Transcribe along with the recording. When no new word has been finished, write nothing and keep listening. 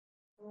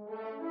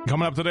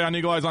Coming up today on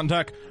Eagle Eyes on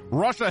Tech,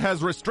 Russia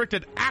has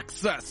restricted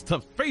access to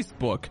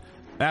Facebook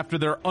after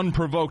their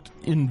unprovoked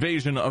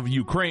invasion of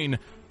Ukraine.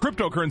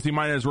 Cryptocurrency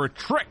miners were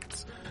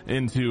tricked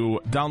into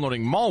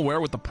downloading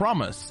malware with the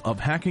promise of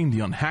hacking the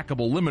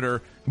unhackable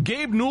limiter.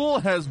 Gabe Newell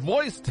has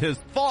voiced his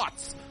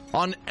thoughts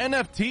on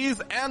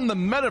NFTs and the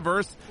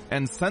metaverse,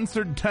 and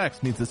censored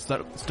text needs to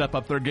step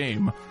up their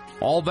game.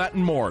 All that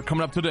and more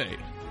coming up today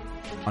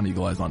on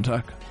Eagle Eyes on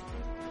Tech.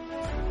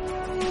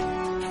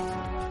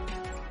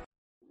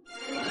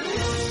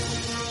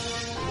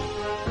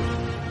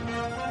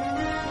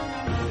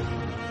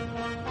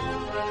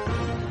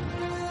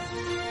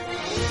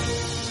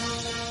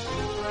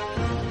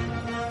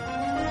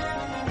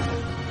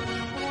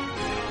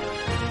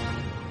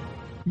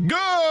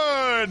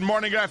 Good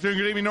morning, good afternoon,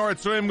 good evening, North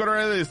Stream. Go to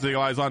this is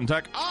Eagle Eyes on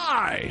Tech.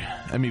 I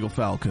am Eagle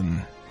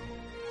Falcon.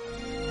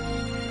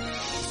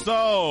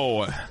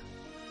 So,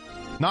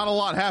 not a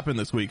lot happened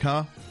this week,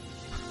 huh?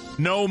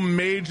 No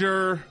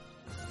major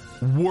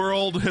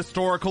world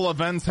historical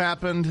events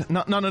happened.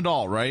 None at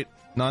all, right?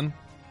 None?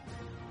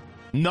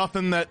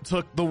 Nothing that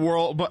took the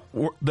world, but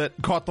that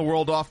caught the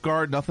world off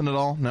guard. Nothing at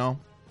all. No,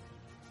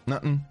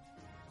 nothing.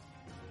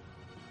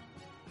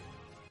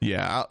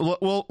 Yeah,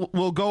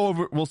 we'll go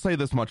over. We'll say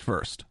this much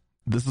first.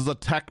 This is a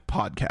tech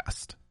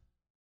podcast.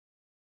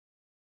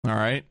 All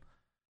right.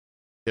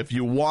 If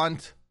you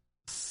want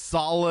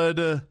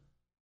solid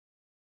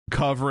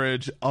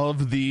coverage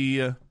of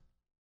the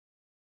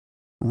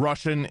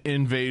Russian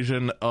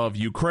invasion of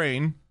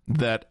Ukraine,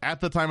 that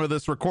at the time of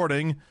this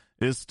recording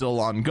is still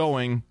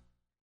ongoing,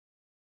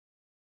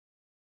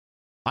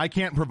 I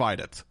can't provide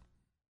it.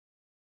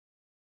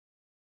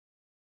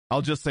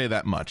 I'll just say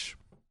that much.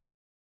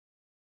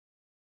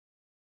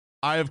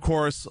 I, of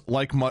course,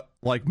 like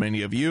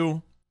many of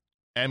you,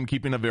 am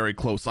keeping a very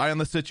close eye on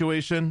the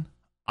situation.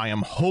 I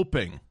am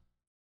hoping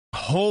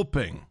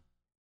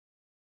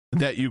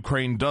that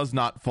Ukraine does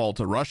not fall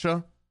to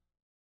Russia.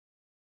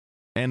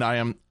 And I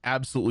am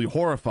absolutely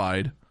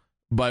horrified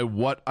by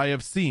what I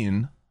have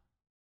seen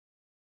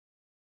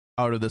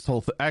out of this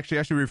whole thing. Actually,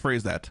 I should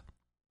rephrase that.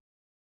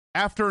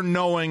 After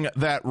knowing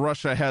that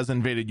Russia has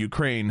invaded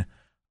Ukraine,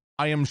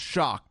 I am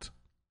shocked,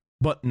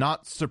 but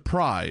not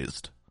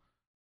surprised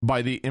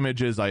by the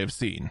images I have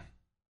seen.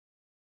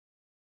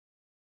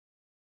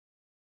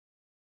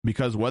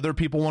 Because whether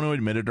people want to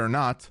admit it or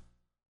not,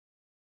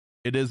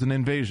 it is an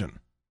invasion.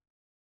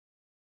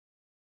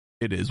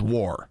 It is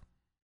war.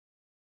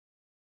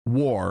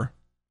 War,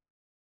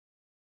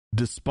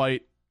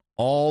 despite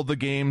all the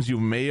games you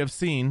may have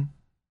seen,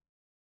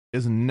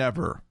 is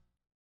never,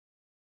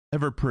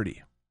 ever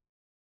pretty.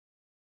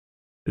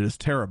 It is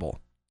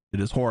terrible. It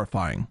is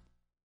horrifying.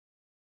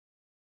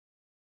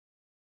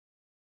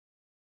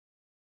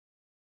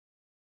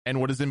 And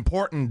what is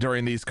important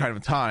during these kind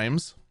of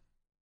times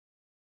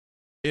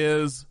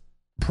is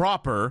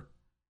proper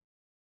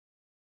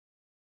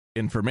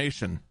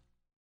information.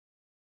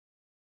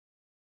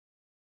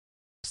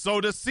 So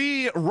to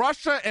see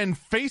Russia and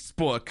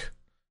Facebook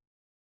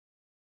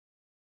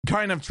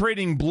kind of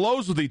trading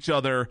blows with each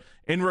other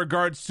in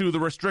regards to the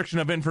restriction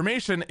of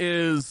information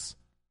is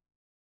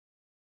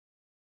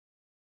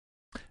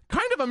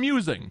kind of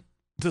amusing,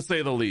 to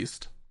say the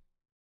least.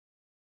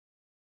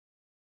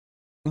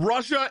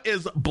 Russia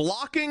is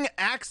blocking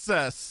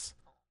access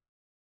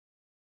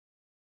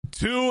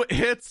to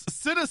its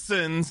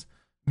citizens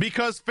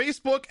because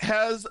Facebook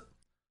has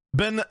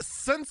been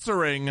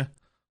censoring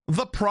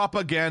the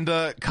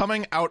propaganda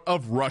coming out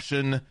of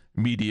Russian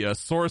media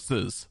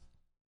sources.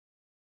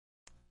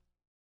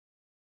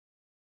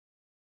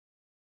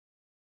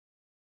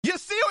 You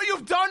see what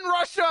you've done,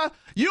 Russia?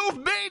 You've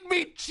made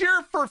me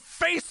cheer for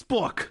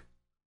Facebook.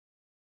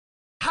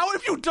 How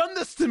have you done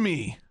this to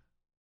me?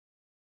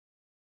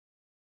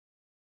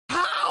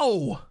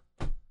 How?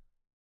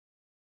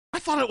 I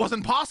thought it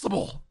wasn't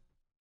possible.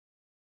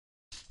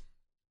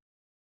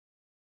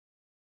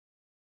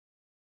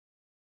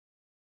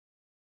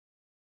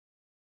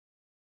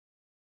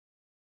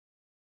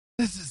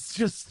 This is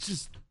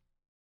just.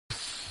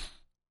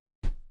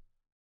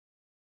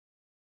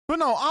 But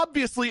no,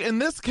 obviously in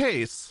this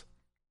case,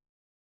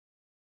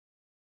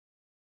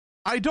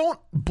 I don't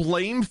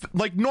blame,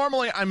 like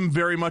normally I'm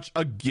very much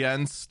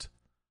against.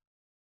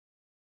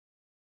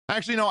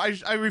 Actually, no, I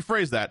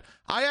rephrase that.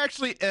 I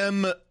actually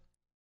am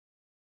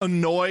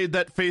annoyed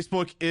that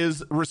Facebook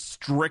is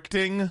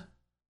restricting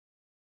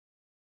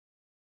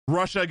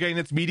Russia getting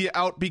its media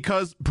out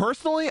because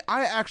personally,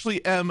 I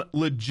actually am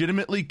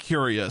legitimately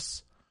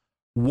curious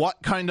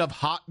what kind of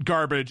hot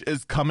garbage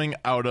is coming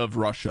out of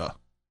Russia.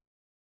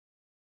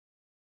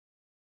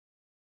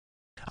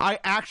 I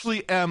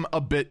actually am a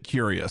bit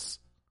curious.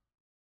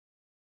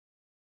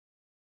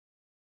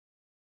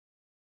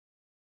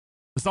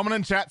 Someone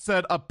in chat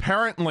said,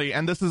 apparently,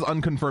 and this is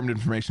unconfirmed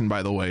information,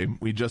 by the way,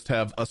 we just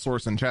have a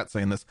source in chat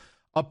saying this.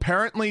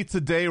 Apparently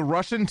today,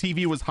 Russian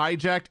TV was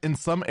hijacked in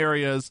some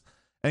areas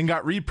and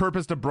got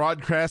repurposed to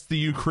broadcast the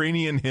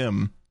Ukrainian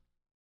hymn.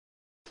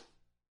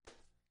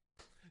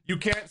 You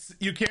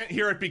can't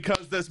hear it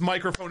because this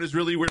microphone is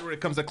really weird when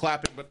it comes to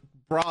clapping, but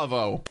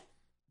bravo.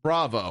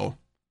 Bravo.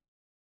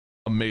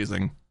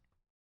 Amazing.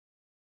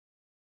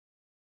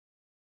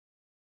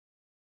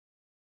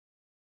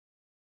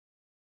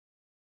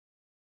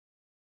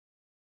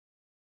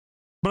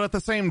 But at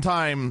the same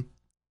time,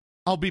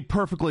 I'll be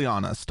perfectly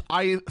honest.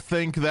 I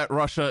think that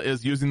Russia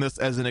is using this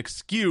as an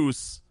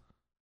excuse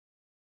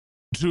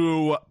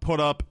to put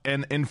up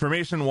an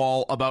information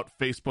wall about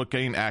Facebook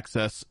getting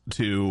access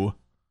to...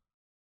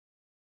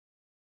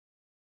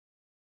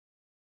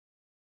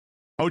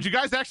 Oh, did you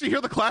guys actually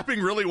hear the clapping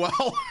really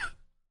well?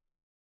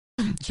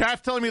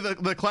 Chat's telling me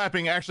the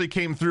clapping actually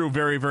came through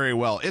very, very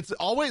well. It's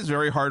always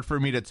very hard for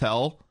me to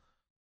tell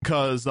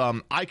because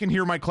I can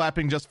hear my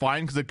clapping just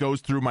fine because it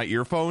goes through my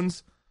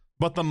earphones.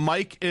 But the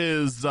mic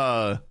is...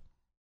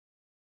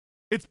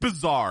 it's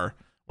bizarre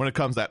when it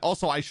comes to that.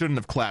 Also, I shouldn't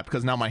have clapped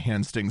because now my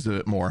hand stings a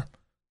bit more.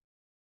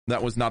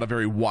 That was not a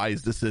very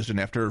wise decision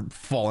after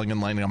falling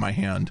and landing on my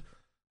hand.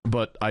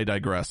 But I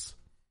digress.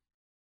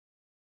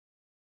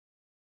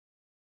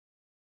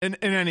 In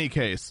any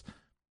case,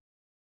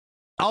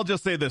 I'll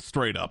just say this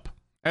straight up.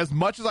 As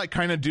much as I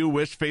kind of do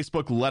wish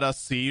Facebook let us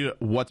see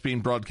what's being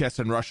broadcast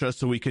in Russia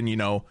so we can, you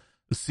know,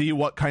 see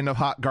what kind of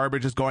hot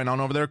garbage is going on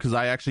over there, because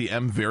I actually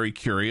am very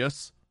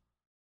curious.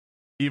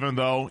 Even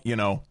though, you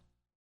know,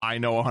 I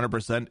know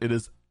 100% it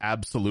is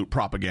absolute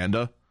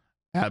propaganda,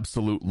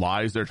 absolute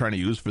lies they're trying to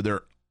use for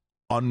their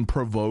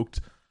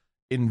unprovoked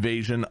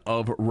invasion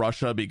of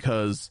Russia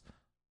because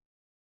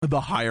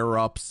the higher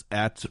ups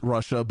at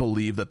Russia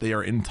believe that they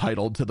are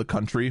entitled to the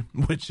country,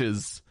 which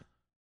is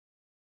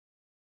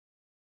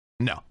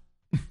no.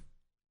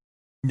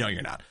 No,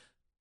 you're not.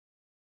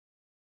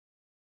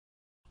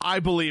 I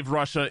believe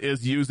Russia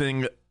is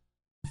using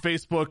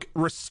Facebook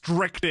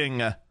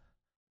restricting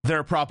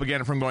their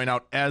propaganda from going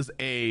out as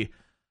a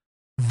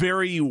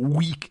very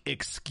weak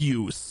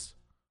excuse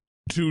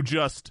to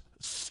just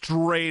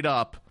straight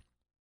up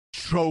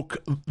choke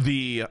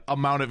the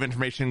amount of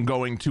information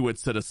going to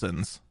its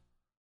citizens.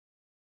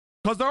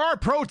 Because there are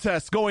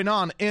protests going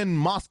on in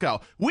Moscow.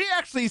 We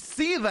actually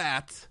see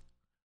that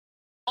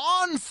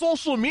on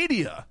social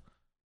media.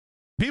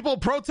 People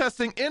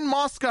protesting in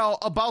Moscow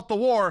about the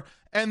war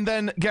and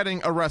then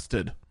getting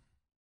arrested.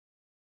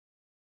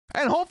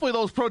 And hopefully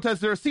those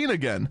protests are seen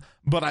again.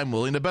 But I'm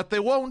willing to bet they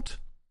won't.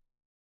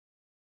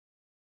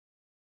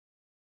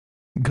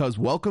 Because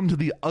welcome to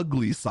the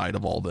ugly side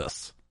of all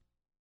this.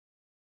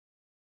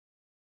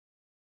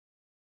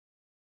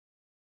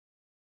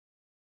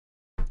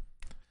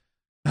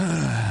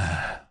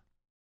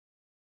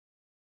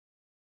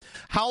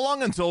 How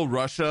long until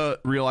Russia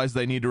realized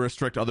they need to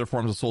restrict other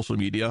forms of social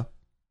media?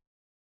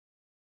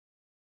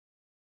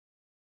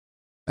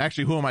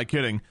 Actually, who am I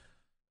kidding?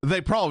 They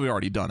probably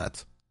already done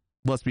it.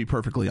 Let's be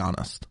perfectly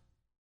honest.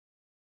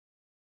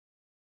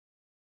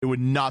 It would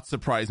not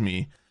surprise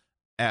me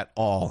at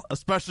all,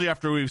 especially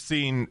after we've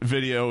seen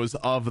videos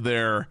of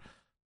their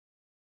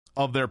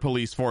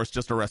police force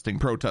just arresting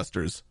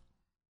protesters.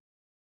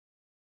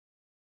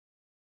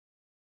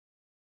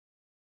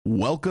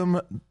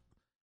 Welcome.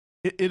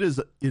 It is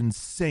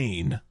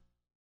insane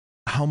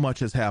how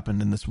much has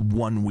happened in this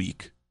 1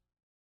 week.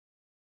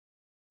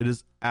 It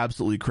is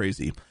absolutely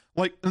crazy.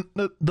 Like,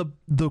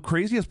 the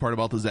craziest part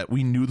about this is that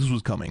we knew this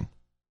was coming.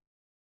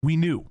 We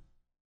knew.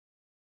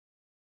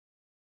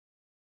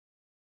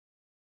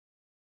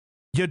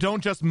 You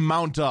don't just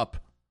mount up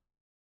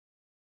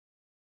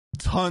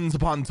tons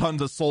upon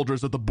tons of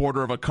soldiers at the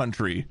border of a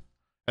country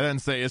and then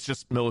say it's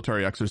just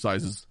military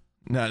exercises.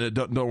 No,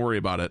 don't worry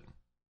about it.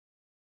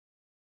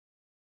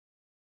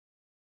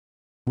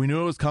 We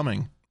knew it was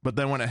coming, but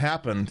then when it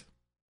happened,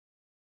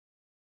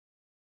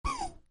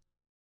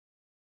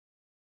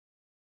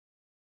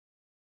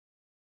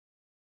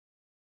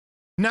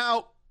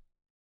 now,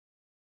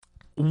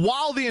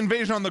 while the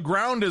invasion on the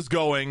ground is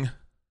going,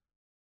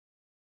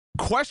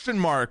 question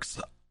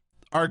marks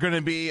are going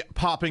to be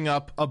popping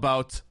up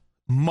about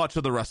much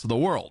of the rest of the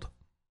world.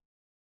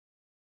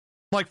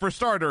 Like, for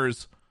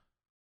starters,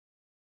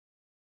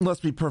 let's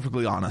be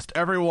perfectly honest.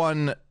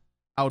 Everyone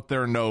out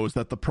there knows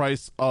that the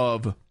price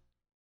of,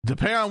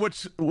 depending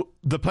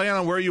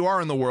on where you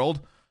are in the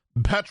world,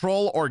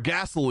 petrol or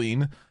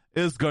gasoline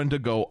is going to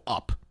go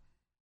up.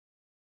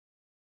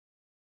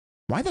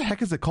 Why the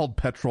heck is it called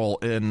petrol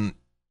in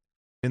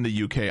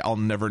the UK? I'll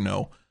never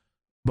know,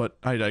 but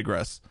I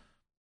digress.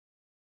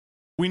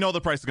 We know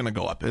the price is going to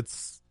go up.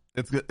 It's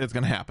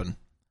going to happen.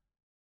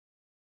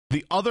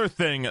 The other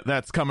thing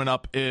that's coming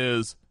up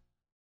is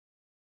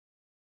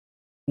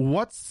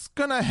what's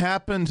going to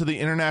happen to the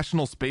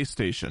International Space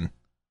Station?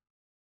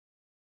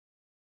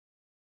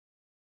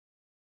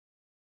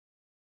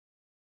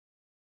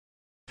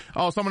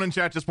 Oh, someone in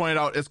chat just pointed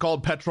out it's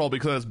called petrol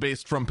because it's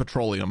based from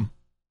petroleum.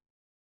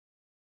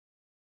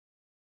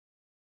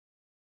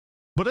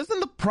 But isn't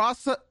the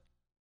process...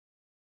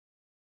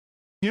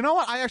 You know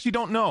what? I actually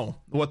don't know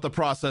what the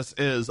process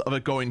is of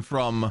it going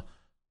from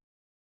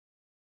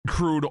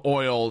crude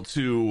oil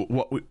to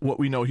what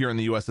we know here in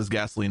the U.S. as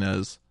gasoline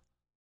is.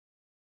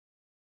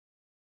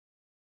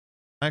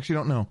 I actually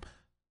don't know.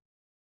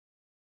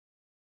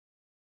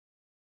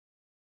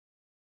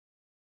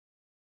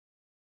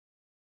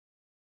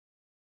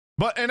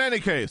 But in any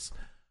case,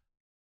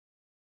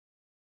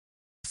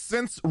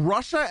 since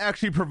Russia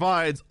actually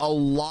provides a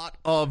lot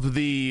of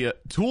the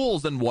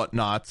tools and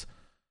whatnot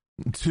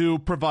to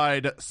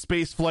provide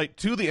space flight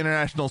to the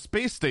International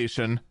Space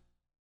Station,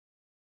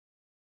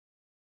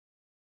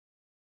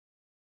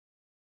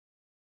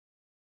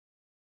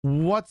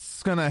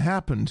 what's going to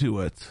happen to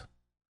it?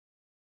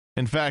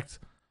 In fact,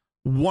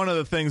 one of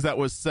the things that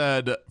was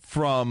said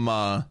from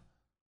I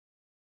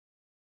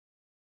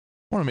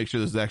want to make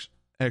sure this is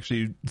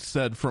actually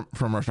said from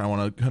Russia. I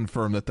want to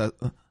confirm that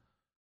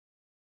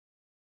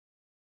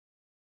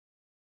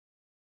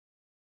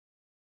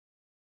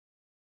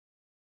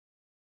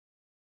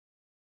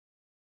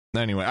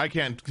anyway, I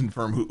can't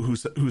confirm who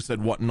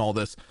said what and all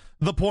this.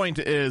 The point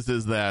is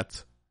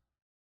that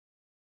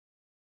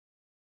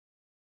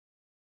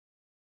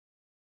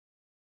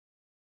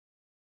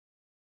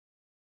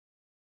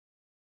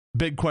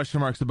big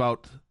question marks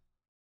about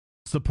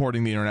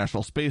supporting the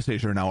International Space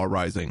Station are now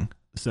arising,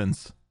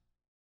 since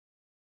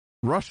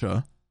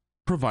Russia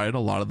provided a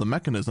lot of the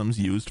mechanisms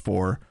used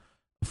for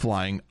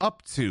flying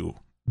up to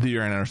the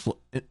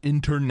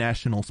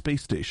International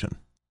Space Station.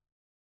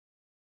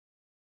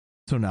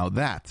 So now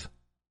that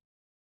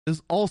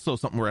is also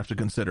something we have to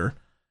consider.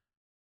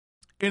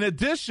 In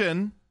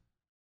addition,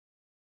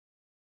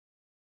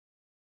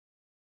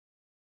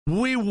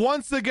 we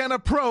once again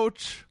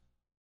approach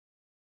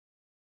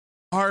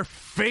our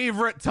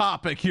favorite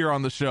topic here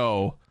on the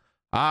show.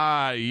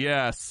 Ah,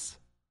 yes.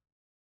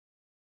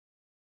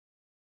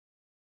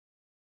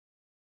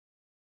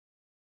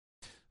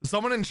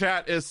 Someone in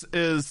chat is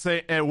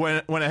saying,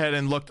 went ahead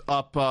and looked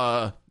up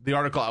the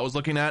article I was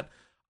looking at.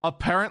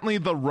 Apparently,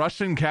 the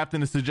Russian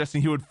captain is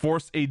suggesting he would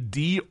force a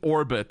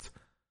deorbit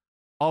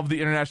of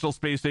the International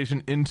Space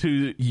Station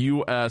into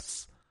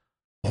US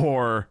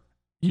or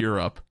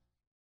Europe.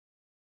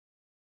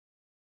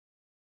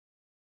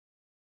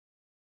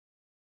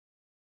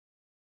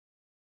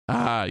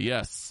 Ah,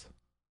 yes.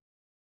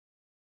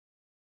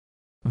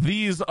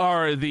 These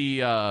are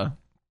the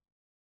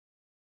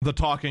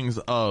talkings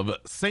of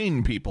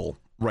sane people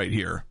right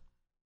here.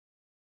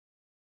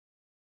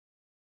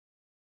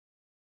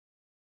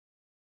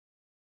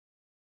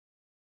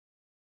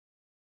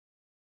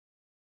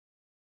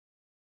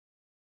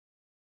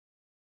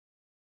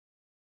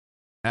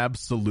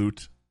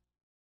 Absolute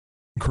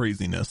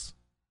craziness.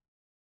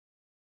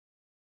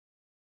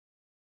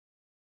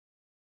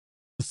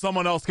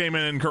 Someone else came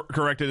in and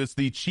corrected. It's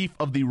the chief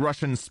of the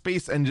Russian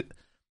Space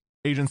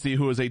Agency,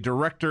 who is a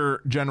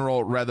director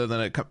general rather than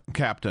a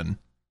captain.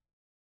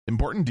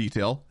 Important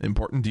detail.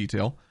 Important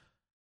detail.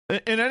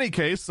 In any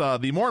case,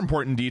 the more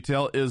important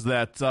detail is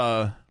that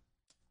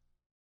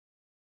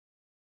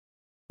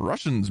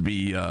Russians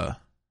be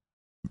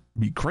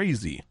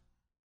crazy.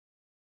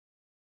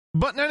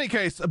 But in any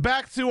case,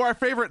 back to our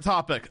favorite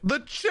topic,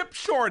 the chip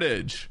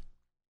shortage.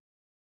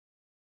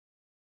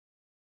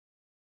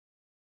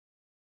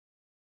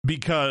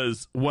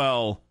 Because,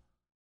 well,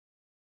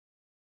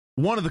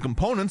 one of the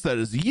components that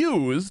is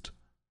used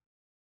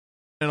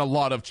in a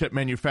lot of chip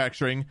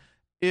manufacturing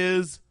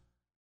is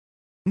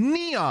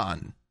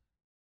neon.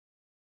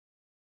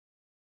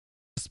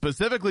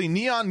 Specifically,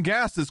 neon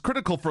gas is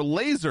critical for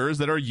lasers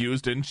that are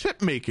used in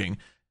chip making.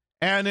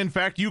 And in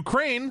fact,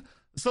 Ukraine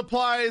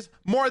supplies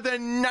more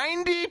than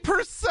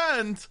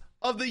 90%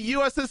 of the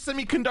US's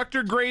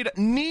semiconductor grade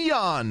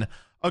neon,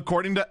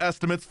 according to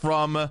estimates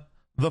from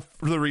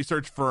the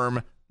research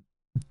firm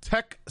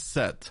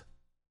TechSet,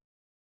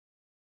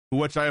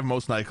 which I have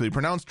most likely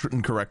pronounced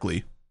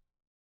incorrectly.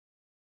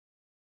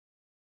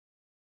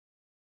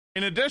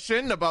 In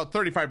addition, about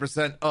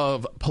 35%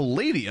 of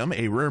palladium,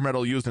 a rare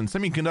metal used in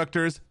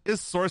semiconductors,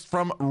 is sourced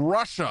from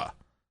Russia.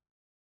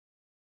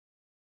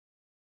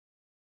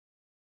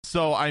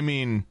 So, I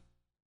mean,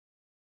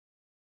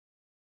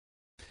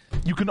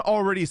 you can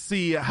already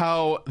see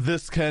how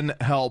this can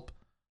help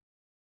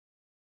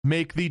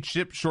make the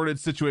chip shortage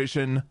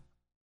situation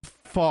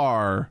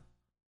far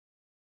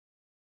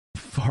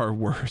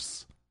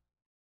worse.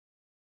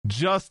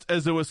 Just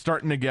as it was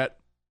starting to get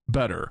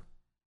better.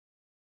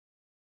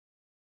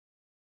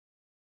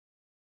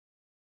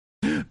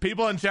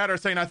 People in chat are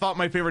saying, I thought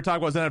my favorite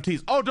topic was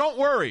NFTs. Oh, don't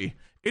worry.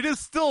 It is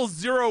still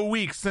 0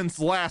 weeks since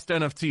last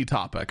NFT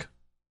topic.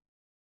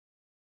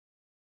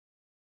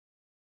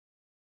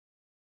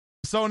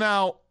 So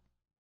now,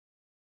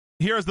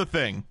 here's the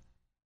thing.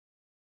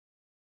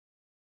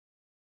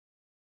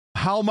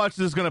 How much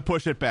is going to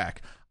push it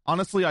back?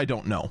 Honestly, I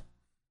don't know.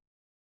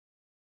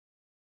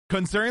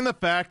 Considering the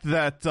fact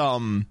that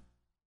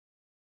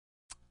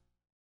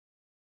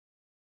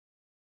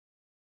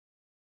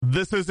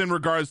this is in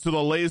regards to the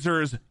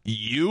lasers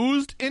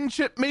used in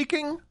chip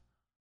making,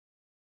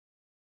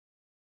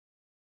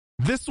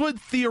 this would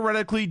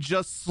theoretically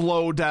just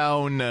slow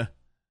down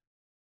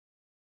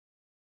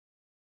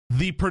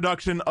the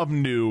production of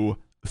new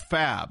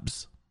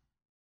fabs.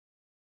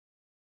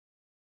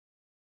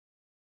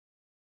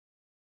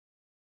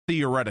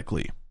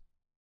 Theoretically.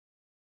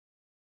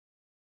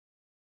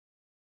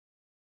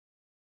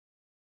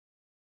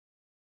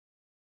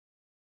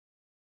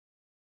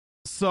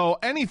 So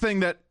any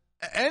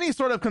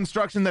sort of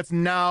construction that's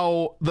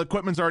now the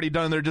equipment's already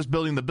done and they're just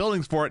building the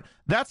buildings for it,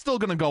 that's still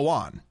going to go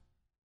on.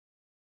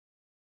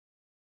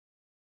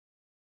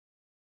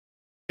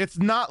 It's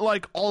not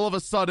like all of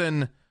a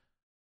sudden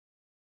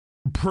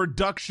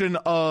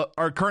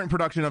our current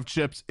production of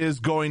chips is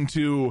going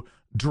to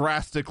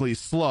drastically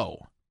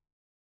slow.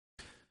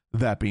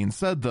 That being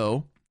said,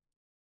 though,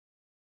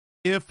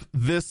 if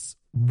this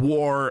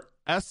war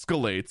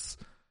escalates,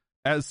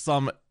 as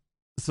some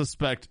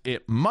suspect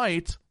it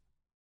might,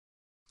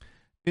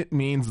 it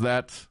means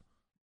that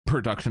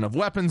production of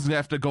weapons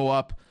have to go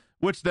up,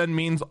 which then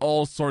means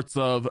all sorts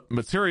of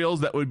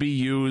materials that would be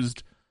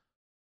used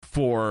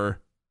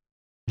for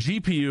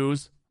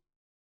GPUs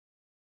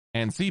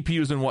and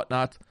CPUs and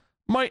whatnot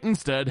might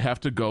instead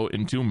have to go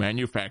into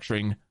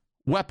manufacturing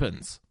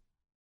weapons.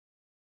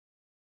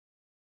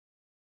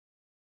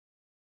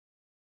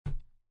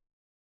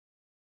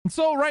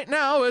 So right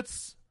now,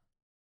 it's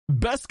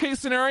best case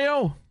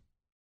scenario,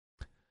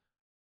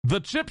 the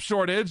chip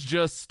shortage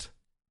just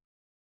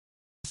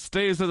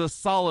stays at a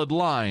solid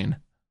line.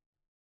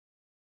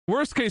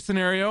 Worst case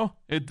scenario,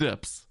 it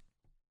dips.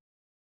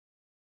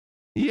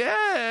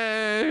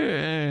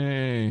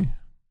 Yay!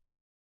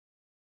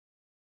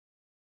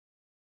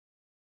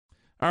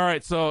 All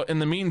right, so in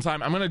the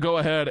meantime, I'm going to go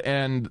ahead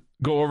and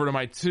go over to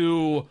my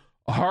two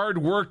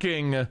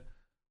hardworking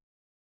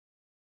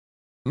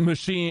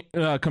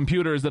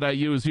computers that I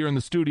use here in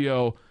the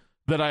studio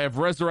that I have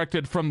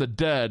resurrected from the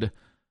dead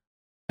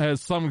as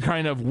some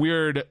kind of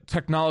weird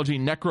technology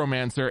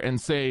necromancer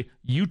and say,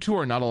 you two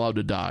are not allowed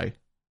to die.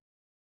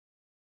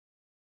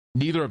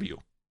 Neither of you.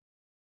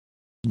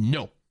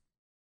 No.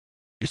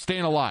 You're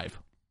staying alive.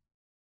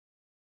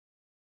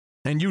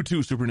 And you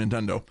too, Super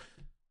Nintendo.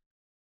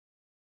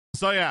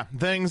 So yeah,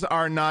 things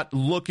are not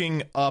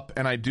looking up,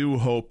 and I do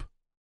hope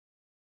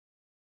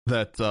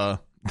that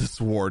this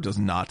war does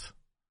not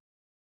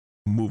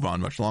move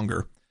on much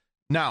longer.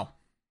 Now,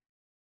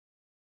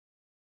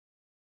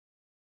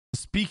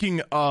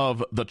 speaking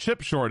of the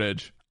chip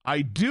shortage,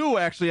 I do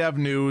actually have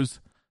news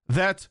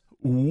that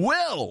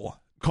will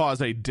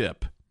cause a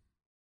dip.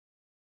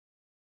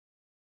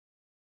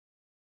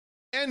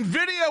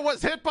 NVIDIA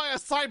was hit by a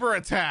cyber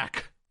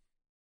attack.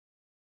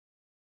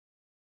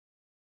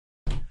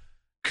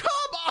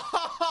 Come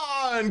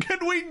on!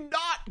 Can we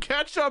not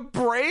catch a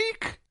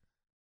break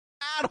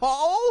at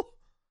all?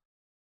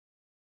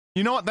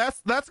 You know what?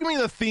 That's gonna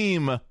be the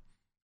theme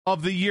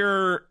of the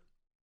year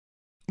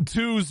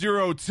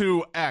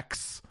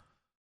 202X.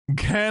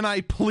 Can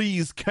I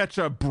please catch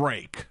a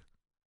break?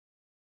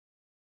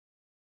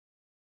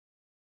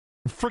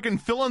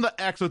 Freaking fill in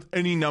the X with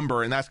any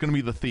number, and that's gonna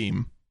be the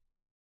theme.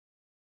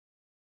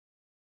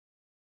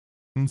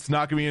 It's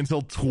not gonna be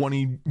until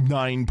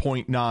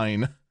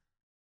 29.9.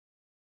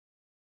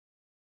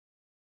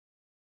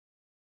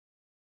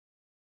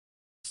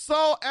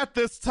 So at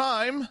this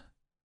time,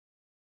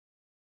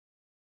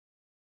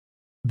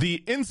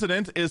 the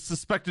incident is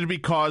suspected to be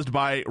caused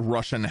by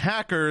Russian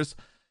hackers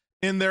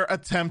in their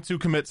attempt to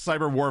commit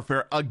cyber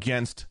warfare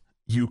against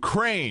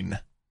Ukraine.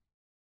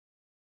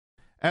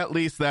 At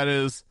least that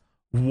is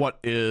what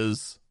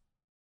is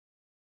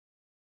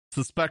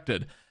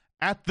suspected.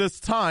 At this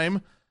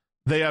time,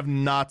 they have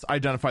not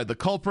identified the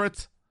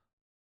culprit,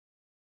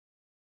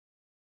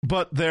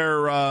 but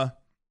their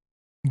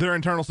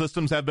internal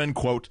systems have been,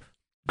 quote,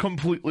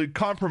 completely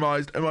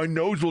compromised, and my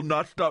nose will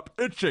not stop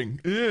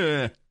itching.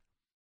 Ugh.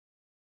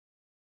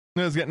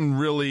 It's getting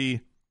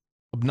really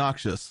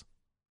obnoxious.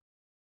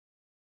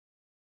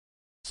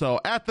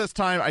 So at this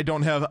time, I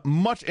don't have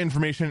much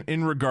information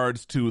in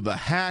regards to the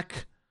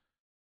hack.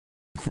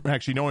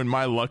 Actually, knowing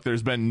my luck,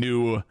 there's been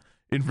new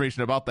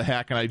information about the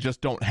hack, and I just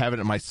don't have it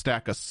in my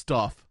stack of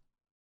stuff.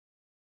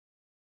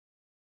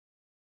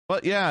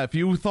 But yeah, if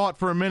you thought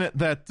for a minute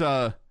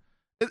that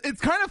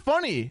it's kind of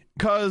funny,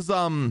 because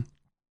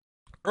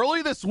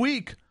early this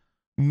week,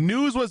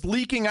 news was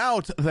leaking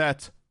out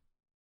that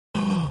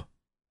the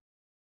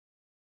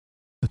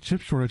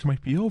chip shortage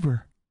might be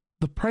over.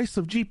 The price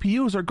of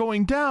GPUs are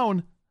going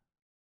down.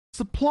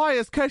 Supply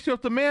is catching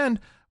up demand.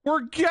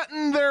 We're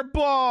getting there,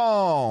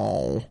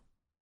 ball.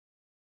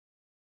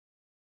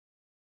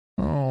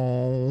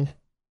 Oh.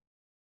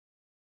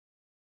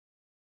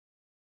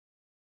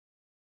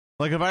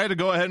 Like, if I had to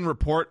go ahead and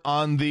report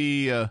on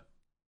the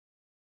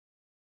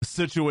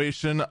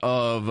situation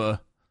of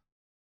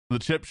the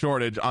chip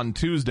shortage on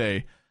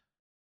Tuesday,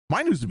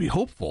 my news would be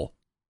hopeful.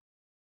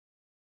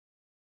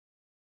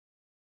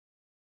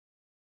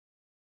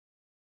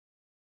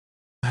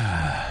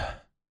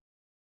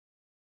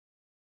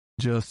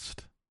 That's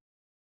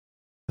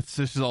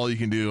just all you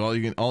can do. All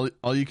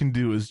you can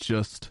do is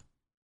just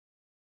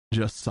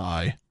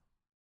sigh.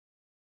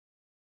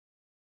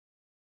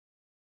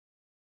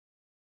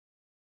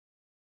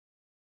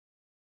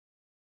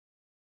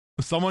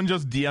 Someone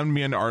just DM'd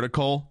me an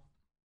article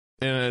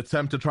in an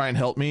attempt to try and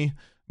help me,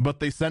 but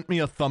they sent me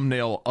a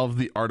thumbnail of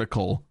the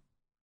article,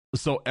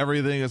 so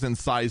everything is in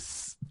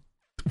size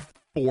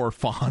 4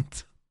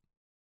 font.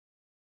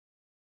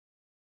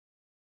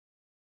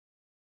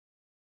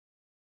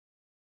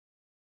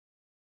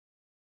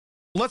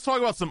 let's talk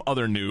about some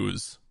other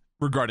news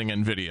regarding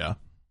NVIDIA.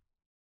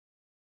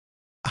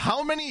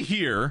 How many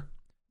here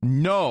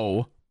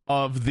know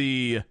of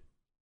the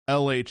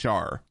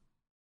LHR?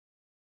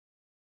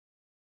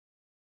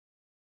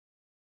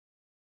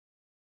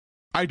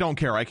 I don't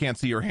care. I can't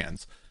see your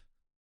hands.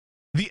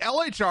 The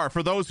LHR,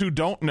 for those who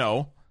don't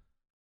know,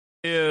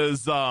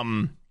 is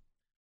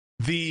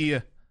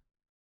the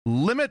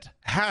limit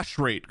hash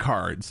rate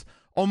cards.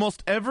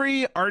 Almost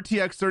every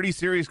RTX 30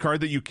 series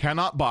card that you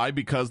cannot buy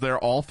because they're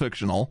all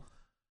fictional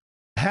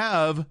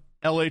have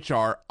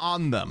LHR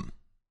on them.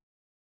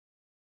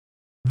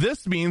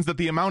 This means that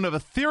the amount of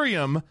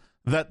Ethereum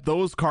that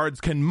those cards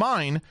can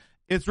mine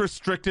is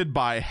restricted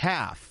by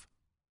half.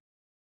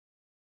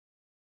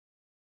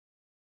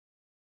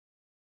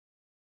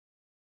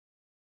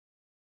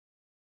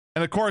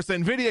 And of course,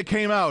 NVIDIA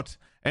came out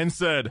and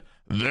said,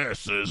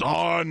 this is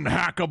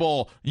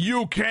unhackable.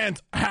 You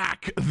can't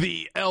hack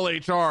the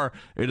LHR.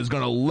 It is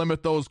going to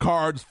limit those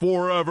cards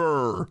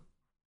forever.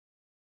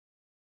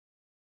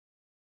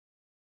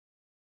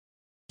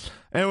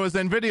 And it was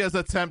NVIDIA's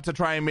attempt to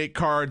try and make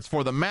cards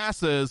for the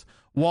masses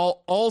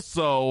while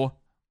also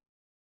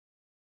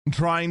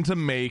trying to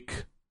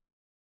make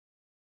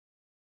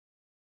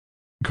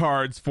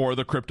cards for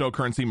the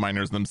cryptocurrency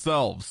miners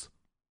themselves.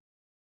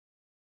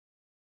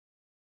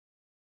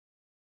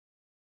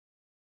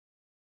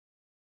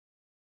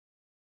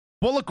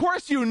 Well, of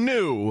course you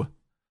knew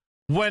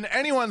when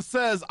anyone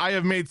says I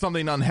have made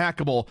something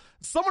unhackable,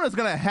 someone is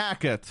going to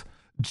hack it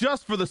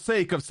just for the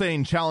sake of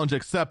saying challenge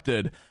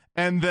accepted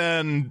and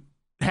then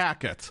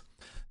hack it.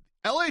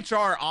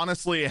 LHR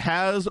honestly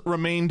has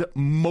remained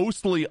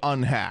mostly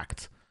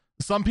unhacked.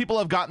 Some people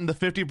have gotten the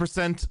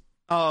 50%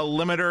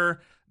 limiter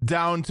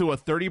down to a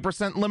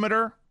 30%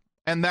 limiter,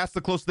 and that's the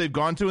closest they've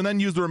gone to, and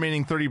then use the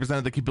remaining 30%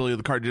 of the capability of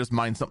the card to just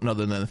mine something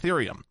other than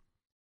Ethereum.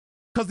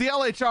 Because the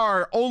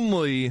LHR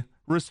only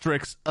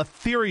restricts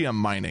Ethereum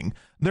mining.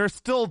 There's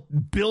still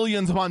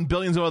billions upon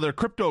billions of other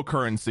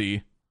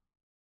cryptocurrency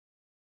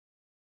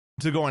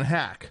to go and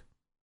hack.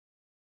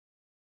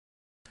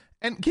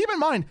 And keep in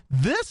mind,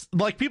 this,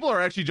 like, people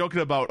are actually joking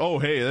about, oh,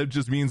 hey, that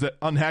just means that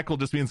unhackable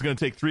just means it's going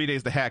to take 3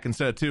 days to hack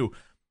instead of 2.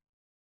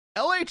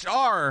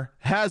 LHR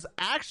has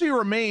actually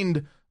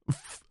remained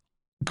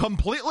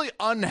completely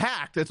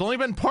unhacked. It's only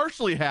been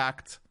partially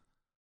hacked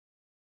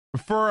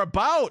for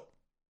about,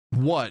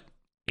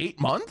 8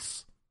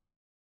 months?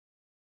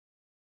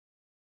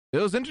 It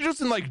was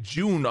introduced in like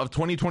June of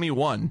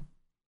 2021.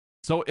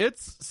 So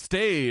it's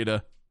stayed,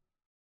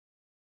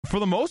 for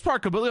the most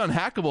part, completely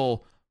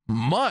unhackable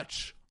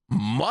much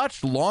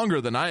longer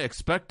than I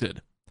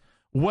expected.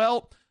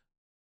 Well,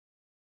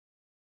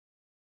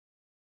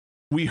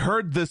 we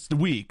heard this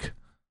week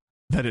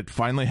that it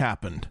finally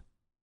happened.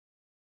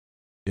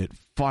 It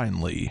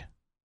finally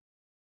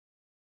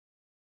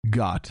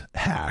got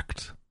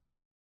hacked.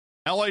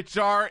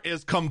 LHR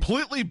is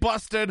completely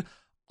busted.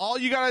 All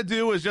you gotta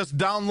do is just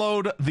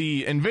download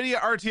the NVIDIA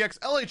RTX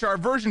LHR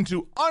version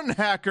 2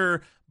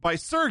 Unhacker by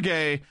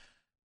Sergey,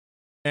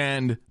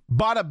 and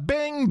bada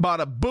bing,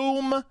 bada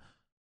boom,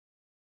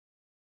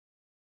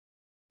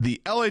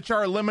 the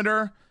LHR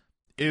limiter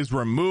is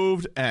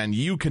removed and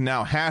you can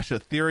now hash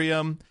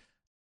Ethereum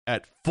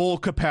at full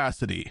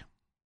capacity.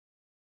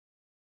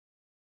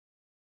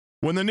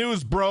 When the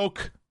news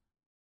broke,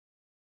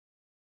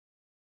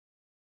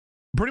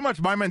 pretty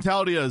much my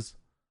mentality is,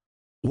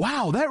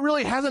 wow, that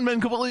really hasn't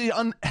been completely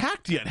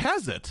unhacked yet,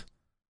 has it?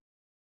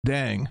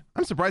 Dang,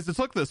 I'm surprised it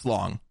took this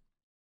long.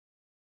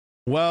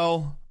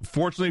 Well,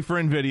 fortunately for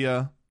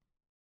NVIDIA,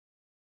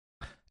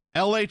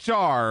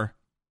 LHR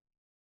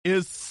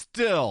is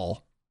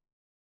still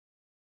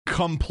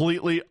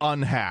completely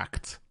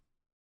unhacked.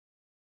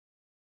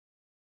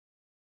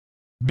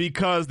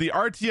 Because the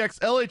RTX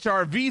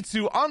LHR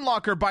V2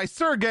 Unlocker by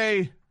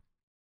Sergey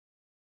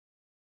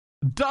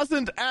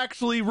doesn't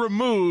actually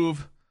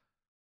remove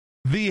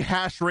the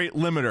hash rate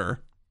limiter.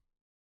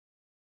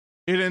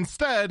 It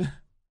instead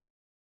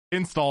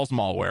installs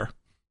malware.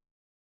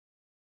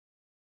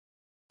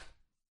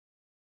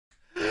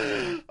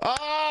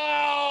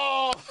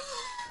 Oh,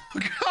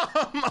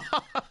 come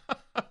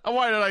on.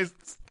 Why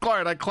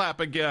did I clap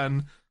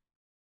again?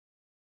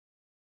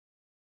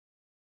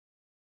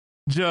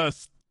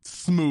 Just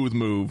smooth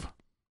move.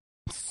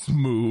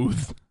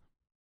 Smooth.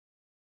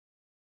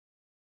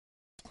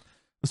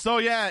 So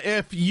yeah,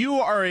 if you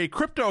are a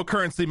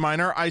cryptocurrency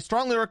miner, I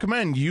strongly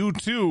recommend you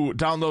too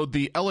download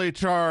the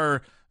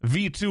LHR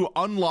V2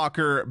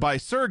 Unlocker by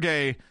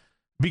Sergey,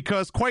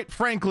 because quite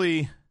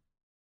frankly,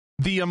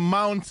 the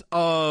amount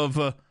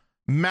of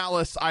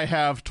malice I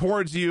have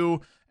towards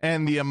you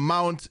and the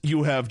amount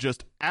you have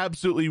just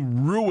absolutely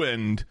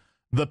ruined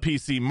the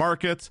PC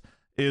market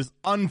is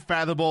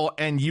unfathomable,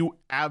 and you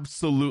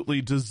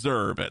absolutely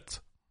deserve it.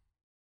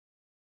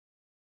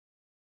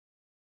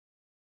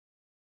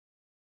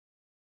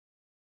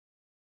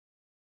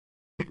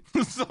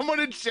 Someone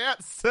in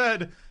chat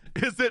said,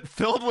 is it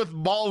filled with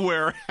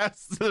malware?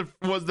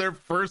 Was their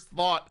first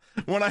thought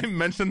when I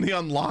mentioned the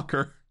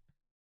unlocker.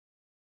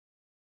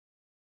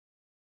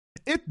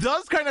 it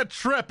does kind of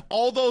trip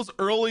all those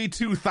early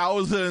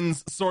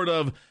 2000s sort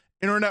of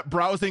internet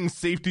browsing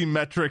safety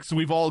metrics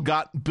we've all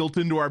got built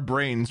into our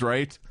brains,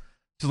 right?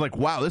 It's like,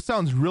 wow, this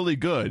sounds really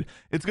good.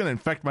 It's going to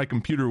infect my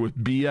computer with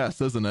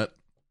BS, isn't it?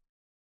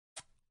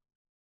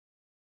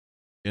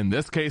 In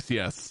this case,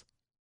 yes.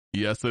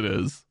 Yes, it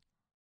is.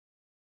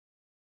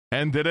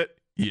 And did it?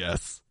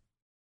 Yes.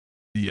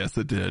 Yes,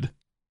 it did.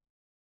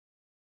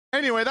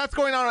 Anyway, that's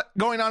going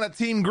on at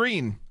Team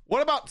Green.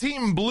 What about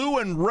Team Blue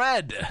and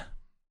Red?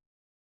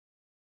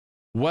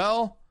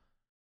 Well,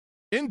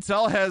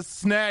 Intel has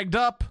snagged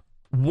up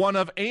one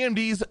of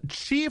AMD's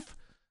chief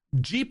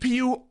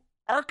GPU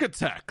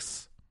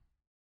architects.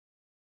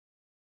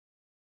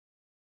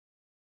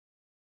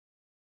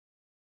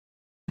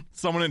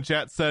 Someone in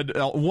chat said,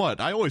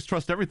 what? I always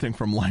trust everything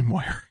from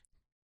LimeWire.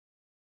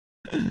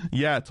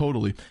 Yeah,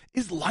 totally.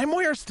 Is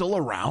LimeWire still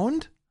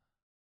around?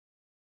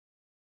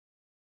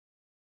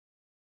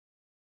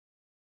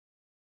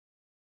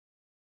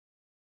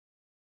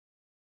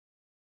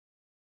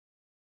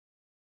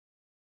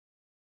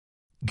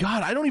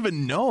 God, I don't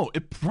even know.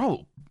 It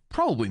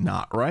probably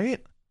not,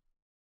 right?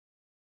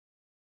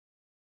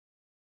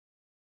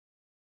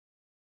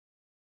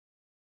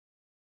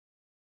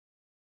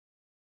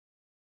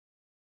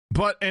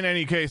 But in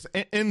any case,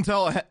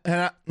 Intel,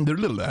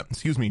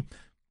 excuse me,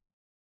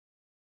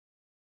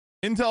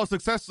 Intel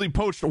successfully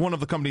poached one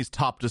of the company's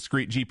top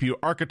discrete GPU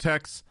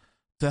architects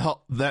to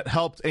help that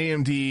helped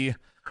AMD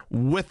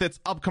with its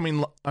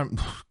upcoming.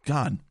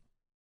 God,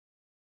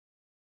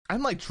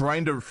 I'm like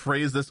trying to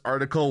phrase this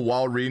article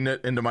while reading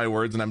it into my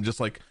words, and I'm just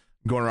like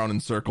going around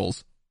in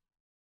circles.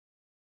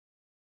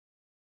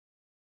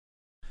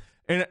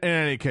 In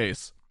any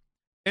case,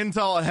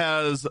 Intel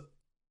has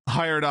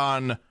hired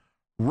on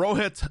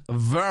Rohit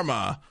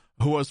Verma,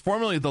 who was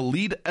formerly the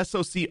lead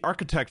SoC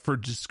architect for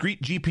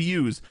discrete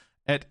GPUs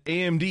at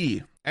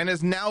AMD and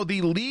is now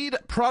the lead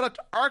product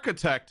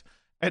architect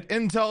at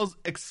Intel's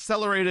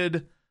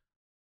accelerated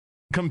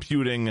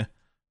computing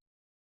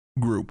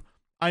group.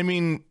 I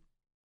mean,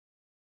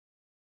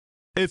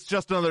 it's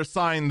just another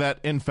sign that,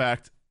 in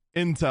fact,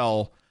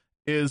 Intel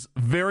is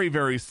very,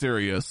 very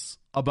serious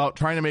about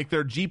trying to make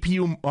their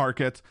GPU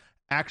market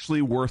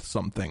actually worth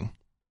something.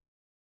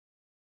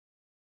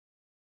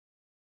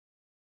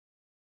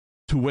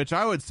 To which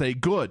I would say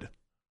good.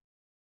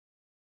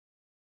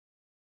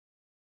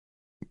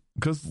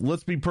 Because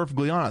let's be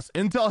perfectly honest,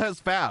 Intel has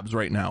fabs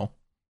right now.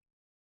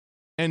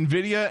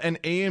 NVIDIA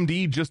and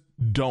AMD just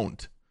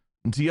don't.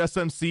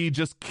 TSMC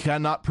just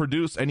cannot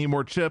produce any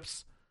more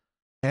chips.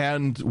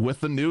 And with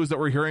the news that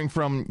we're hearing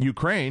from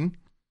Ukraine,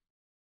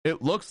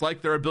 it looks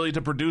like their ability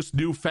to produce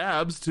new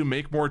fabs to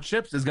make more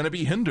chips is going to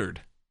be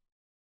hindered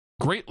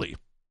greatly.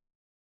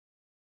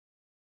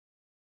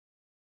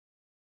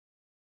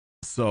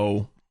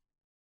 So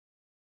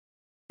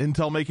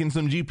Intel making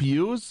some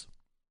GPUs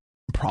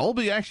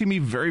probably actually be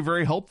very,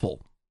 very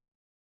helpful.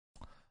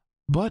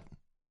 But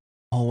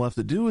all we'll have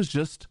to do is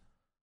just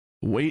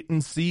wait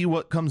and see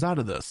what comes out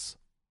of this.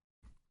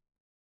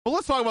 But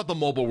let's talk about the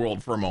mobile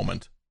world for a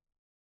moment.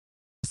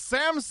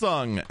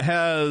 Samsung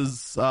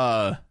has,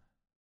 I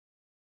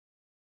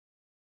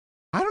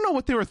don't know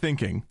what they were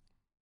thinking.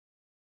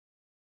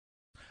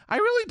 I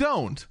really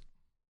don't.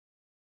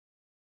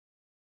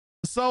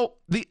 So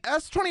the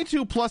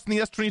S22 Plus and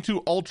the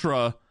S22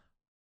 Ultra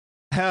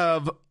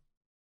have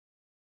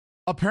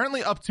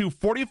apparently up to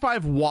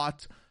 45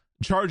 watt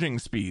charging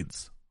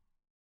speeds.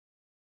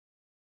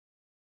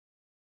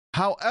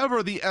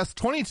 However, the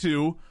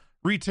S22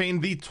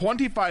 retained the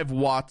 25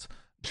 watt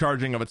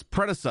charging of its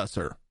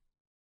predecessor.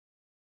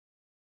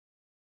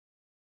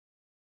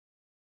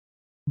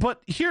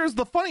 But here's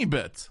the funny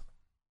bit.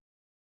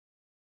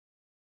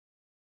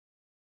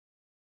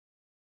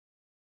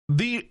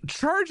 The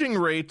charging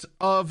rate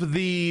of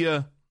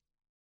the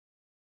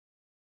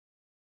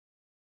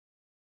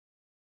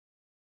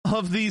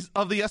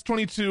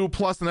S22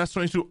 Plus and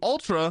S22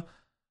 Ultra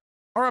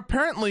are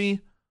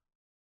apparently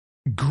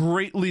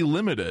greatly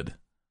limited.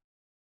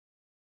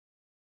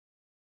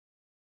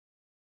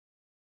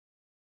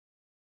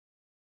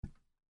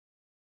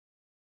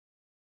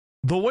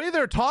 The way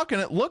they're talking,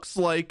 it looks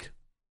like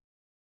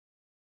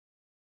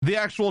the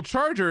actual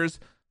chargers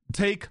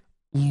take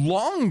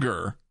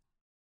longer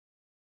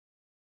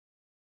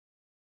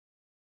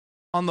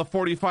on the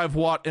 45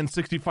 watt and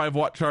 65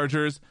 watt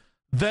chargers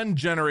than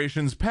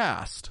generations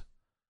past.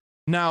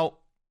 Now,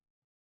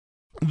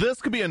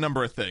 this could be a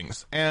number of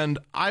things, and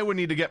I would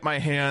need to get my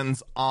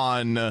hands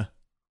on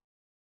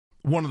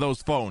one of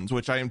those phones,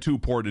 which I am too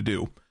poor to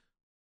do.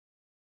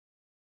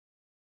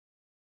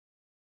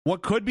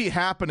 What could be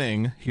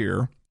happening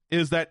here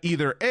is that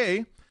either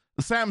A,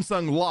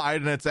 Samsung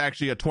lied and it's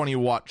actually a 20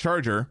 watt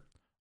charger,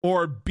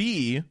 or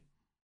B,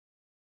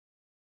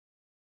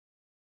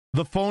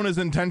 the phone is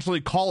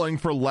intentionally calling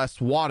for less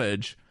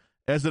wattage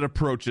as it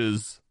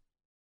approaches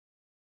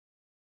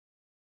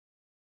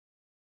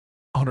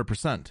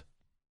 100%.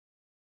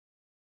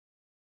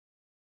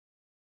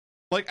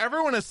 Like,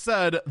 everyone has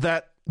said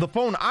that the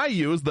phone I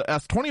use, the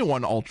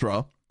S21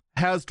 Ultra,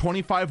 has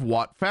 25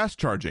 watt fast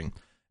charging.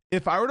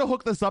 if I were to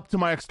hook this up to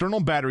my external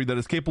battery that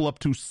is capable up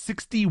to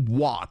 60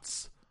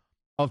 watts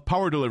of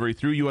power delivery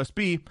through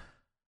USB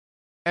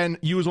and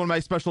use one of my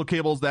special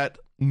cables that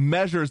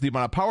measures the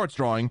amount of power it's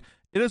drawing,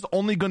 it is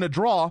only going to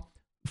draw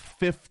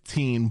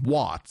 15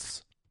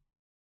 watts.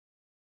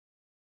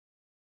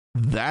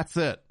 That's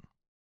it.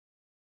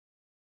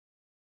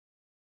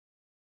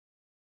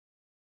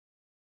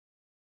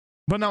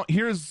 But now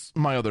here's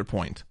my other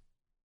point.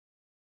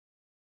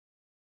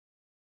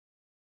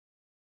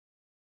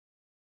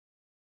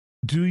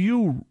 Do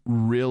you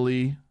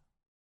really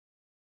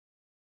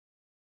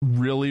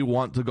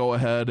want to go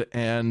ahead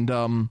and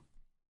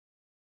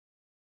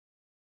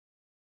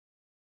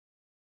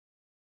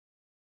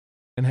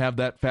have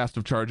that fast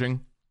of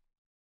charging?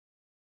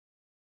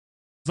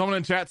 Someone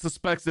in chat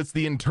suspects it's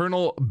the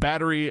internal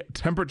battery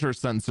temperature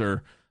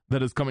sensor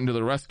that is coming to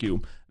the rescue.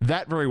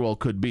 That very well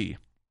could be.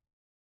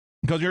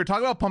 Because you're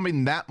talking about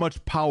pumping that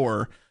much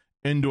power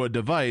into a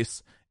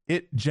device,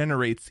 it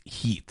generates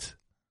heat.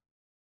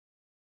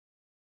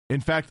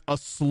 In fact, a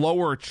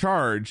slower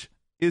charge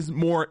is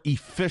more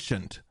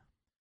efficient.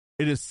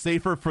 It is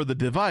safer for the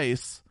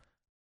device,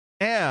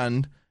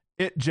 and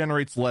it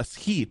generates less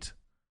heat,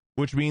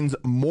 which means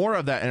more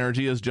of that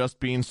energy is just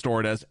being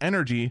stored as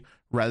energy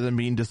rather than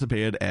being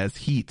dissipated as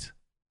heat.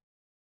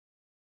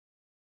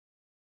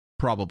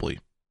 Probably.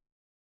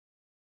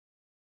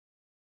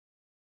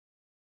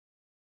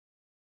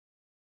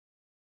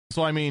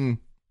 So, I mean,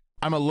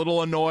 I'm a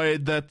little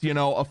annoyed that,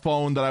 a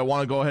phone that I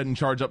want to go ahead and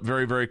charge up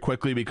very, very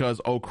quickly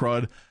because, oh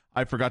crud,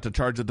 I forgot to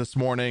charge it this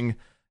morning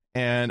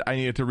and I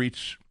needed to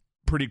reach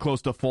pretty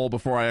close to full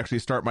before I actually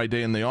start my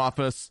day in the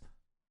office.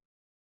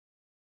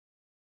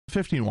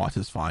 15 watts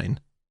is fine.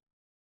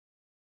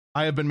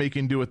 I have been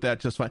making do with that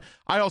just fine.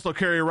 I also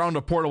carry around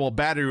a portable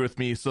battery with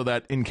me so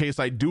that in case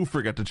I do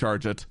forget to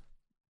charge it,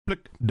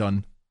 click,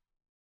 done.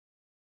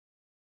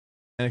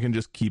 And I can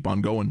just keep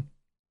on going.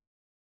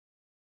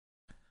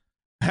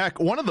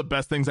 Heck, one of the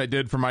best things I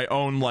did for my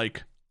own,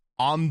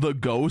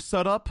 on-the-go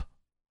setup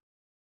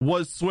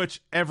was switch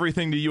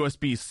everything to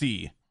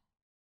USB-C.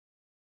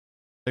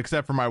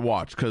 Except for my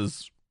watch,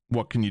 because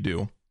what can you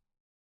do?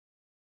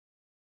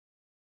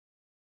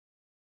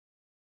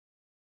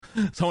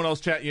 Someone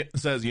else chat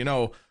says,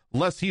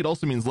 less heat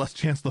also means less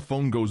chance the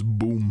phone goes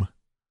boom.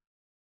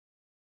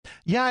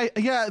 Yeah,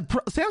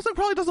 Samsung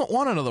probably doesn't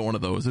want another one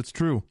of those. It's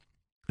true.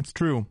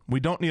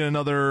 We don't need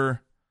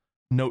another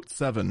Note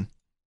 7.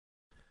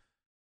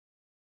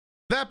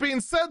 That being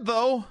said,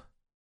 though,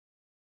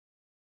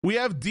 we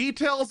have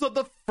details of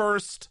the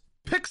first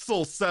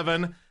Pixel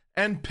 7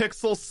 and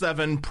Pixel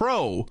 7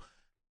 Pro.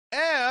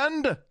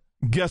 And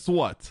guess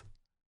what?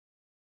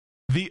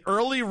 The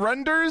early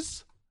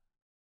renders,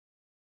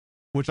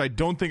 which I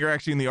don't think are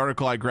actually in the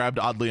article I grabbed,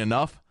 oddly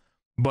enough,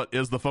 but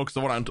is the focus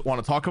of what I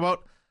want to talk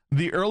about.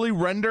 The early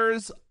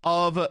renders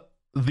of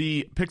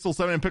the Pixel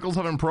 7 and Pixel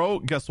 7 Pro,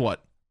 guess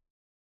what?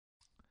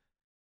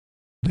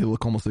 They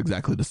look almost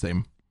exactly the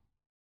same.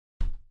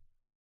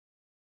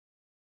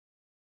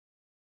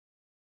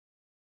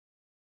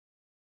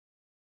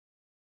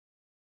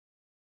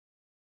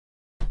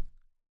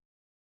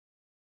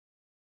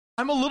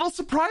 I'm a little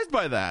surprised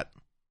by that.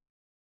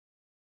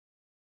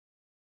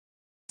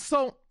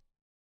 So,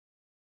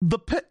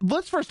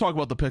 let's first talk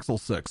about the Pixel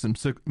 6 and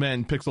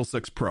Pixel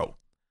 6 Pro.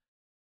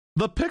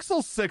 The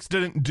Pixel 6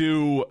 didn't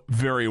do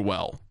very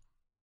well.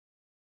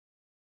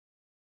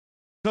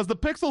 Because the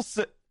Pixel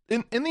 6,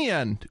 in the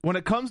end, when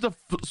it comes to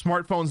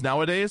smartphones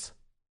nowadays,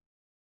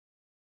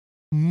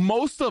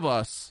 most of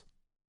us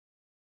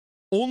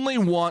only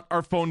want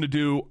our phone to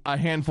do a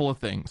handful of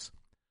things.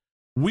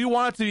 We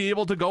want it to be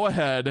able to go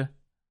ahead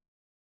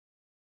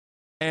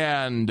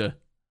and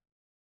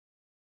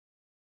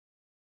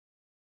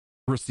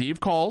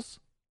receive calls,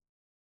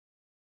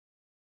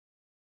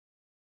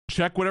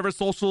 check whatever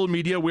social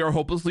media we are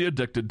hopelessly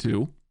addicted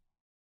to,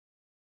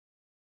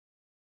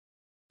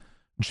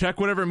 check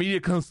whatever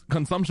media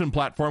consumption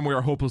platform we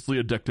are hopelessly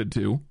addicted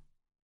to,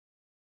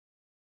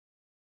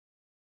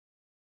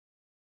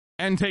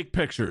 and take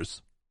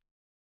pictures.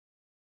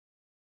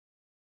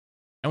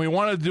 And we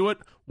want to do it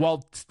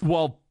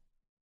while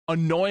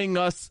annoying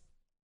us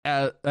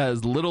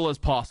as little as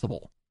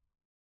possible.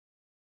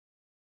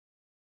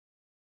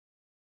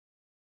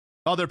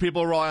 Other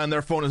people rely on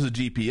their phone as a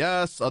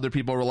GPS. Other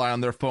people rely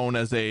on their phone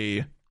as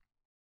a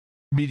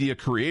media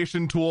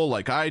creation tool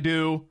like I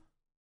do.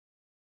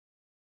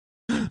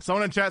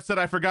 Someone in chat said,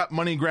 I forgot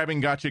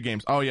money-grabbing gotcha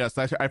games. Oh, yes,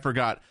 I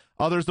forgot.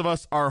 Others of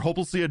us are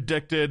hopelessly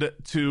addicted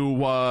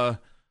to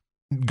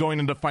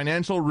going into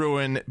financial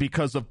ruin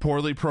because of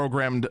poorly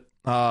programmed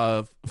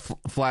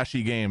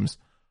flashy games.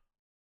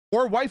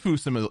 Or waifu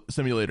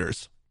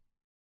simulators,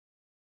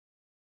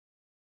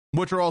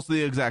 which are also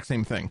the exact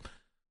same thing.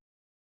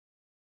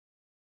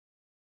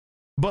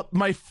 But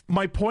my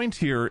point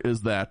here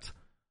is that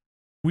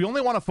we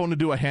only want a phone to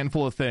do a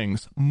handful of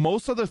things.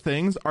 Most other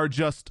things are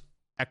just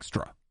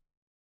extra.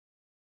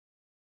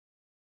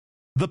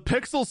 The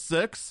Pixel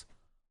 6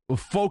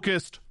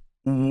 focused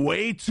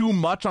way too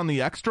much on the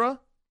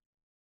extra.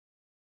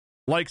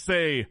 Like,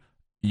 say,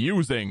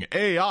 using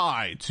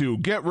AI to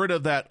get rid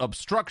of that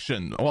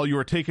obstruction while you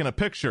were taking a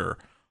picture,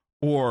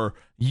 or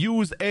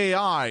use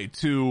AI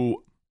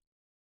to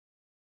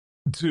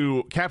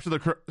capture the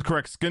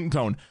correct skin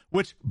tone.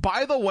 Which,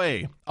 by the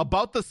way,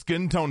 about the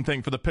skin tone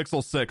thing for the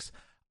Pixel 6,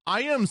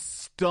 I am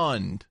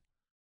stunned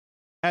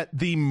at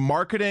the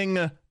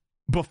marketing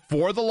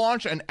before the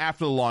launch and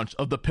after the launch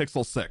of the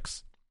Pixel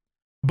 6.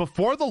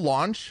 Before the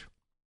launch,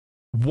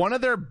 one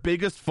of their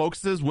biggest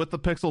focuses with the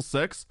Pixel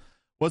 6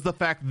 was the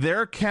fact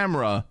their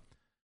camera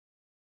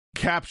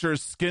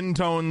captures skin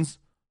tones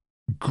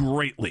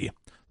greatly.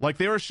 Like,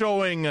 they were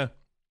showing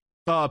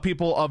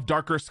people of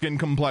darker skin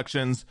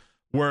complexions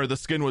where the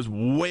skin was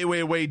way,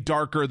 way, way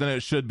darker than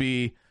it should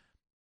be,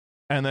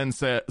 and then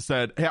said,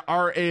 hey,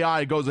 our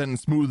AI goes in and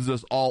smooths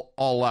this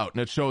all out,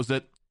 and it shows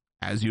it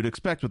as you'd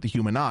expect with the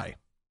human eye.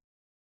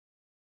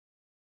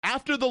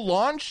 After the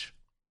launch,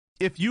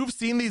 if you've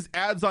seen these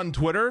ads on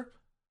Twitter,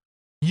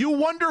 you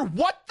wonder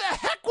what the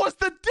heck was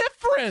the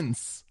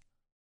difference?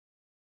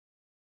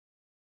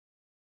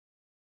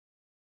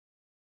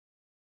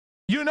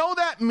 You know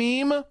that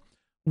meme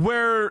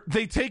where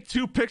they take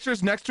two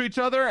pictures next to each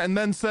other and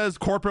then says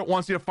corporate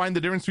wants you to find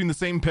the difference between the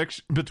same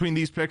picture between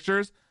these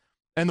pictures,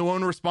 and the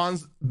one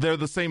responds they're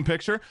the same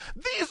picture?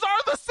 These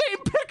are the same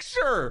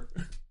picture.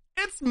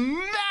 It's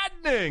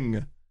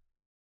maddening.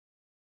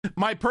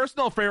 My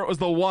personal favorite was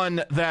the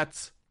one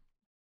that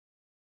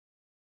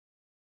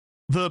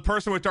the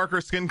person with darker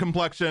skin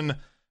complexion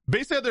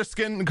basically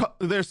had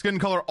their skin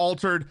color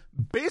altered,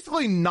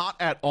 basically not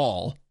at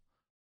all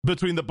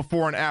between the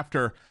before and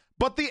after,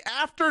 but the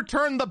after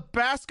turned the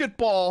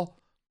basketball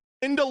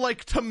into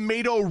like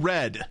tomato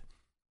red.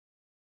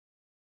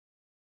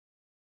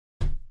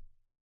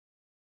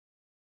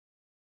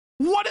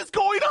 What is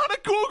going on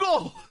at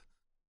Google?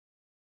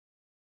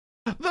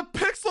 The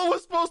Pixel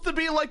was supposed to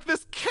be like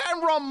this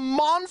camera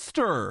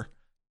monster,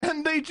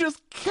 and they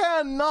just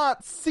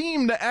cannot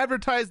seem to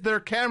advertise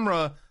their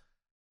camera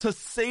to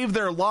save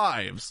their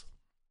lives.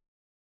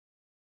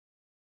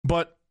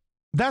 But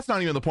that's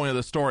not even the point of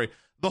the story.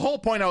 The whole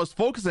point I was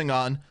focusing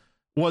on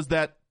was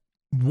that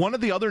one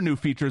of the other new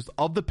features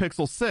of the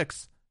Pixel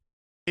 6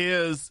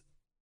 is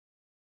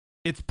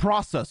its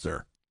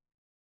processor.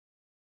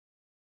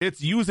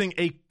 It's using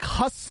a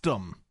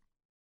custom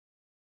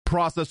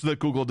processor that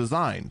Google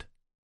designed.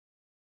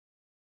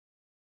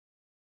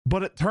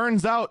 But it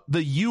turns out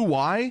the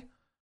UI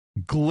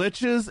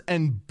glitches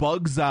and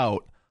bugs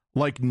out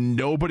like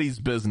nobody's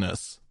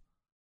business.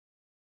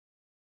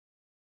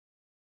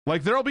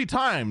 Like, there'll be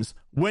times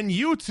when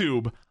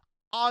YouTube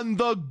on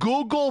the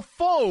Google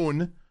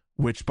phone,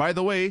 which, by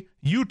the way,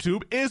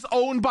 YouTube is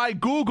owned by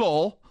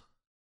Google,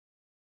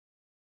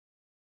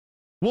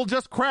 will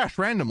just crash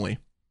randomly.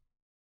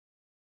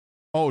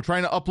 Oh,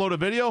 trying to upload a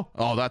video?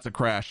 Oh, that's a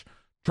crash.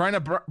 Trying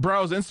to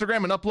browse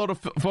Instagram and upload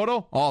a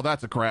photo? Oh,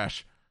 that's a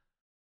crash.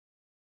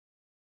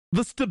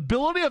 The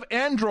stability of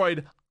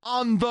Android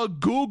on the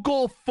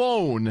Google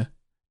phone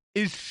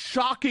is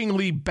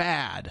shockingly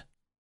bad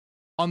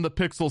on the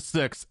Pixel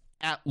 6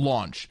 at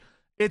launch.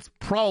 It's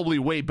probably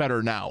way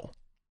better now.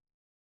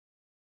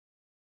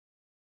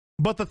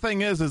 But the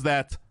thing is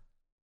that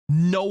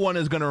no one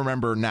is going to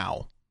remember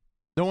now.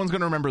 No one's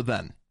going to remember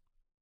then.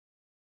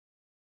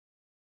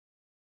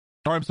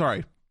 Or I'm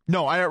sorry.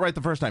 No, I got it right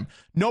the first time.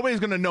 Nobody's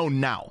going to know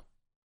now.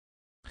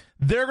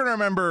 They're going to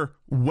remember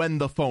when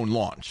the phone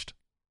launched.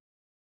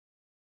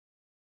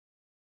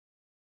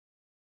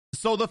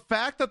 So the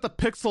fact that the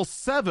Pixel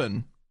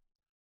 7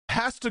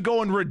 has to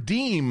go and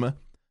redeem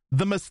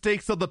the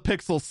mistakes of the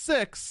Pixel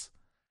 6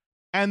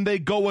 and they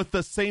go with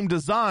the same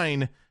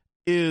design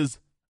is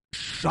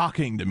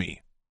shocking to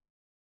me.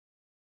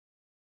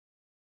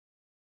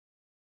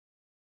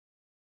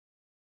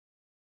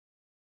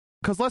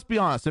 Because let's be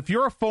honest, if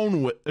you're a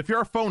phone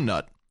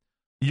nut,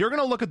 you're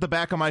going to look at the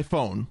back of my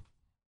phone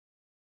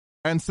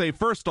and say,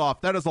 first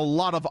off, that is a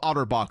lot of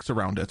OtterBox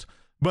around it.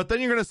 But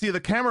then you're going to see the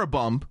camera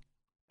bump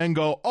and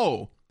go,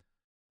 oh,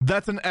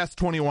 that's an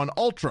S21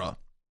 Ultra.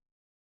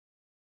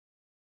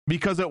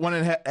 Because it went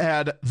and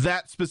had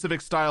that specific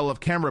style of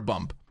camera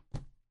bump.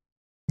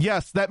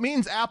 Yes, that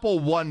means Apple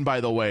won, by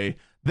the way,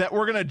 that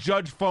we're going to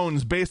judge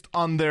phones based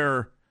on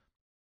their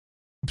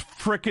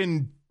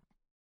frickin'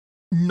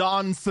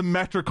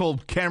 non-symmetrical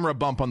camera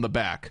bump on the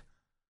back.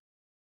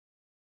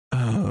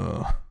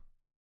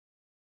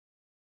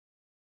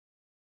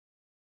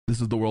 This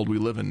is the world we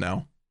live in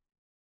now.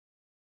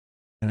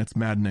 And it's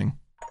maddening.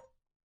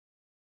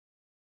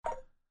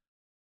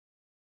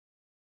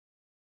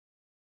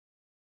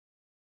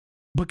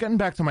 But getting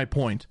back to my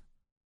point,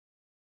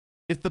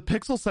 if the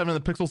Pixel 7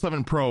 and the Pixel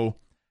 7 Pro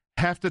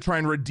have to try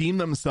and redeem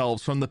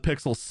themselves from the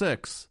Pixel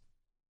 6,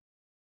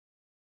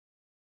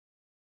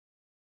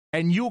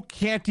 and you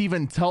can't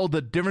even tell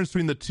the difference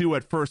between the two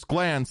at first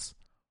glance,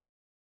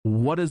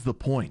 what is the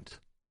point?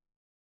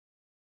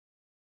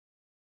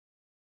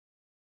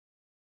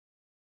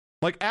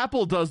 Like,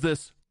 Apple does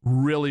this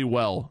really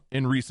well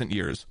in recent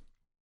years.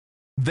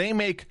 They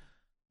make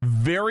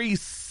very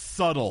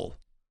subtle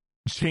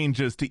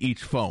changes to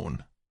each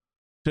phone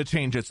to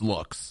change its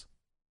looks.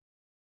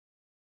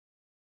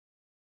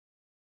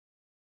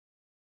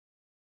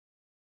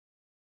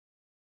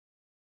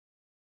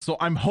 So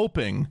I'm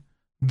hoping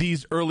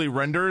these early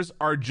renders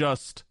are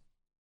just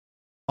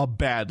a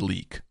bad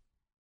leak.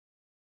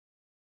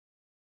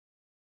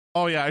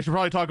 Oh yeah, I should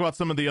probably talk about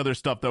some of the other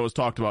stuff that was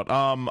talked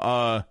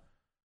about.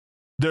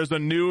 There's a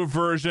new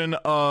version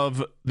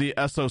of the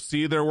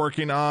SoC they're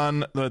working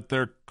on that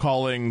they're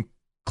calling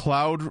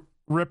Cloud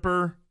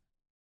Ripper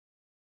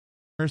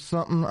or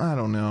something. I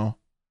don't know.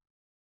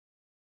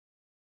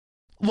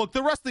 Look,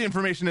 the rest of the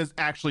information is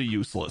actually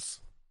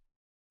useless.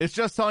 It's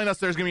just telling us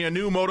there's going to be a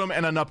new modem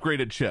and an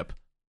upgraded chip.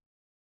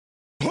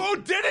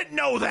 Who didn't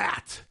know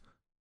that?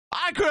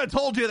 I could have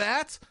told you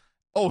that.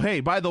 Oh, hey,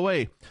 by the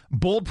way,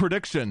 bold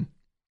prediction.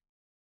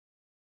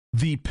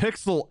 The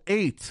Pixel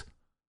 8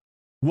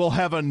 will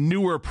have a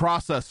newer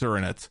processor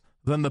in it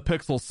than the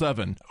Pixel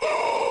 7.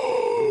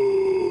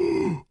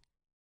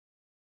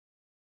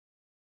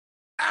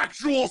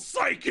 Actual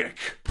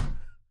psychic!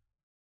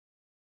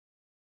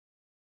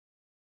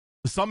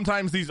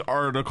 Sometimes these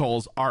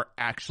articles are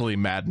actually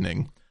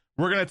maddening.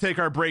 We're going to take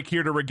our break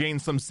here to regain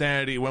some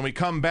sanity. When we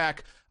come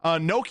back,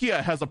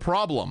 Nokia has a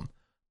problem.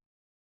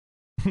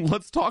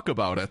 Let's talk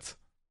about it.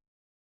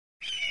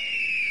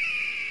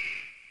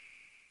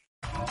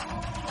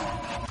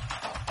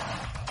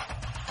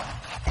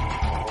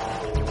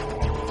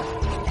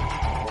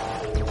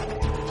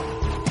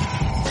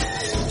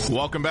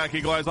 Welcome back,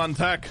 Eagle Eyes on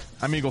Tech.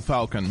 I'm Eagle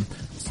Falcon.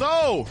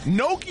 So,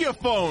 Nokia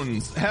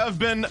phones have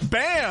been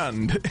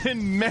banned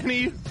in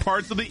many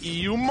parts of the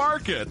EU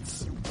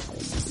markets.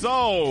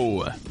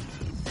 So,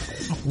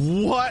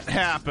 what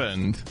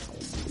happened?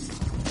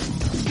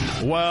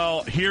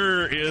 Well,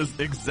 here is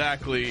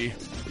exactly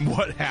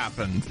what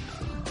happened.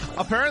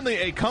 Apparently,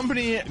 a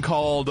company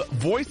called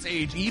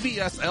VoiceAge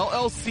EBS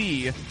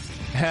LLC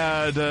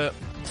had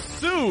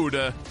sued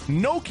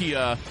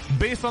Nokia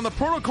based on the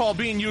protocol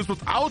being used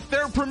without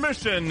their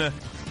permission.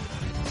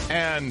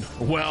 And,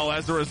 well,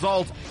 as a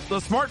result, the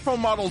smartphone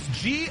models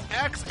G,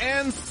 X,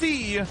 and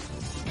C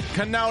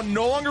can now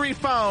no longer be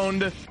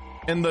found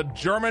in the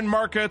German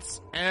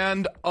markets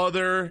and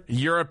other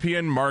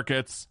European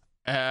markets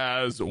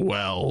as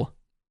well.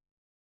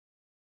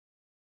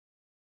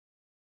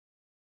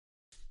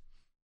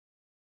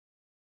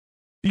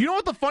 You know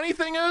what the funny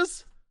thing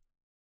is?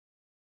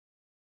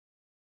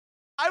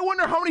 I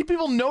wonder how many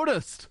people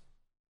noticed.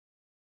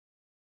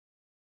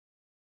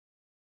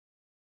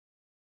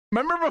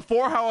 Remember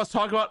before how I was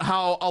talking about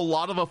how a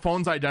lot of a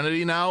phone's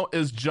identity now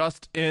is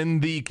just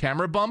in the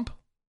camera bump?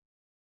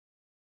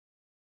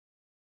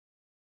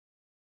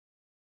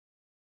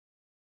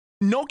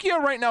 Nokia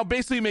right now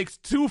basically makes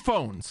two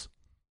phones.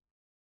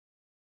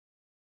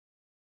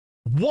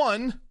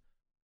 One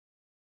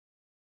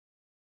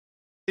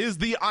is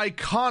the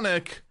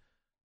iconic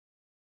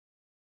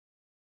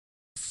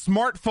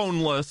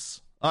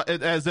smartphone-less,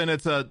 as in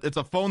it's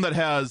a phone that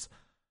has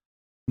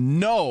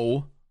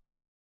no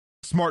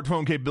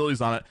smartphone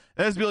capabilities on it.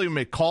 It has the ability to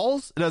make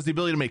calls, it has the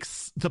ability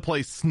to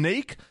play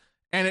Snake,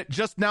 and it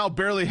just now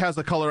barely has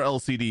a color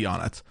LCD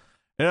on it.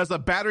 It has a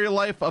battery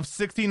life of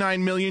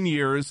 69 million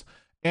years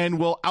and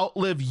will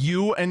outlive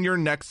you and your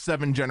next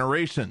 7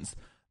 generations.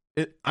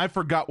 I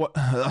forgot what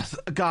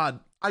God,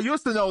 I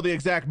used to know the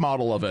exact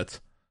model of it.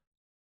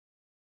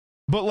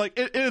 But like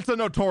it's a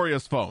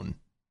notorious phone.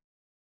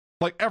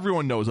 Like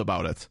everyone knows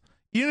about it.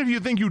 Even if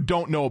you think you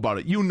don't know about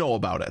it, you know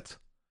about it.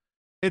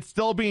 It's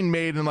still being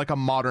made in like a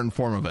modern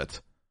form of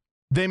it.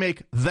 They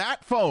make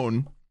that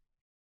phone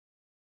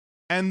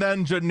and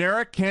then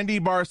generic candy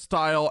bar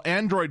style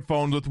Android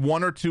phones with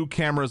 1 or 2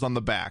 cameras on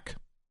the back.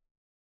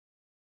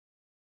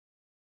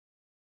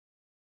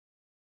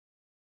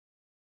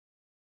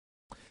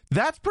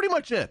 That's pretty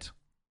much it.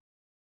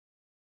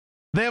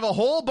 They have a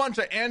whole bunch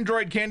of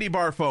Android candy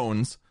bar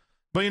phones,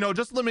 but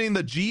just limiting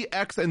the G,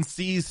 X, and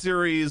C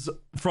series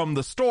from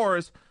the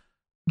stores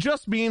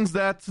just means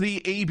that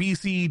the A, B,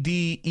 C,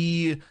 D,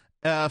 E,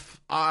 F,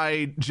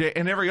 I, J,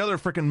 and every other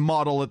freaking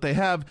model that they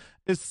have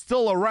is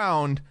still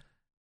around.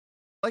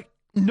 Like,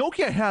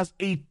 Nokia has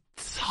a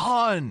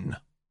ton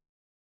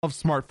of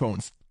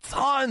smartphones,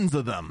 tons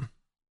of them.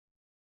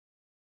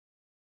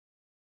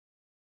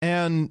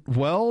 And,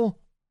 well,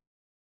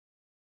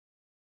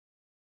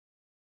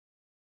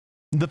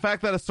 the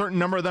fact that a certain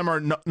number of them are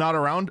not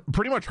around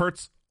pretty much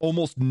hurts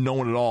almost no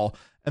one at all.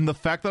 And the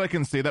fact that I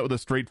can say that with a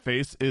straight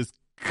face is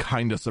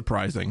kind of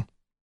surprising.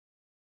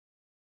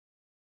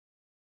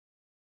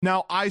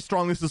 Now, I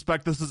strongly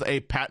suspect this is a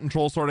patent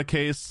troll sort of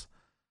case.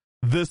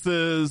 This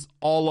is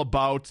all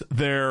about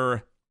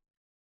the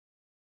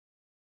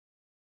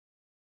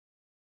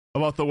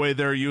way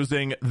they're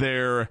using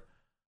their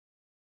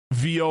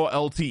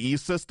VoLTE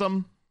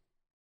system.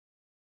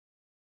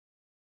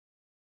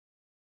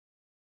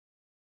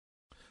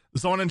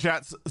 Someone in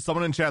chat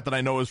that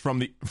I know is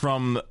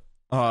from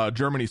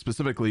Germany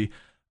specifically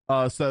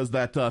says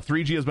that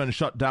 3G has been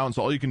shut down,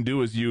 so all you can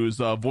do is use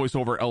voice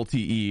over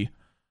LTE,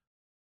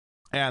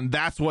 and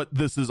that's what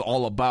this is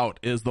all about,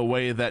 is the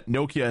way that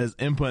Nokia has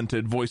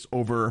implemented voice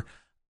over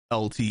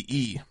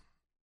LTE.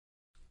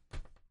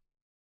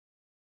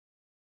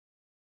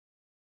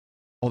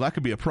 Well, that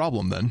could be a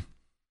problem then,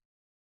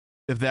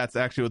 if that's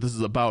actually what this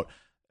is about.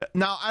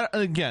 Now, I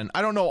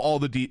don't know all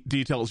the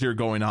details here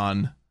going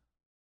on.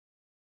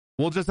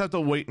 We'll just have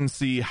to wait and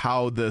see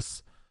how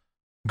this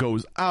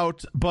goes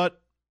out.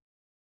 But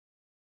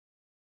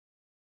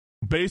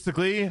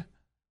basically,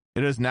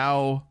 it is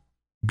now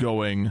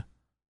going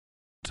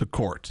to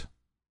court.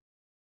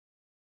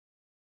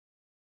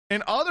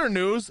 In other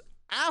news,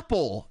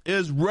 Apple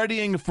is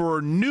readying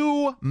for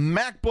new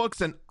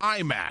MacBooks and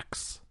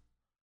iMacs,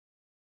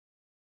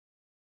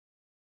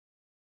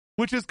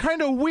 which is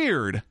kind of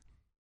weird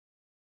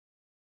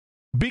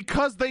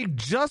because they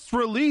just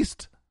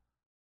released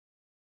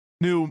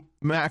new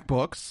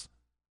MacBooks,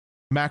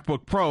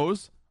 MacBook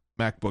Pros,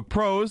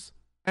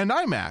 and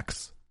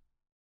iMacs.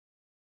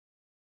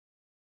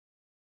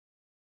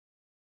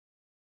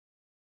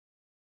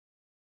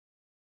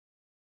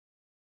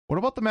 What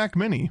about the Mac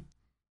Mini?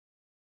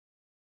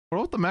 What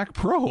about the Mac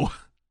Pro?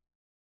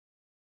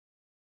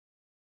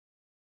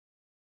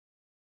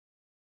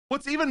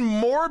 What's even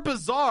more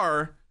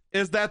bizarre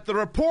is that the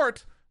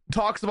report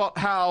talks about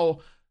how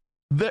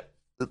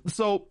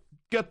so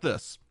get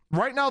this.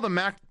 Right now the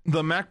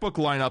MacBook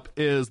lineup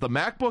is the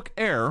MacBook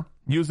Air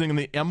using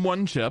the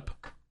M1 chip,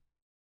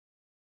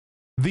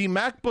 the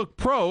MacBook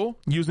Pro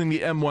using the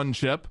M1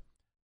 chip,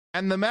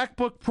 and the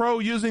MacBook Pro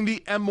using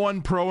the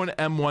M1 Pro and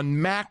M1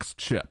 Max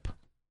chip.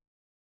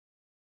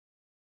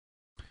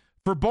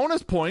 For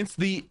bonus points,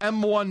 the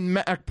M1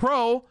 Mac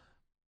Pro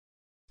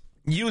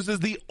uses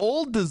the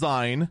old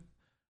design,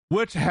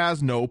 which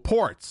has no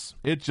ports.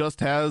 It just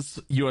has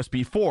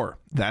USB 4.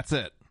 That's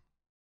it.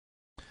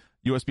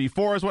 USB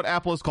 4 is what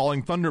Apple is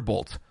calling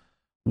Thunderbolt.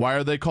 Why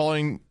are they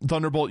calling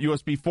Thunderbolt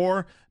USB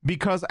 4?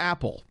 Because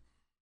Apple.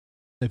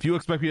 If you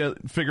expect me to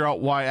figure out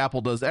why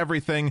Apple does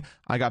everything,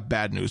 I got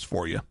bad news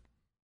for you.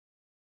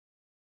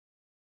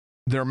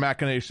 Their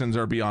machinations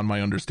are beyond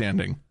my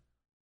understanding.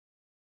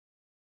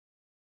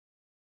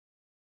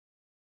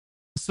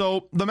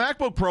 So the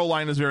MacBook Pro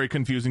line is very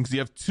confusing because you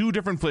have two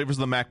different flavors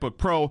of the MacBook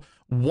Pro.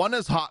 One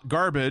is hot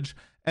garbage,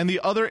 and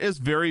the other is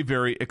very,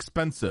 very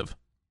expensive.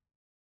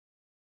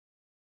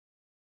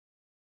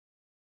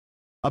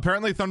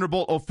 Apparently,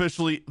 Thunderbolt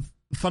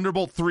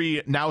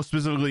 3 now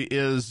specifically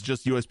is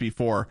just USB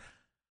 4.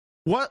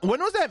 When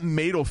was that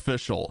made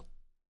official?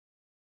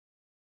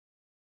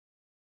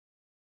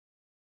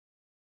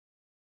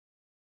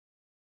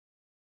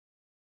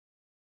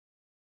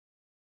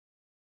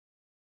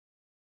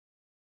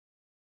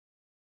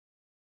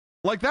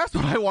 Like, that's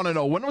what I want to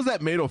know. When was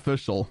that made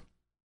official?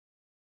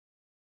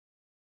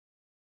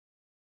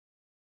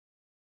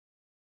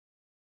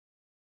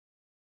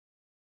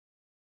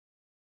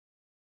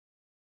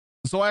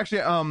 So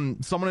actually,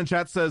 someone in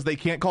chat says they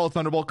can't call it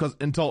Thunderbolt because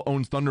Intel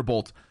owns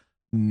Thunderbolt.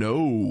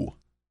 No.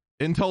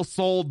 Intel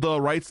sold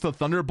the rights to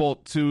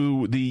Thunderbolt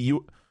to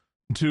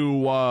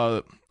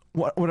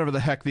whatever the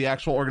heck the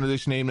actual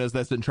organization name is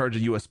that's in charge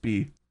of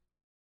USB.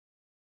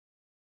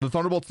 The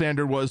Thunderbolt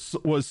standard was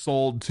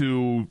sold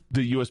to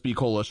the USB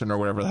Coalition or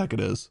whatever the heck it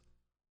is.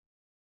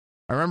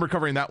 I remember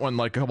covering that one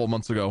like a couple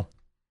months ago.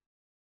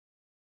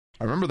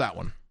 I remember that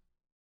one.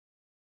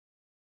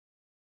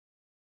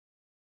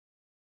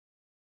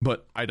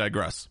 But I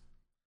digress.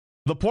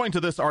 The point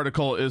of this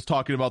article is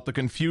talking about the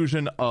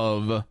confusion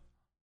of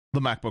the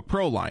MacBook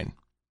Pro line.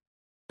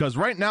 Because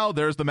right now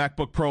there's the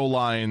MacBook Pro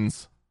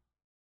lines.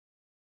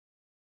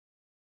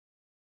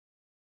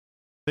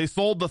 They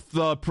sold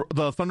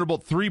the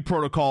Thunderbolt 3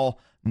 protocol,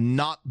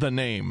 not the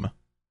name.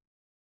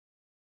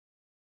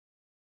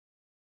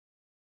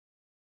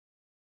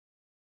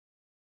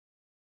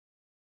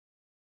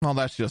 Well,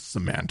 that's just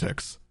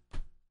semantics.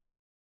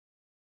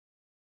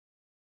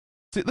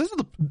 See, this is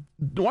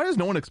why does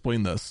no one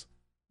explain this?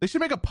 They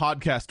should make a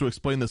podcast to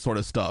explain this sort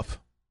of stuff.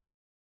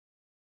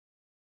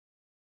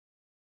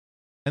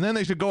 And then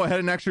they should go ahead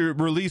and actually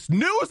release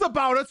news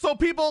about it so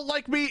people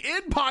like me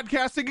in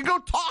podcasting can go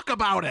talk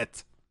about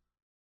it.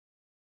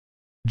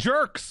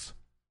 Jerks.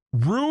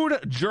 Rude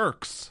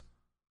jerks.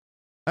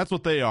 That's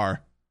what they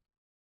are.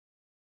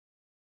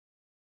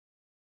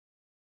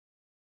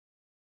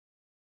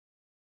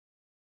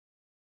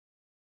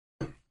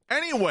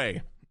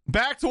 Anyway,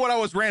 back to what I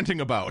was ranting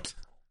about.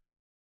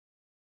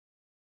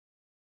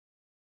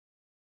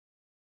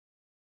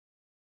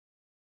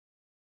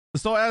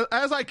 So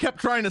as I kept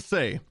trying to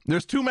say,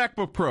 there's two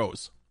MacBook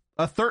Pros.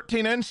 A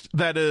 13-inch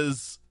that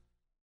is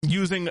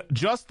using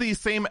just the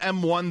same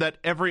M1 that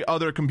every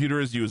other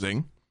computer is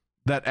using,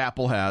 that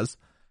Apple has,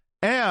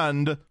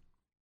 and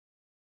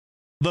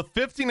the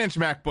 15-inch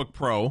MacBook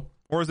Pro,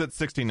 or is it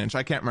 16-inch?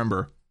 I can't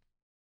remember.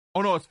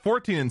 Oh no, it's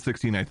 14 and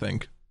 16, I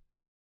think.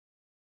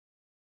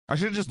 I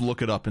should just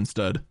look it up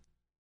instead.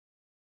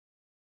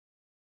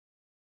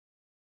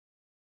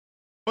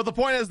 But the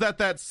point is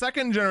that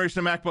second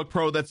generation of MacBook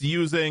Pro that's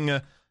using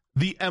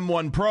the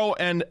M1 Pro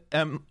and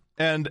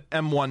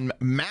M1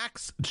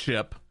 Max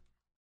chip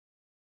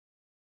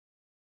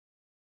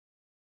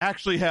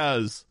actually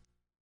has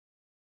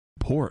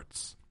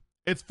ports.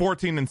 It's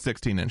 14 and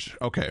 16 inch.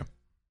 Okay.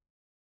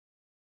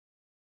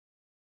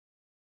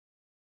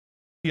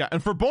 Yeah,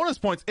 and for bonus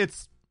points,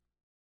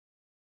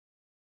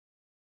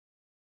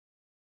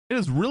 It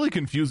is really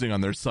confusing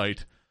on their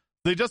site.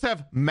 They just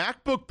have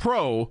MacBook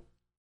Pro,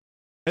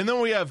 and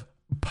then we have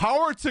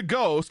Power to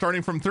Go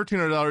starting from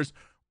 $1,300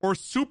 or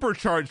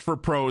Supercharged for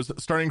Pros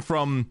starting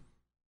from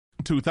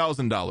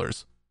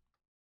 $2,000.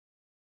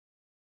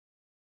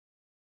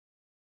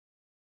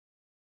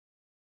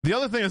 The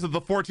other thing is that the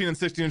 14 and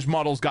 16-inch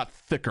models got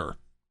thicker.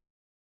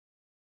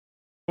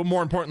 But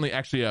more importantly,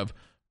 actually have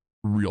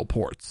real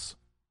ports.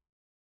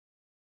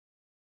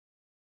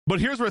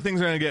 But here's where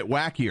things are going to get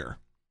wackier.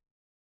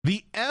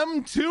 The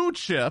M2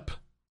 chip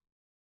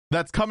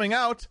that's coming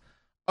out,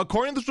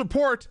 according to this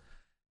report,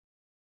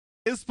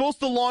 is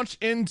supposed to launch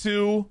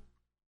into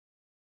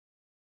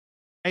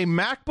a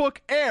MacBook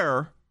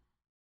Air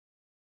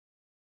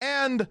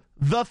and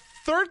the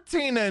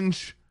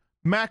 13-inch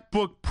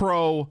MacBook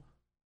Pro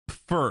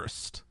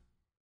first.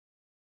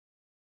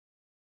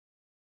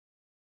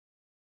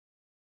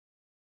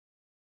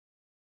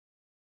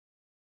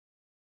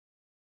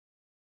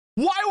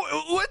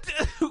 Why? What?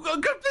 Why?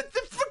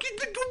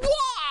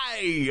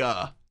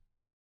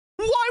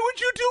 Why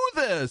would you do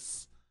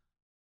this?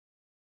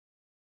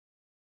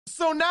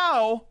 So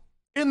now,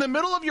 in the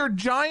middle of your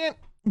giant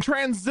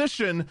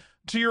transition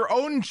to your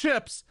own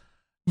chips,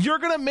 you're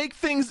going to make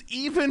things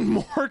even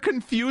more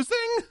confusing?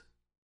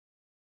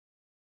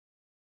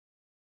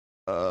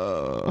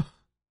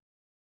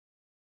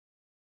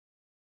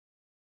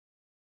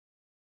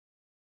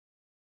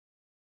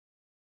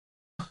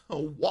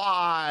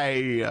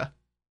 Why?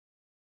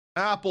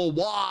 Apple,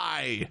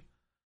 why?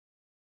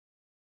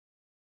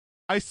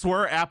 I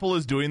swear Apple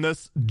is doing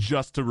this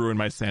just to ruin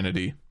my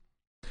sanity.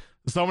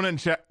 Someone in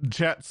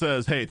chat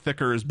says, "Hey,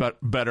 thicker is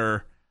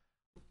better."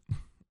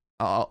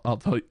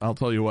 I'll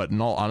tell you what.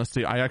 In all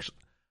honesty,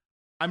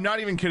 I'm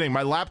not even kidding.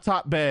 My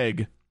laptop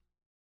bag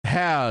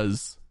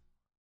has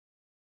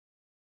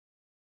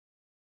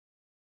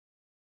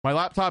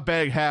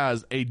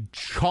a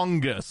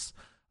chungus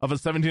of a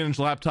 17-inch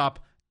laptop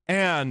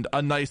and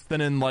a nice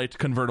thin and light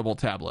convertible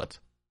tablet.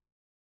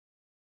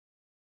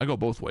 I go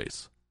both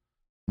ways.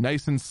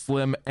 Nice and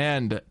slim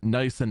and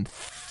nice and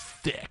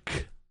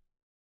thick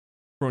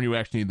for when you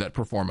actually need that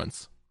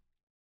performance.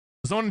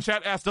 Someone in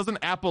chat asked, doesn't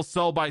Apple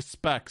sell by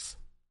specs?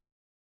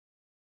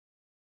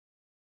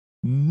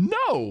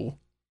 No.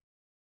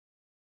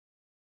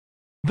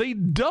 They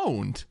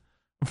don't.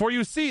 For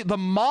you see, the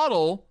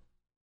model,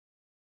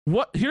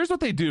 here's what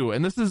they do,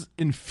 and this is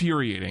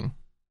infuriating.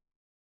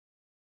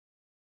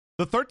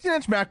 The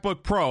 13-inch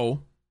MacBook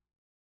Pro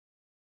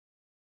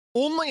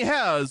only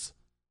has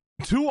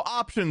 2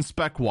 options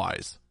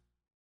spec-wise.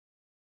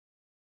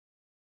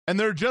 And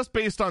they're just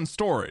based on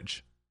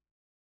storage.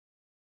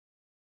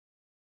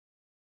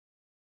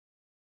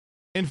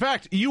 In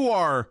fact, you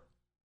are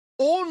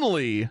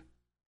only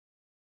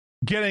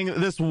getting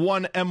this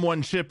one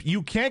M1 chip.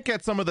 You can't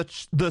get some of the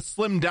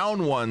slimmed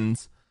down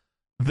ones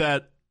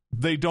that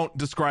they don't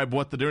describe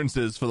what the difference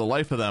is for the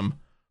life of them.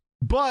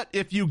 But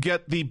if you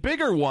get the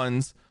bigger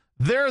ones,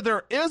 there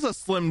is a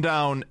slimmed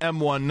down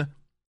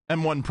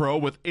M1 Pro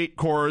with 8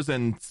 cores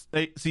and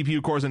 8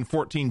 CPU cores and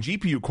 14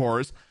 GPU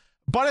cores,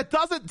 but it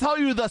doesn't tell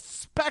you the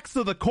specs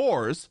of the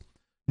cores.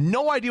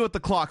 No idea what the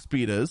clock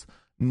speed is.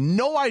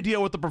 No idea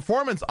what the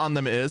performance on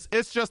them is.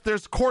 It's just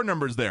there's core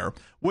numbers there,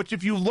 which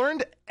if you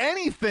learned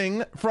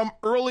anything from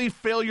early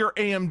failure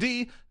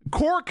AMD,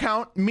 core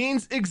count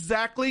means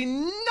exactly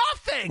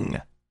nothing.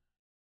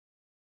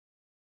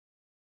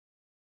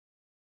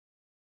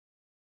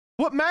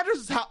 What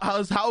matters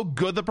is how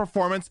good the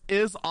performance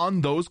is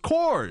on those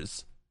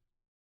cores.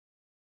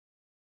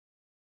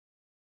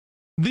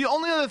 The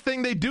only other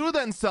thing they do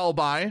then sell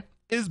by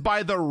is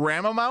by the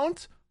RAM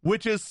amount,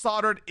 which is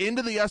soldered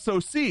into the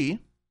SoC,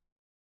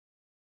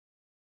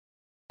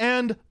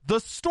 and the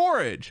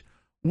storage,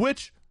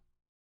 which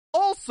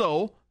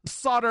also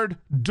soldered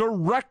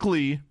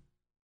directly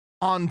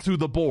onto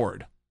the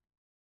board.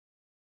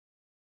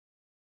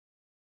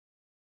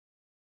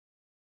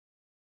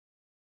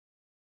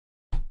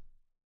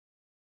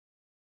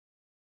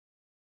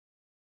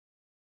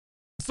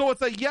 So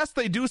it's a yes,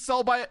 they do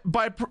sell by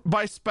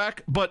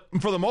spec, but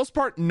for the most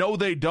part, no,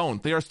 they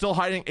don't. They are still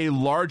hiding a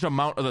large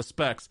amount of the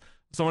specs.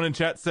 Someone in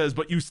chat says,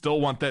 but you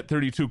still want that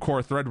 32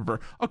 core Threadripper.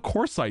 Of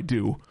course I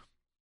do.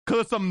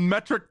 Because it's a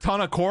metric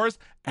ton of cores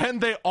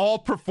and they all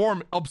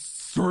perform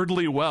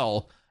absurdly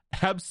well.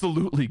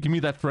 Absolutely. Give me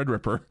that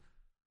Threadripper.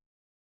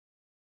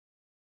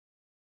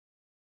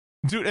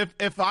 Dude,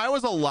 if I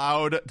was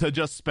allowed to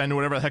just spend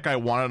whatever the heck I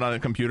wanted on a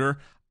computer,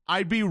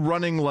 I'd be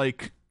running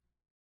like...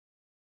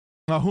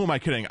 who am I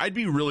kidding? I'd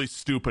be really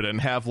stupid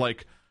and have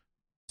like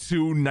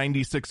 2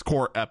 96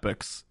 core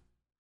epics,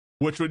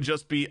 which would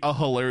just be a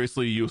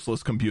hilariously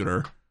useless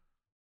computer.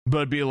 But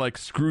it'd be like,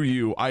 screw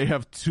you, I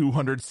have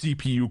 200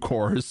 CPU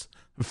cores.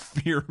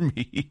 Fear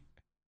me.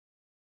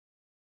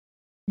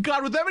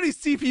 God, with that many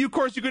CPU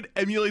cores, you could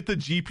emulate the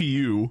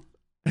GPU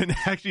and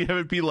actually have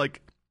it be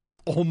like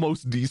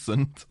almost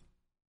decent.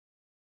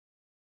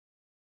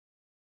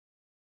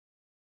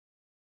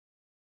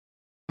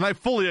 And I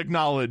fully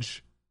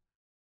acknowledge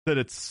that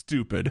it's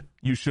stupid.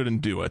 You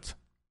shouldn't do it.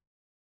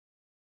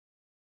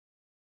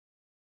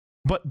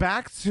 But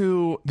back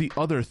to the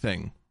other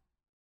thing.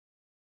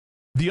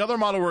 The other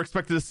model we're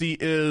expected to see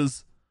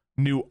is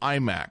new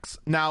iMacs.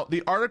 Now,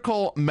 the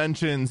article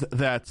mentions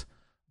that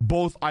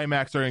both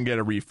iMacs are going to get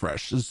a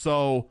refresh.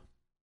 So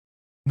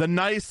the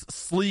nice,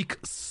 sleek,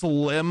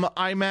 slim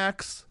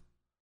iMacs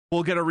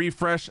will get a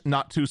refresh,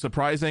 not too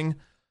surprising.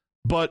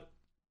 But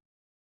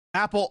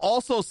Apple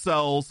also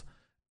sells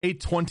a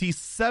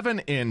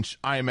 27-inch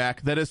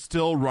iMac that is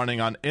still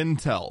running on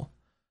Intel.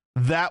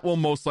 That will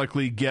most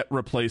likely get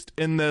replaced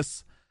in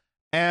this.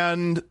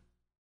 And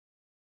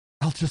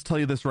I'll just tell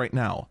you this right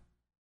now.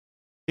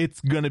 It's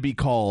going to be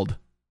called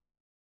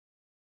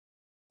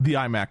the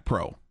iMac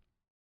Pro.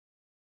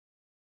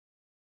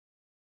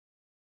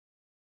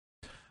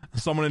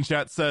 Someone in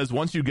chat says,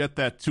 once you get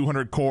that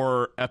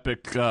 200-core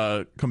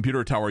EPYC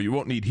computer tower, you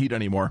won't need heat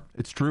anymore.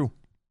 It's true.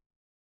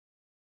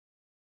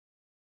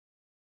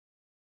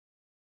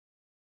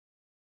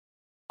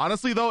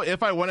 Honestly, though,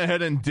 if I went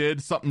ahead and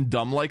did something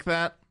dumb like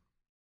that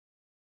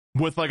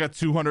with like a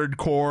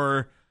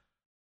 200-core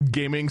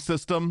gaming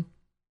system,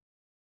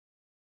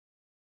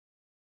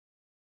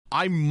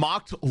 I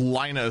mocked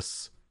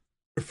Linus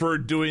for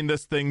doing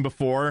this thing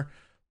before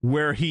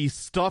where he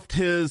stuffed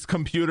his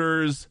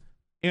computers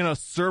in a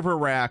server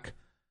rack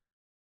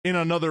in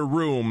another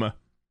room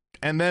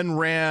and then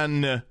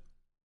ran,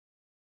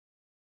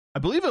 I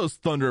believe it was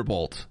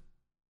Thunderbolt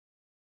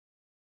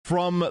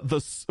from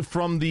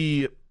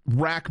the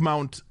rack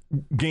mount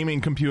gaming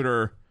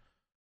computer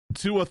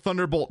to a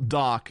Thunderbolt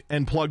dock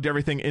and plugged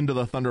everything into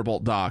the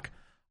Thunderbolt dock.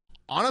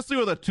 Honestly,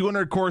 with a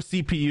 200-core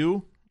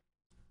CPU,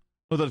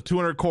 with a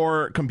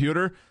 200-core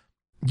computer,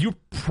 you're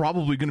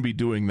probably going to be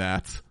doing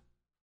that.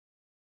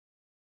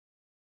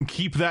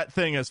 Keep that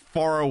thing as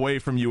far away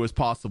from you as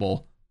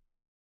possible.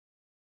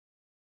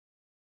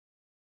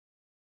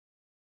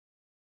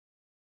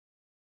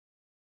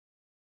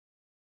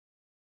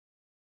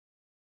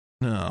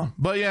 No,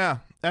 but yeah,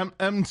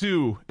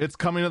 M2, it's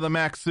coming to the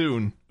Mac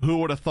soon. Who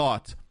would have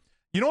thought?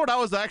 You know what I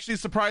was actually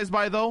surprised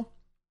by, though?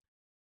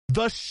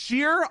 The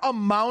sheer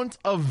amount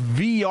of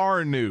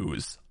VR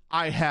news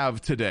I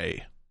have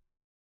today.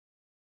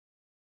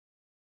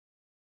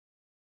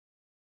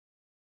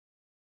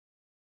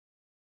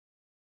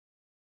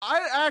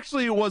 I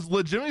actually was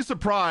legitimately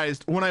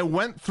surprised when I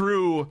went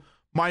through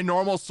my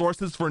normal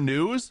sources for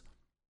news,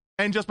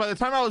 and just by the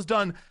time I was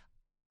done,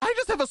 I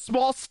just have a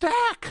small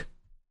stack.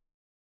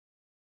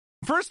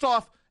 First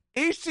off,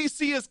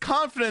 HTC is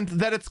confident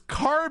that its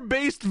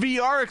car-based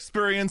VR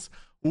experience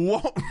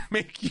won't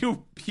make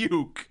you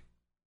puke.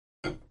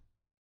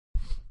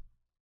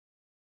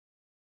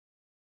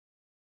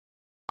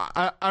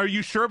 Are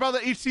you sure about the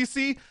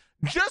HTC?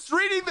 Just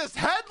reading this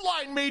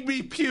headline made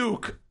me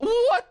puke.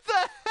 What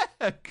the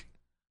heck?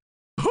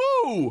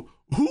 Who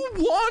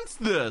wants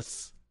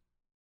this?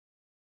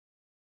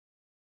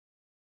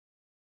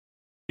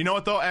 You know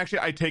what, though? Actually,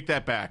 I take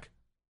that back.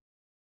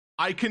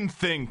 I can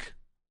think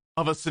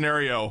of a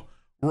scenario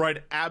where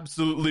I'd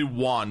absolutely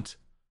want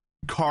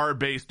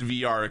car-based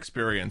VR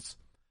experience.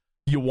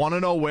 You want to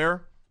know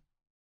where?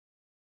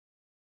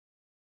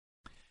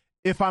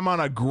 If I'm on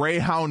a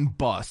Greyhound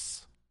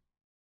bus.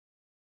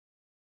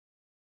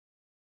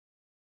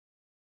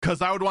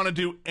 Because I would want to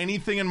do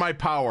anything in my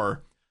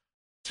power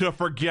to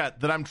forget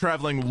that I'm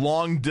traveling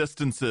long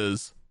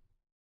distances.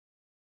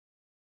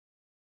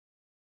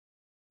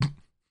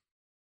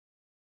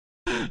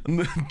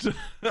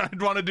 I'd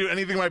want to do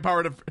anything in my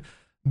power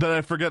that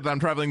I forget that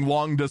I'm traveling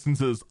long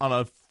distances on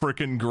a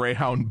freaking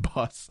Greyhound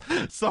bus.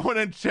 Someone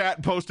in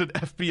chat posted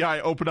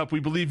FBI open up.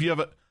 We believe you have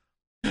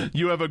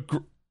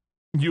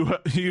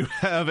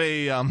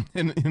an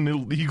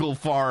illegal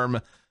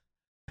farm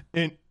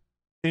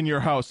in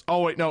your house.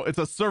 Oh wait, no, it's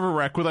a server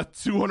rack with a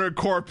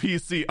 200-core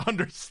PC.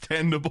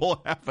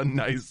 Understandable. Have a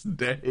nice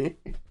day.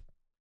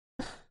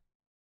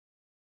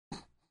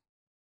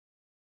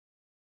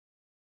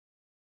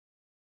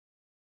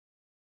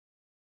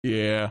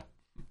 Yeah.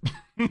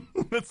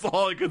 That's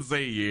all I can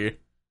say, yeah.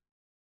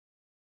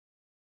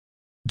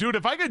 Dude,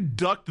 if I could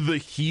duct the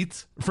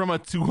heat from a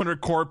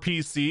 200-core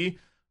PC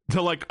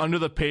to like under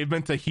the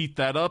pavement to heat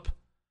that up,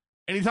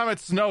 anytime it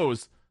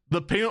snows,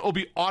 the pavement will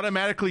be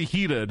automatically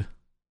heated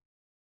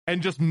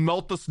and just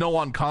melt the snow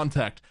on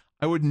contact.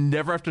 I would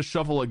never have to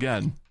shovel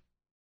again.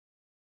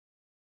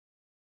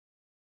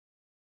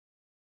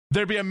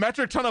 There'd be a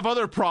metric ton of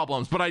other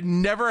problems, but I'd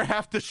never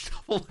have to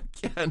shovel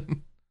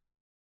again.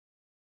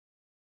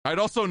 I'd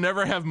also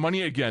never have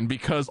money again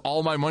because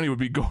all my money would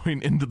be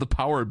going into the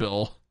power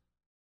bill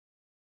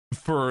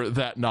for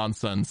that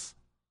nonsense.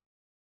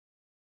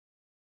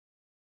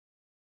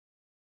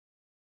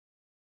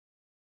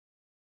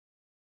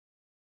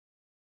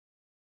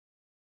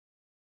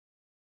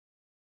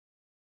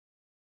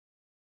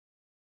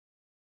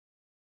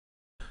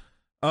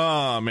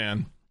 Oh,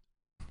 man.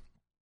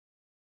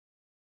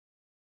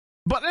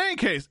 But in any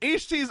case,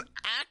 HTC's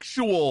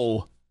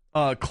actual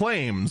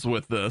claims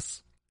with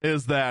this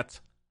is that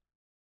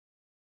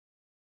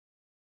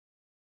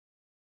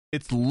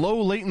its low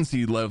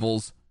latency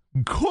levels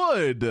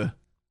could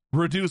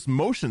reduce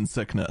motion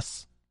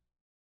sickness.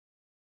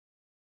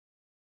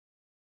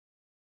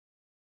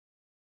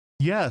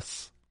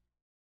 Yes,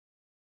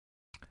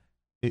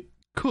 it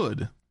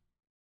could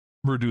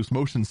reduce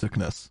motion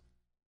sickness.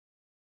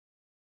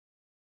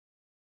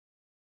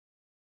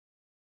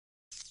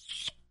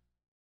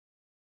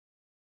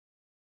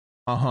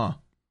 Uh-huh.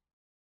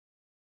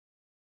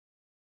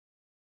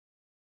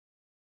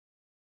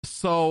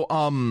 So,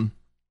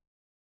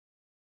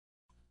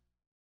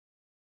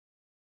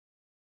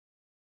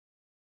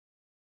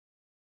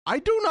 I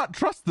do not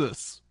trust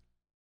this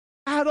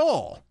at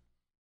all.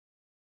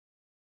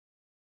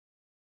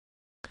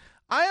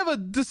 I have a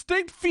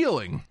distinct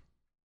feeling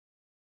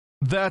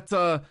that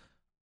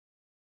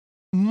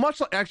much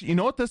like, actually, you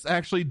know what this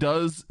actually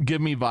does give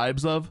me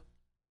vibes of?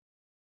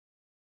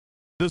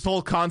 This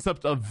whole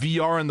concept of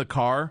VR in the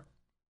car.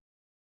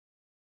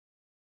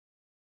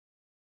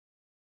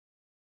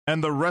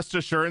 And the rest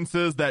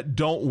assurances that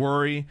don't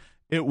worry,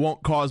 it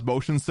won't cause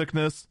motion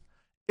sickness.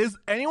 Is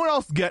anyone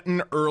else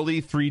getting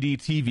early 3D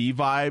TV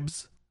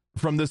vibes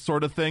from this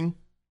sort of thing?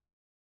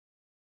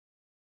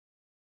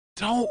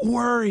 Don't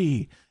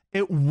worry.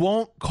 It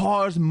won't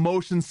cause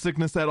motion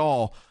sickness at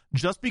all.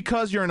 Just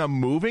because you're in a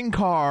moving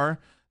car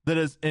that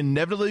is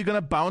inevitably going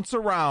to bounce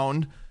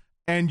around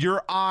and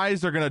your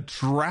eyes are going to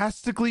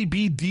drastically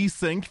be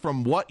desynced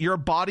from what your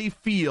body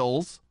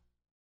feels,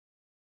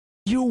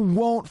 you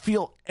won't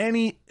feel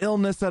any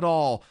illness at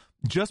all.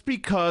 Just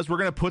because we're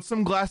going to put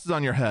some glasses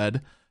on your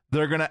head,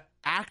 they're going to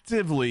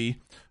actively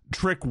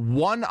trick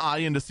one eye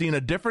into seeing a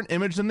different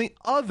image than the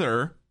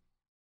other.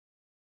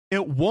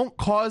 It won't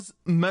cause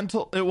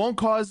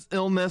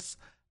illness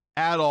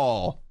at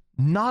all.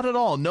 Not at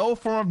all. No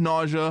form of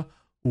nausea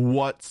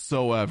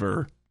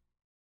whatsoever.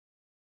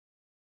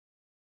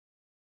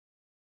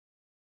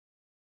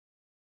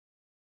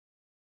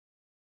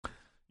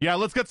 Yeah,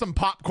 let's get some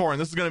popcorn.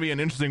 This is going to be an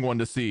interesting one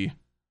to see.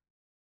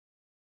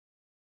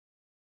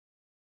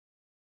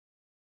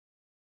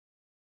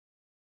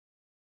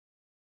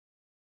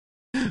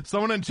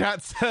 Someone in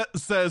chat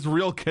says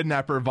real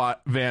kidnapper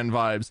van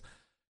vibes.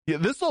 Yeah,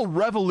 this will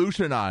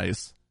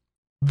revolutionize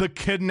the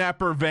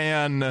kidnapper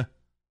van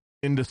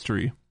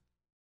industry.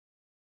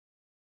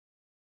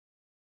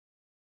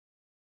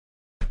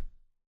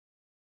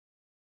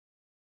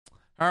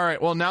 All right,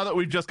 well, now that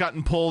we've just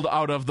gotten pulled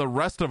out of the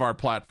rest of our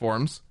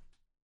platforms,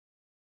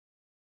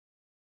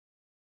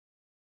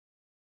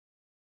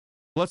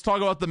 let's talk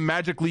about the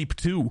Magic Leap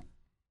 2.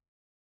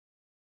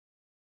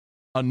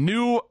 A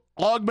new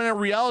augmented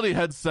reality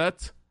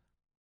headset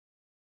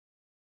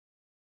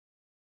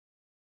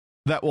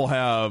that will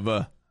have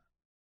a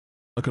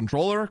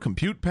controller,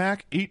 compute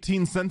pack,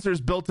 18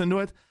 sensors built into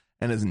it,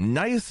 and is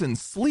nice and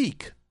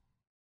sleek.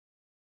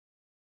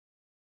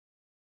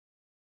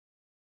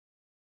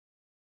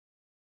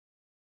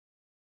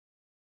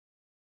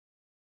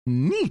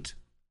 Neat.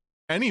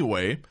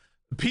 Anyway,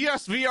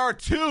 PSVR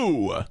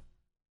 2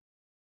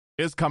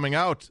 is coming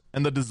out,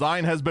 and the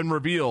design has been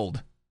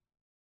revealed.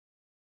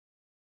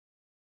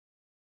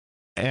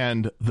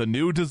 And the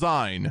new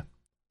design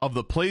of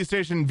the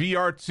PlayStation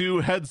VR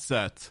 2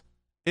 headset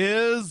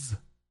is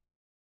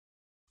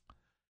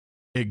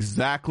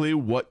exactly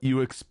what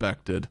you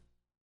expected.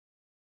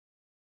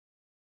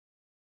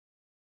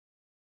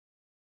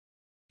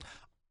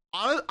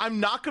 I'm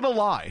not gonna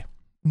lie.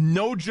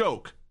 No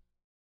joke.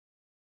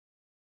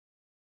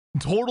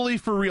 Totally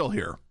for real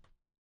here.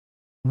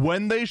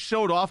 When they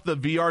showed off the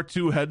VR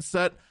 2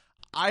 headset,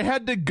 I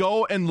had to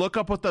go and look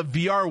up what the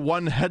VR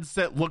 1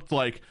 headset looked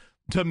like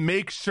to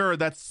make sure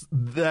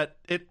that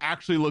it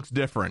actually looks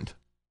different.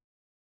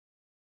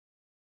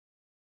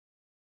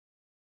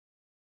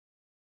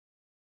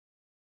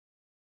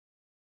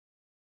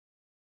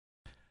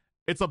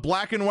 It's a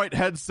black and white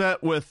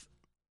headset with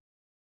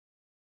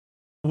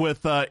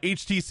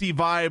HTC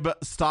Vive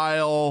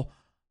style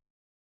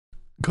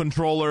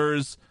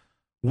controllers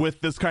with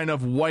this kind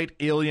of white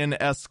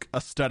alien-esque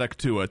aesthetic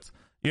to it.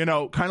 You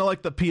know, kind of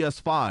like the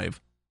PS5,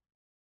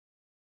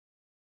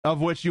 of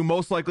which you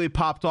most likely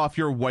popped off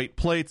your white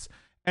plates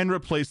and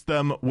replaced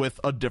them with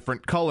a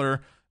different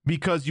color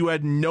because you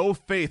had no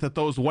faith that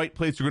those white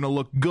plates were going to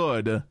look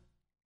good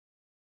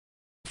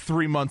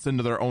 3 months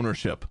into their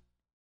ownership.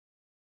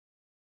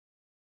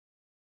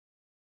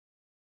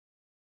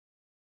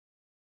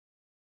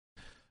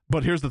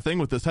 But here's the thing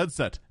with this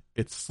headset.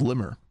 It's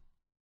slimmer.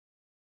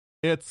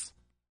 It's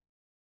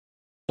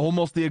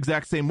almost the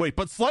exact same weight,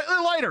 but slightly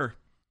lighter.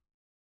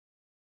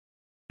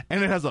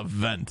 And it has a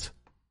vent.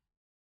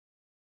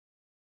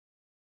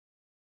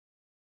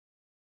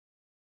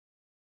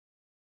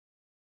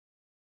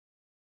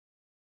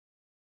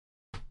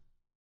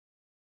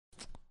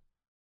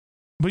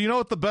 But you know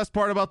what the best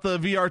part about the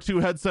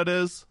VR2 headset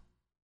is?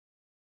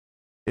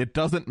 It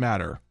doesn't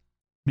matter.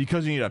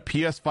 Because you need a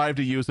PS5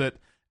 to use it,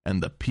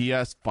 and the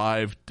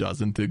PS5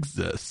 doesn't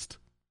exist.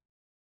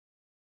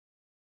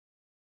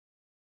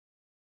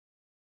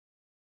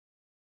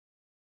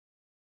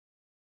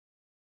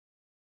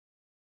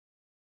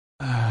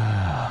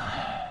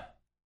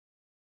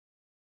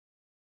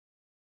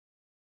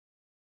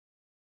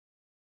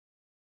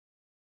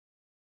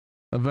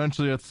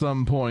 Eventually, at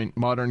some point,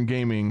 modern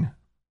gaming,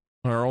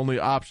 our only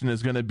option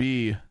is going to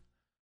be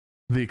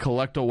the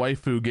collect a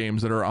waifu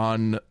games that are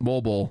on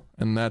mobile,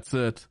 and that's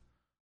it.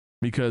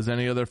 Because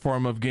any other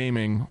form of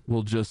gaming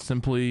will just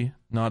simply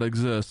not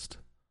exist.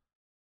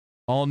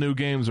 All new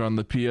games are on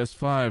the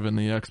PS5 and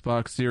the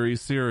Xbox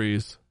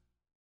Series.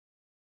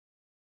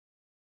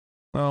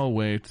 Oh,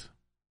 wait.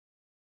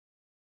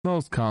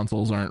 Those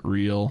consoles aren't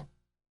real.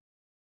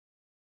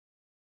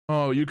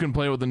 Oh, you can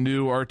play with a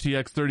new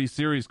RTX 30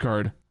 series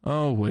card.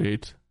 Oh,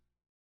 wait.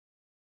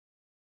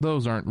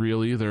 Those aren't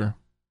real either.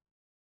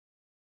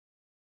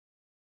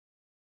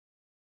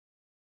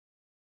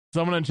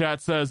 Someone in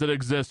chat says it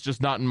exists,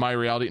 just not in my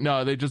reality.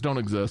 No, they just don't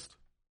exist.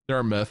 They're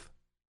a myth.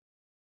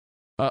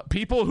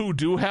 People who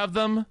do have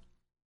them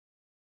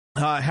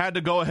had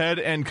to go ahead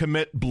and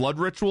commit blood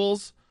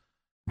rituals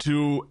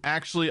to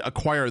actually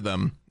acquire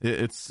them.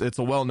 It's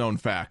a well-known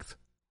fact.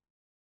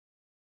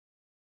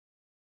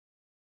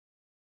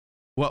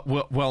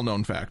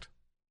 Well-known fact.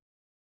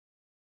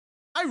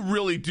 I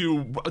really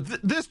do.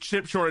 This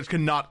chip shortage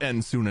cannot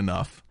end soon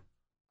enough.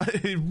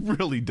 It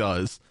really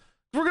does.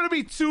 We're going to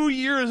be 2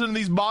 years in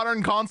these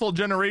modern console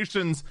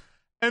generations,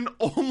 and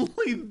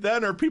only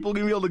then are people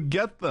going to be able to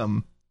get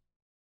them.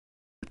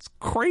 It's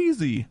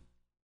crazy.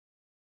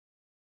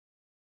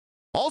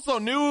 Also,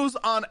 news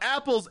on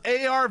Apple's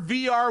AR,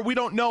 VR, we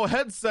don't know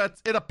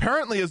headsets. It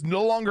apparently is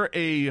no longer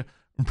a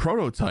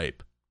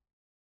prototype.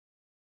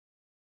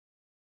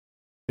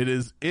 It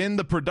is in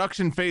the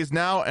production phase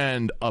now,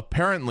 and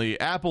apparently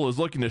Apple is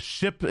looking to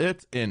ship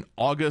it in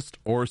August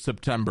or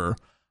September.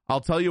 I'll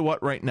tell you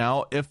what right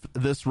now, if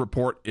this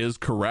report is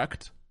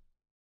correct,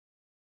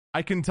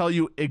 I can tell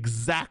you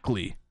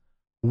exactly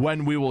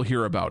when we will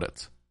hear about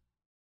it.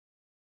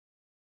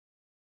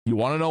 You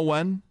want to know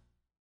when?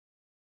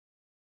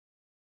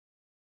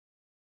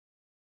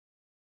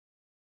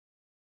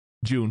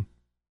 June.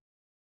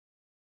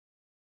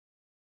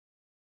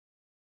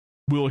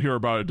 We'll hear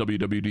about it at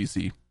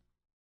WWDC.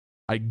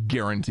 I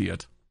guarantee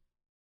it.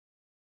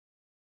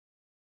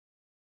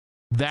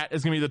 That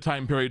is going to be the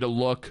time period to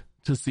look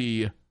to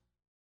see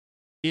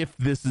if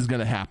this is going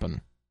to happen.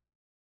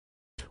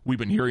 We've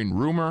been hearing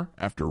rumor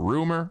after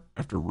rumor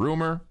after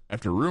rumor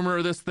after rumor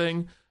of this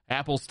thing.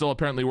 Apple's still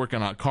apparently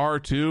working on a car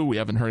too. We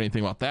haven't heard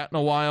anything about that in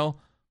a while.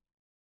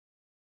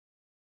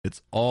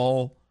 It's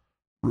all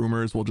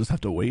rumors. We'll just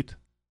have to wait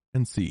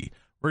and see.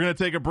 We're going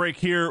to take a break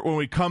here. When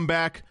we come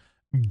back,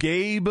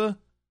 Gabe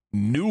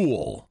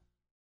Newell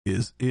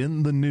is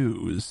in the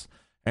news,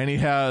 and he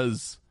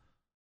has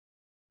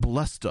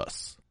blessed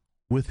us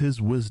with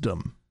his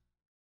wisdom.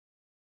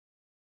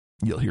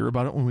 You'll hear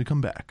about it when we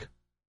come back.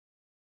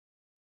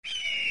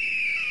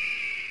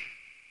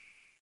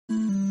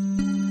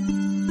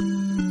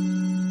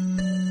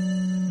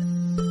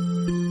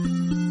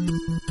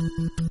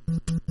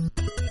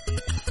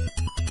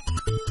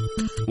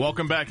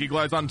 Welcome back, Eagle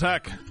Eyes on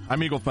Tech.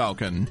 I'm Eagle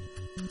Falcon.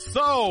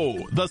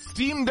 So, the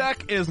Steam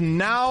Deck is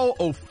now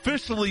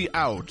officially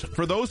out.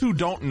 For those who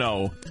don't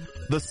know,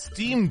 the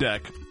Steam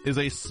Deck is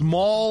a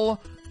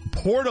small,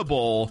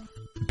 portable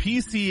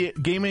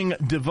PC gaming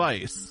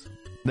device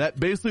that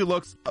basically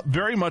looks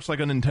very much like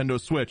a Nintendo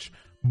Switch,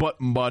 but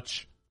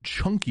much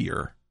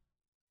chunkier.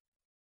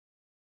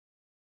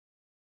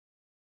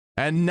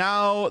 And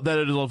now that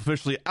it is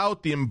officially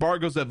out, the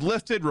embargoes have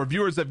lifted,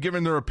 reviewers have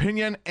given their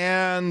opinion,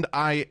 and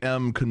I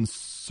am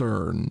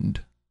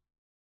concerned.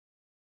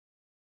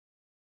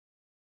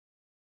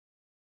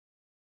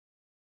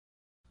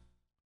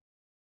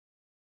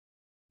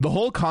 The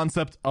whole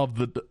concept of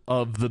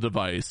the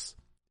device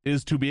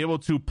is to be able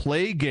to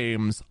play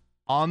games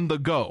on the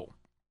go.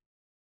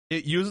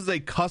 It uses a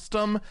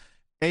custom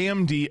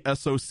AMD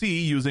SoC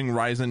using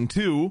Ryzen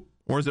 2,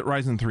 or is it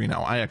Ryzen 3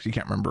 now? I actually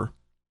can't remember.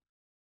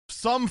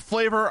 Some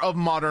flavor of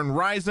modern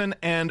Ryzen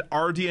and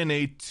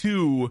RDNA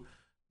 2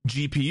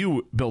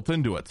 GPU built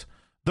into it.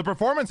 The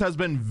performance has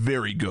been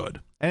very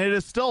good, and it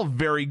is still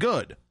very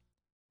good.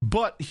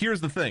 But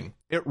here's the thing,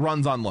 it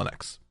runs on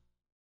Linux.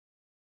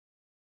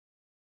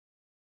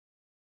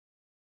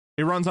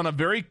 It runs on a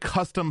very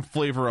custom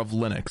flavor of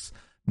Linux.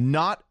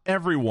 Not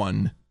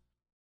everyone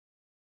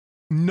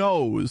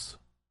knows,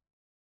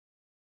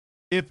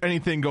 if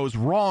anything goes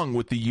wrong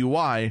with the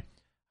UI,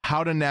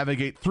 how to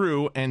navigate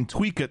through and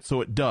tweak it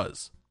so it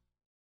does.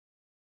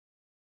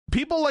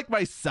 People like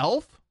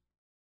myself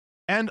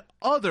and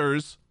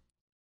others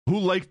who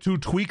like to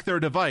tweak their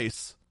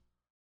device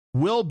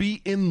will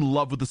be in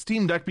love with the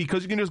Steam Deck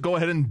because you can just go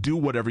ahead and do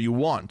whatever you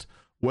want,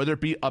 whether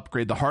it be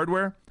upgrade the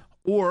hardware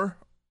or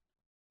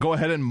go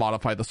ahead and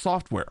modify the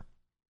software.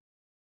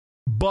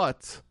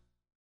 But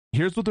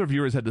here's what the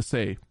reviewers had to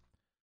say.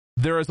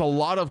 There is a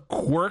lot of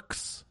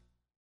quirks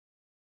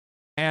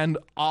and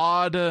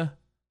odd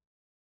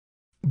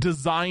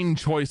design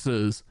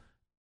choices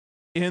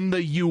in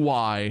the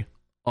UI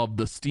of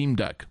the Steam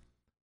Deck,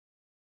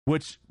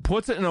 which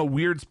puts it in a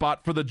weird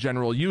spot for the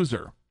general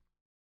user.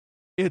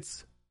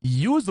 It's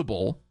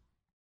usable,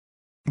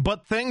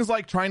 but things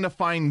like trying to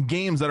find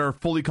games that are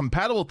fully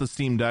compatible with the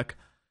Steam Deck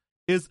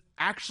is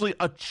actually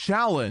a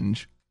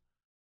challenge,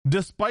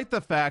 despite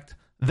the fact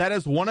that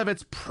is one of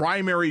its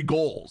primary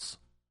goals.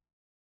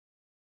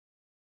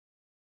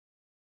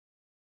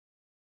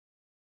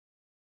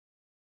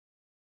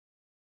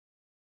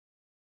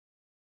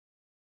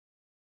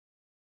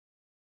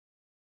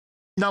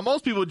 Now,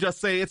 most people would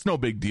just say it's no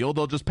big deal.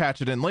 They'll just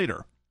patch it in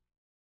later.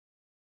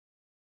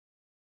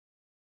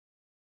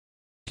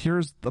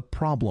 Here's the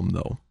problem,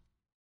 though.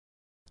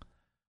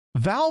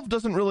 Valve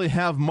doesn't really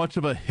have much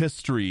of a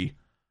history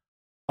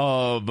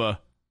of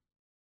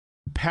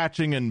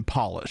patching and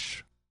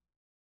polish.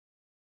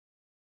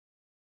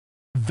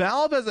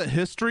 Valve has a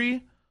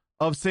history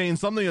of saying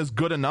something is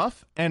good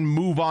enough and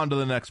move on to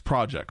the next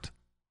project.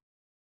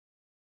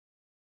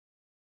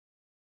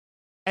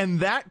 And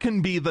that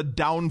can be the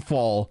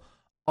downfall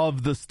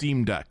of the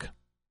Steam Deck,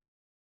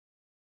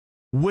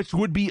 which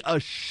would be a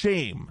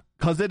shame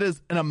because it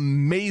is an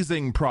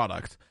amazing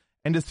product.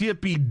 And to see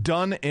it be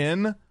done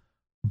in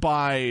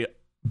by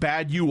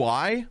bad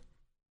UI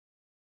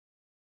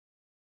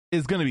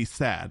is going to be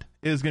sad.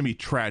 It is going to be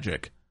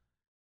tragic.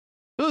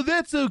 Oh,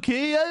 that's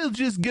okay. I'll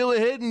just go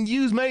ahead and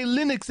use my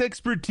Linux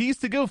expertise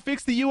to go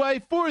fix the UI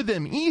for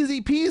them.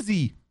 Easy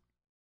peasy.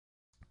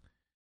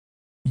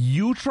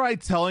 You try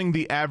telling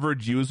the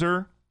average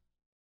user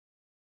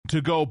to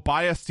go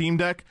buy a Steam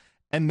Deck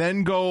and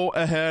then go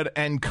ahead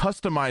and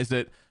customize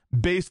it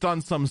based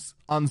on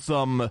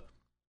some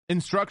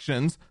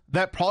instructions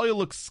that probably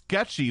look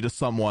sketchy to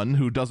someone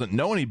who doesn't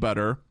know any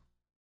better,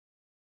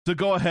 to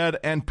go ahead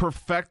and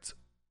perfect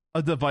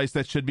a device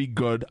that should be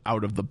good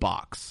out of the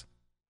box.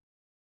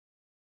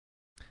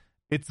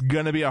 It's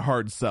going to be a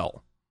hard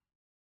sell.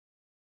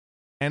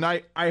 And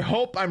I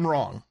hope I'm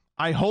wrong.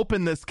 I hope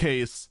in this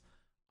case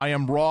I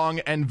am wrong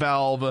and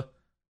Valve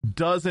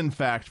does in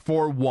fact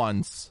for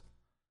once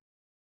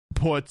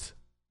put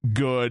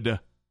good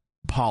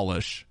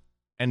polish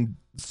and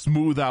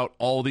smooth out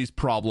all these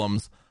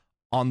problems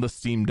on the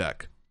Steam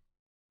Deck.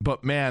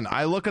 But man,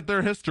 I look at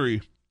their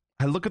history.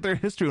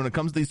 when it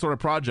comes to these sort of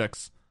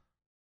projects.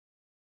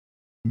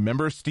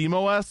 Remember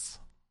SteamOS?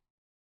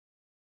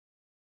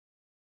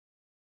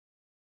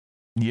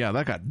 Yeah,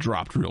 that got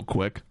dropped real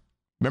quick.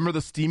 Remember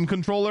the Steam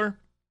controller?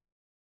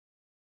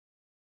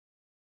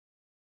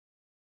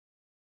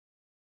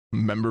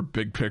 Remember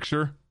Big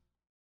Picture?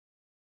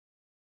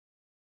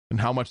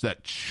 And how much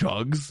that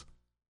chugs?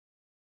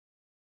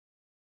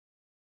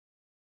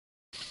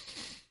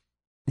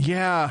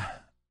 Yeah,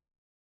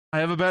 I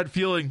have a bad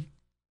feeling.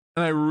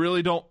 And I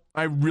really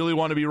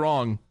want to be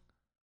wrong.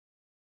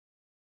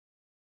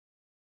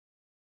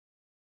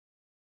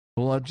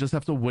 We'll just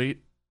have to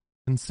wait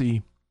and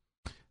see.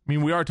 I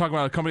mean, we are talking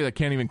about a company that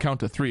can't even count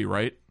to 3,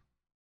 right?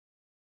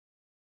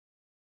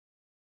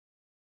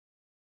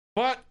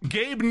 But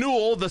Gabe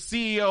Newell, the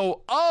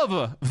CEO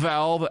of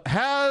Valve,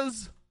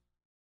 has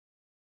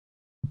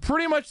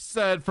pretty much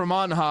said from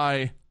on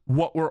high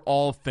what we're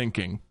all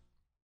thinking.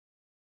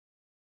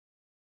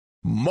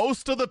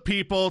 Most of the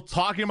people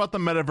talking about the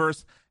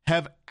metaverse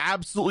have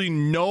absolutely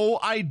no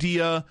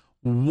idea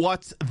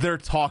what they're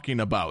talking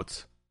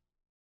about.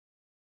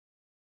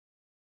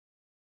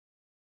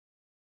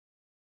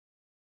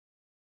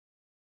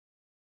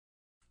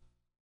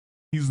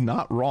 He's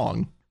not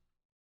wrong.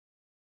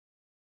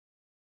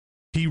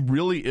 He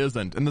really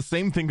isn't. And the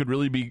same thing could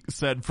really be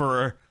said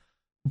for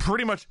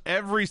pretty much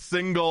every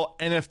single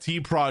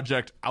NFT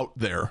project out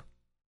there.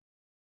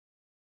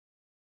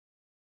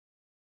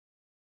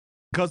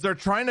 Because they're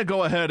trying to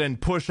go ahead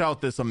and push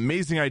out this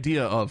amazing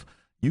idea of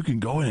you can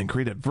go in and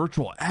create a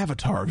virtual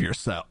avatar of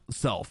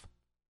yourself.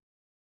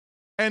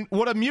 And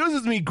what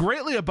amuses me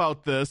greatly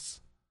about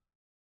this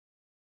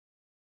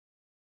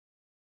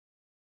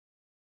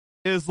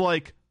is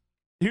like,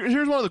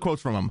 here's one of the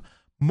quotes from him.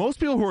 Most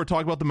people who are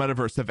talking about the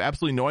metaverse have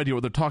absolutely no idea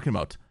what they're talking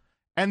about.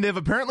 And they've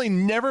apparently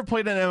never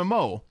played an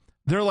MMO.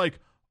 They're like,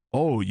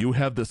 oh, you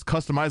have this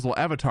customizable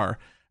avatar.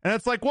 And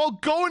it's like, well,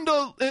 go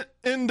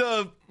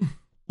into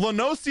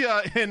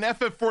Lanosia in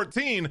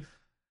FF14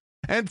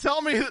 and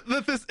tell me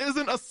that this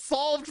isn't a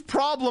solved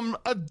problem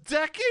a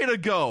decade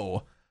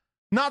ago.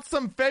 Not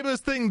some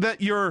fabulous thing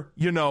that you're,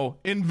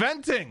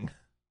 inventing.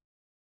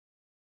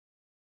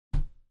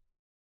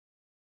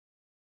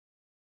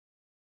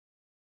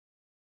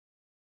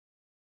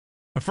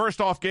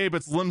 First off, Gabe,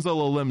 it's Limsa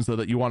La Limsa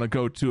that you want to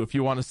go to if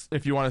you want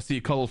to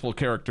see colorful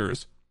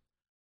characters.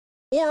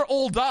 Or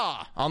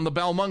Ul'dah on the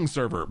Balmung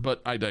server,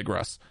 but I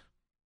digress.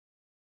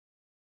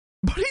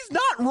 But he's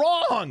not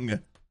wrong.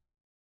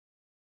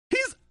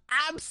 He's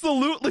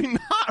absolutely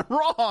not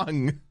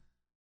wrong.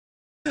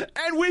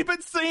 And we've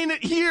been saying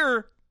it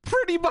here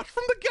pretty much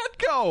from the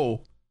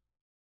get-go.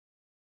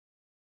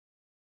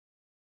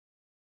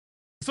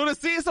 So to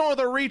see someone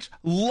with a reach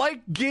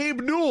like Gabe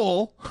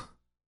Newell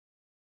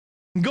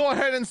go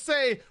ahead and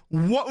say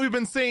what we've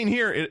been saying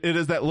here, it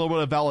is that little bit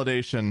of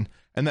validation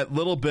and that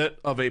little bit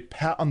of a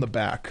pat on the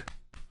back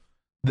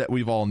that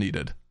we've all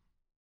needed.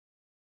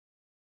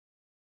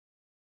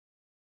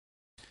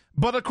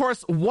 But of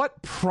course,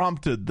 what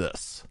prompted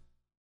this?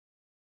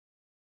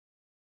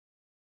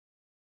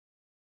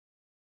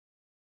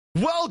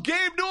 Well,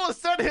 Gabe Newell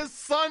said his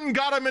son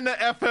got him into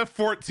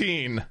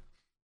FF14.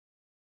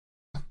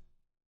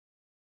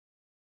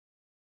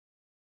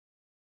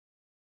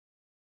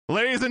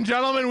 Ladies and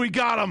gentlemen, we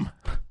got him.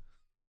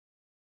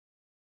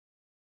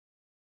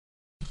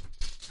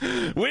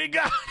 We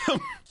got him.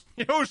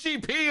 Yoshi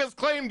P has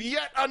claimed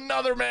yet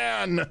another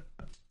man.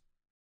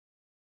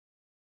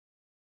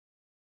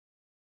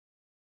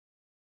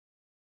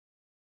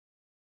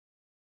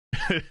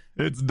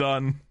 It's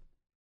done.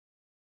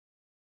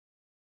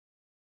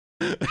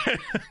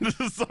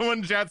 Someone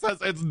in chat says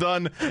it's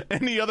done.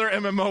 Any other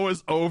MMO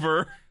is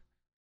over.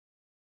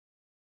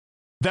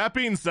 That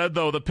being said,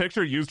 though, the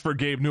picture used for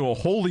Gabe Newell,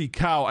 holy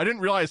cow, I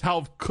didn't realize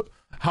how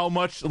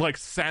much like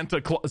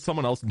Santa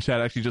someone else in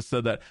chat actually just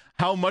said that,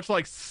 how much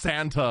like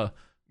Santa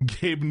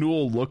Gabe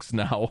Newell looks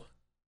now.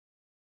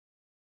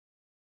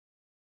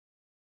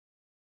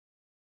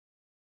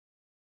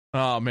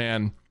 Oh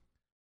man.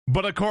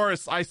 But of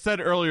course, I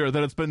said earlier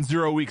that it's been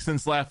 0 weeks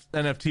since last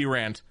NFT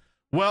rant.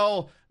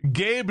 Well,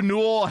 Gabe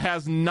Newell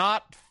has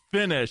not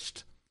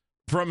finished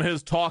from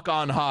his talk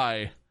on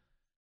high,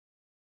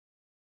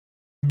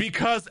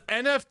 because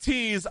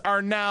NFTs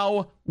are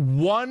now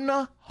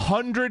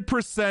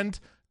 100%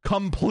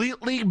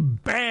 completely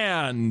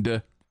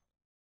banned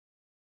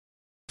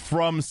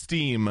from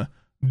Steam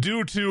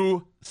due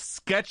to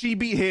sketchy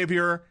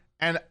behavior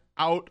and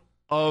out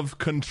of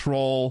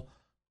control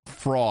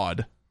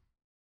fraud.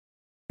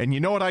 And you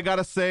know what I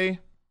gotta say?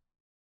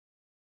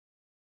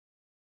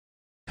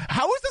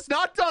 How is this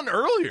not done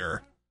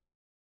earlier?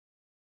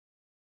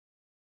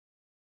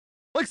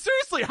 Like,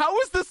 seriously, how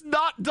is this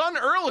not done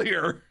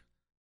earlier?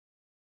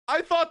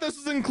 I thought this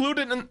was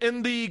included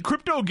in the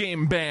crypto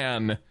game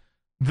ban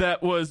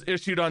that was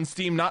issued on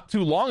Steam not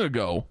too long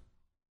ago.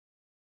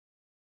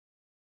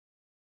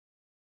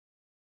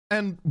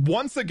 And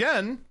once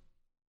again,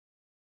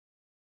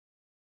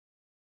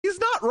 he's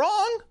not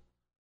wrong.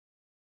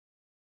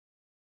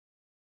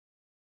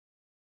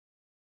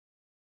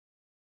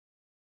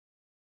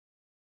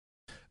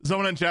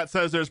 Someone in chat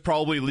says there's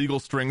probably legal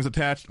strings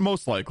attached.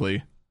 Most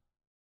likely.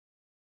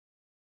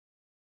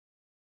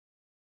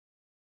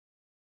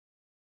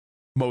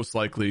 Most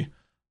likely.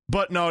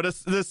 But no, to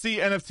see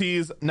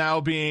NFTs now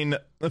being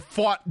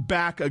fought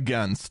back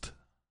against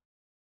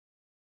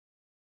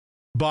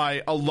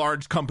by a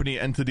large company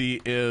entity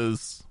it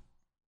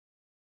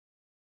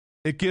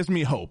gives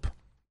me hope.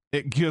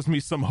 It gives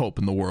me some hope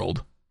in the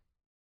world.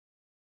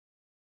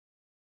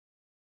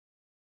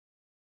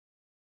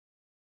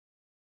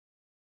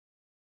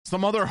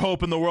 Some other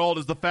hope in the world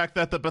is the fact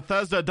that the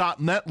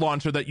Bethesda.net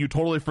launcher that you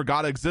totally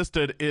forgot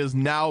existed is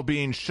now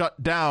being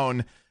shut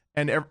down,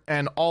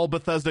 and all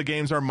Bethesda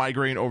games are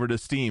migrating over to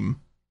Steam.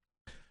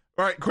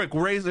 All right, quick,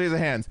 raise your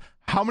hands.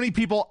 How many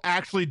people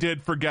actually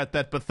did forget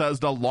that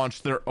Bethesda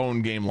launched their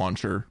own game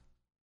launcher?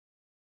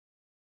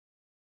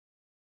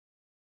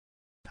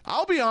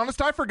 I'll be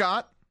honest, I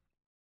forgot.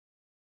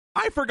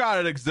 I forgot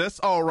it exists.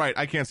 Oh, right,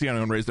 I can't see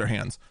anyone raise their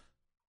hands.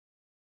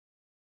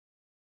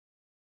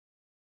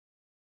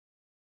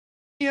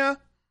 Yeah.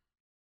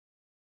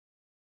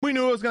 We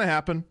knew it was going to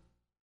happen.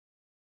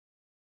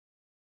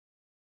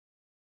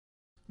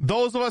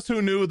 Those of us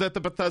who knew that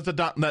the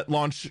Bethesda.net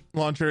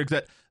launcher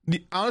existed.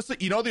 Honestly,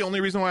 you know the only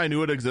reason why I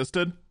knew it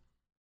existed?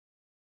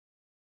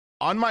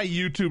 On my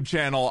YouTube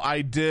channel,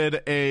 I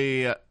did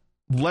a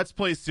Let's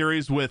Play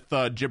series with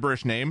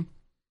Gibberish Name.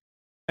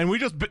 And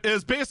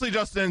it's basically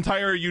just an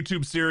entire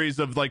YouTube series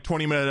of like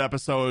 20-minute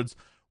episodes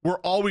where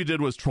all we did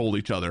was troll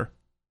each other.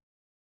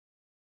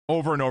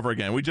 Over and over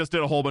again. We just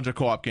did a whole bunch of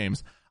co-op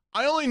games.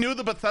 I only knew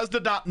the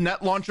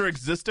Bethesda.net launcher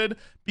existed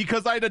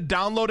because I had to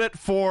download it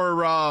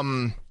for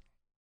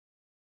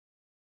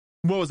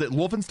what was it?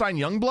 Wolfenstein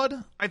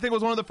Youngblood? I think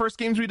was one of the first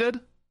games we did.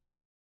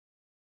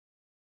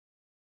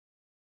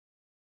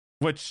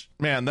 Which,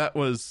 man, that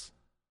was...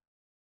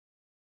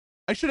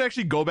 I should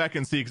actually go back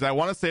and see, because I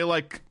want to say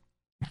like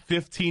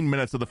 15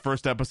 minutes of the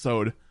first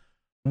episode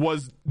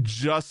was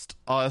just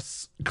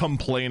us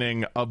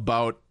complaining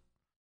about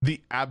the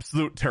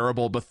absolute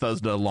terrible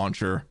Bethesda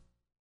launcher.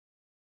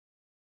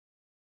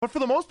 But for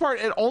the most part,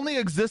 it only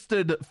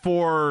existed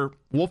for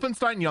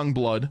Wolfenstein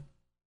Youngblood,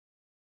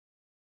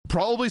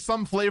 probably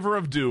some flavor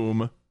of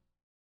Doom,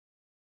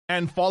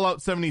 and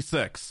Fallout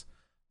 76.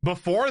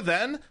 Before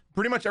then,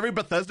 pretty much every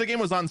Bethesda game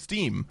was on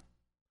Steam.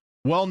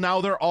 Well,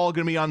 now they're all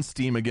going to be on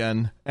Steam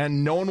again,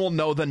 and no one will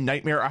know the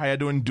nightmare I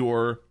had to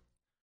endure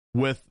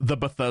with the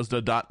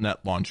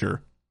Bethesda.net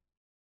launcher.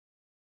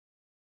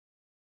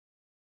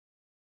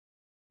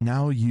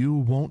 Now you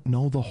won't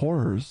know the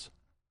horrors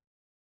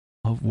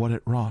of what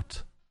it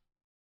wrought.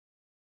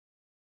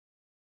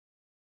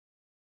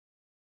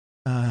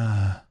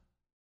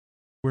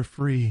 We're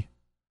free.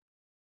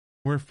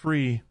 We're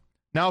free.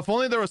 Now, if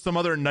only there was some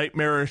other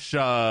nightmarish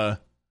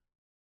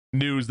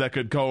news that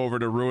could go over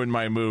to ruin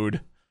my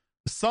mood.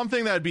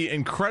 Something that'd be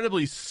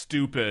incredibly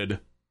stupid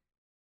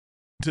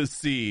to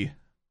see.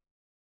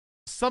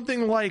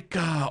 Something like,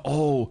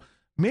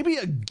 maybe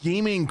a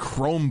gaming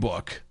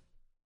Chromebook.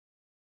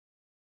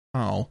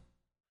 Oh.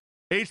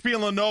 HP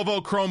and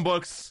Lenovo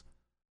Chromebooks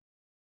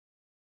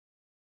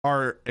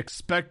are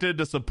expected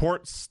to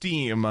support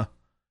Steam,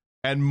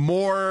 and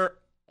more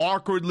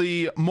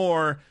awkwardly,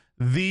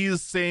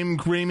 these same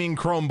gaming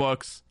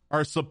Chromebooks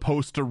are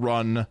supposed to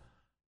run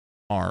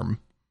ARM.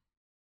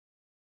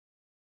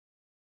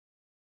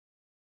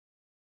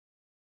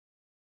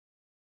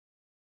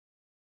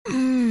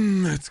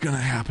 It's gonna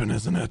happen,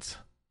 isn't it?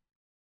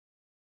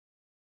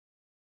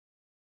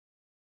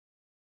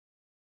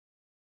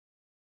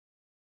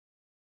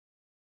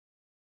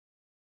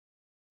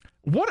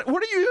 What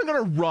are you even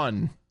gonna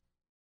run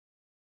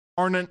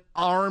on an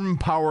ARM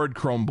powered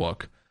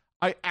Chromebook?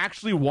 I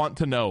actually want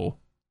to know.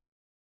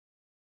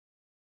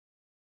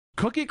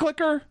 Cookie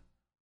Clicker?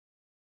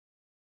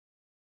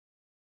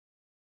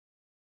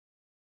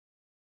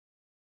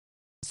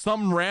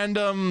 Some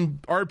random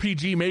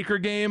RPG Maker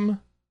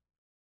game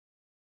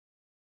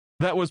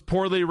that was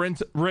poorly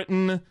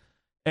written,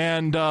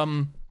 and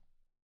they're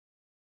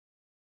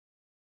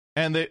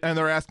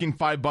asking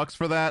 $5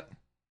 for that.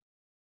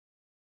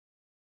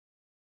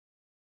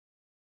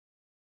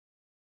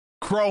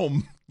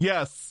 Chrome,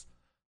 yes.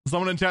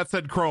 Someone in chat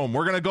said Chrome.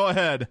 We're gonna go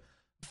ahead,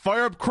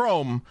 fire up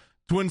Chrome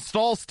to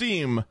install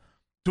Steam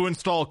to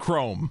install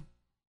Chrome.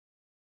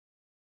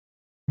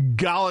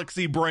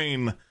 Galaxy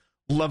brain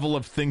level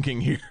of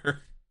thinking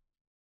here.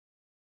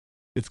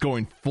 It's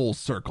going full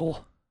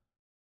circle.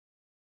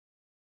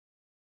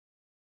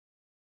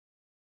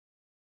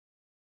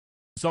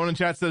 Someone in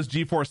chat says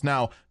GeForce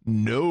Now.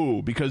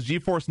 No, because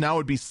GeForce Now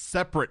would be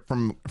separate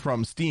from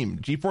Steam.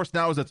 GeForce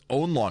Now is its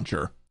own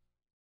launcher,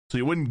 so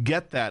you wouldn't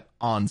get that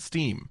on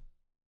Steam.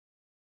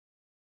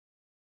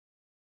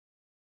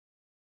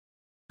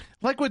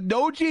 Like with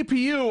no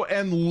GPU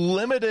and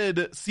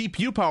limited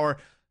CPU power,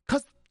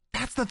 because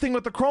that's the thing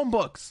with the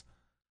Chromebooks.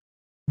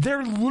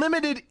 They're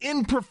limited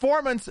in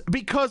performance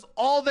because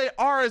all they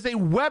are is a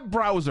web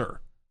browser.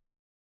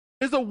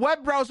 Is a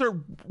web browser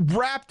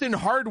wrapped in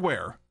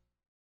hardware.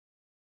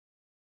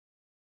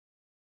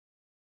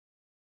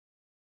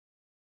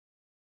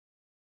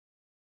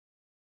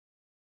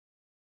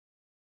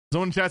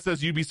 Someone in chat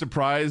says, you'd be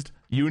surprised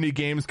Unity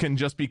games can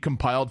just be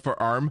compiled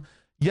for ARM.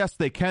 Yes,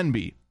 they can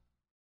be.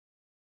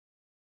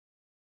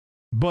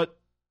 But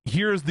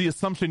here's the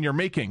assumption you're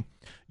making.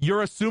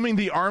 You're assuming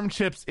the ARM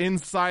chips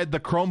inside the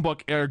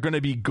Chromebook are going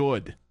to be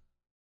good.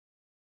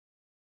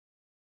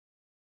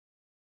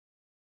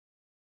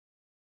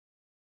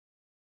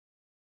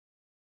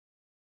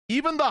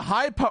 Even the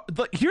high power...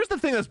 Here's the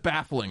thing that's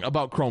baffling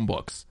about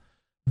Chromebooks.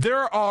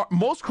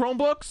 Most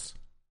Chromebooks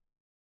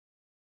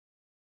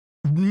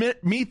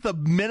meet the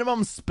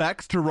minimum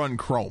specs to run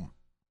Chrome.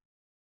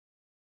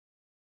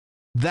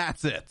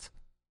 That's it.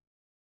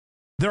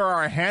 There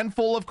are a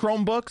handful of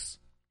Chromebooks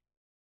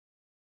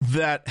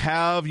that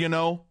have,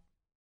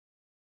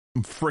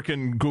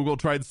 frickin' Google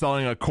tried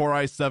selling a Core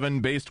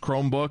i7 based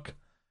Chromebook.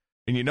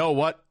 And you know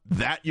what?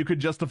 That you could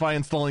justify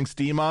installing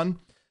Steam on.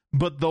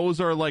 But those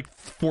are like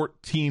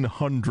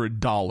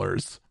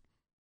 $1,400.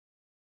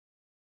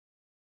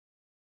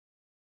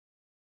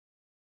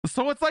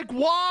 So it's like,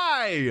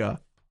 why?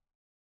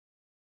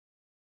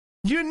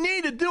 You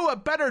need to do a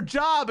better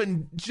job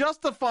in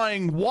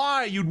justifying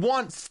why you'd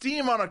want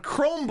Steam on a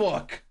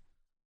Chromebook.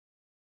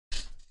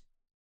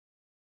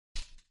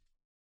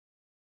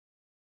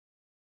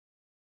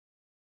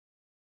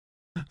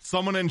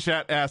 Someone in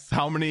chat asks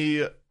how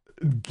many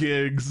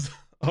gigs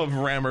of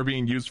RAM are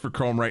being used for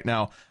Chrome right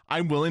now.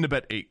 I'm willing to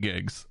bet 8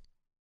 gigs.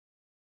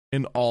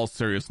 In all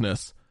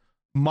seriousness.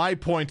 My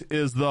point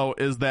is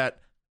that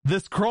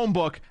this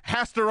Chromebook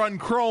has to run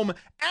Chrome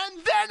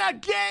and then a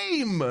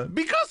game,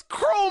 because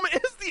Chrome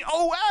is the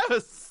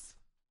OS.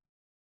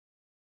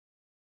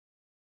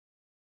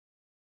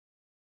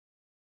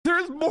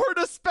 There's more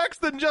to specs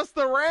than just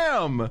the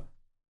RAM.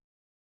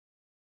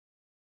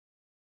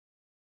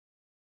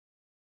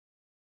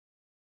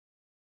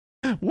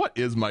 What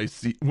is my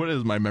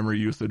memory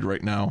usage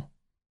right now?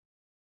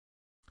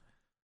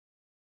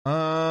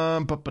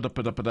 Oh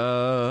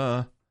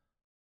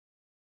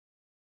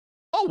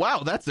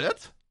wow, that's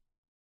it.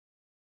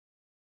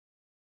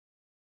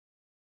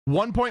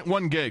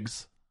 1.1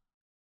 gigs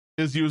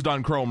is used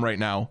on Chrome right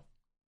now.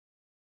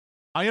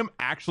 I am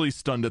actually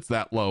stunned it's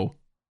that low.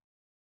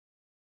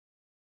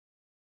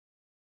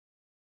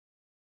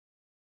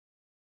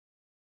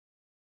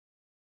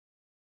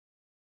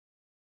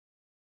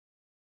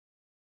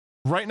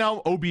 Right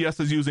now, OBS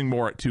is using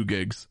more at 2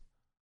 gigs.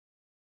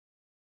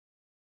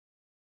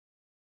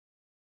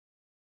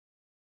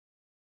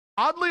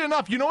 Oddly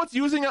enough, you know what's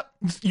using up?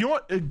 You know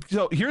what?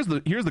 So here's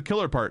the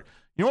killer part.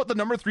 You know what the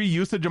number 3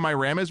 usage of my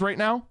RAM is right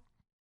now?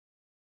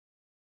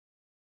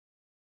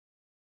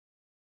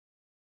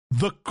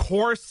 The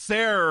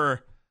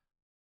Corsair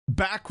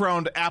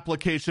background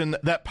application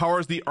that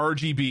powers the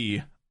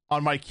RGB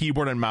on my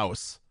keyboard and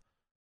mouse,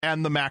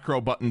 and the macro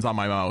buttons on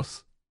my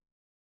mouse.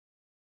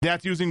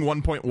 That's using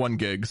 1.1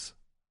 gigs.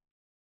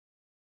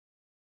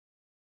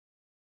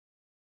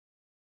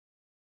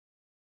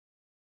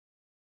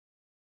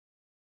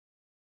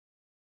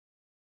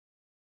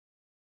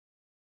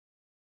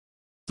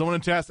 Someone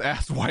in chat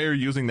asked why are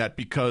you using that,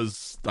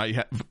 because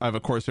I have a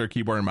Corsair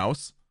keyboard and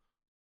mouse.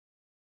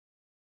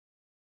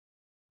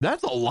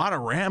 That's a lot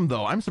of RAM,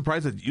 though. I'm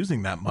surprised it's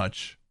using that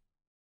much.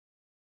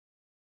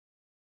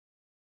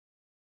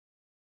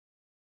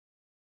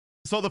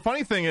 So the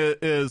funny thing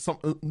is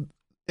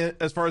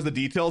as far as the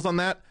details on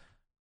that,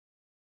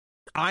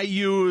 I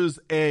use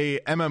a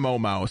MMO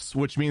mouse,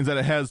 which means that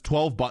it has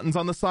 12 buttons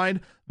on the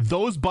side.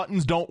 Those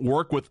buttons don't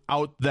work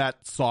without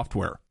that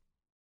software.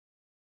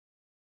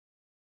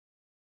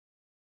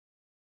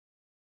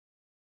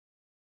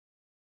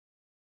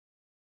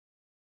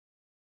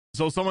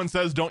 So someone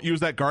says don't use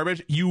that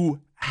garbage,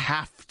 you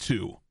have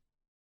to.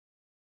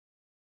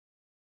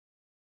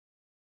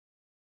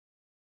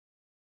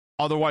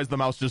 Otherwise, the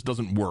mouse just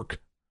doesn't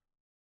work.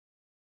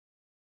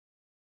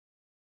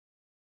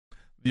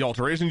 The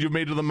alterations you've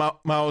made to the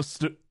mouse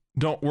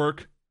don't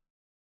work.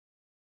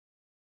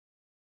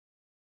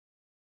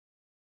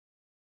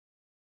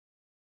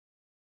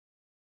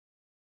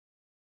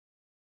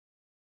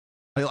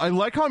 I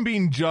like how I'm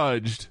being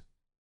judged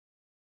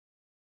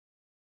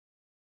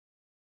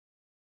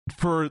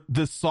for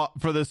this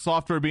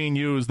software being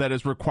used that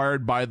is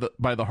required by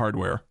the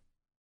hardware.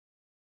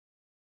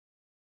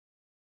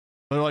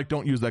 They're like,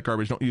 don't use that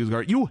garbage. Don't use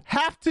garbage. You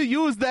have to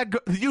use that.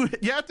 You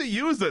have to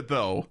use it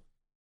though.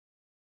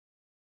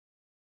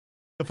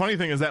 The funny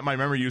thing is that my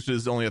memory usage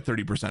is only at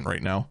 30%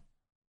 right now.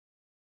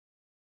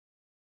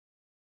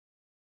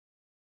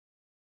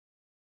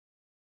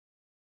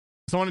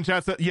 Someone in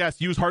chat said, yes,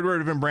 use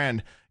hardware-driven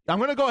brand. I'm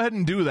going to go ahead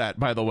and do that,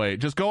 by the way.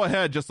 Just go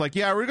ahead. Just like,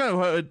 yeah, we're going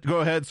to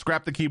go ahead,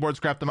 scrap the keyboard,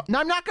 scrap the... No,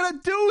 I'm not going to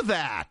do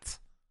that.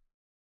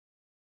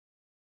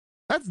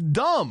 That's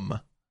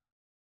dumb.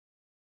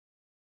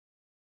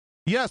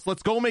 Yes,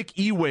 let's go make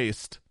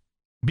e-waste.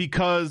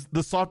 Because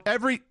the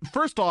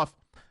first off,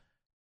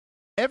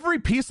 every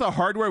piece of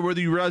hardware, whether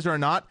you realize it or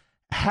not,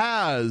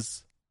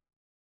 has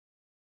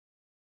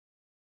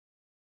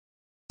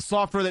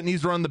software that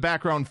needs to run in the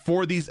background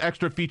for these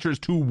extra features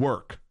to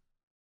work.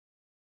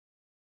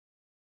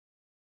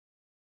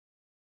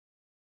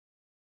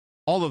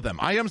 All of them.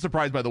 I am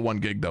surprised by the 1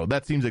 gig though.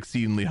 That seems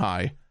exceedingly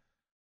high.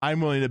 I'm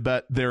willing to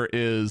bet there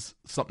is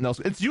something else.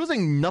 It's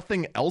using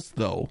nothing else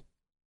though.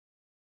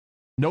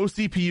 No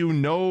CPU,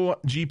 no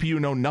GPU,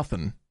 no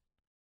nothing.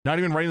 Not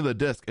even writing to the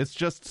disk. It's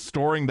just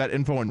storing that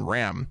info in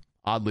RAM,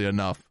 oddly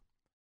enough.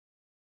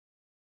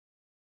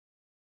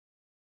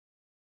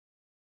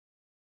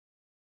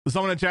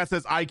 Someone in chat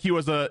says iQOO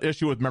has an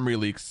issue with memory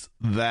leaks.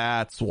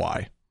 That's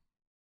why.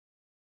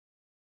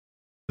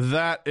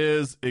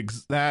 That's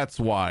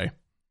why.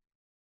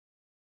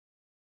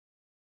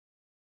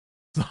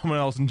 Someone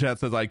else in chat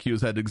says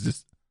iQOO's had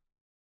exist.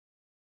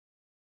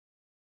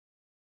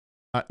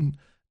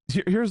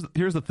 Here's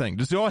the thing.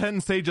 Just go ahead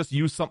and say just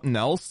use something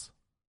else.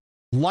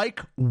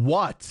 Like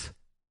what?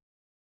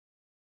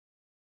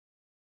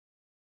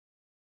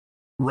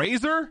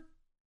 Razer?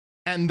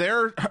 And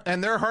their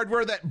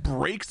hardware that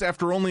breaks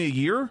after only a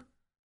year?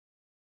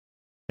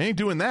 Ain't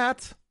doing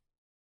that.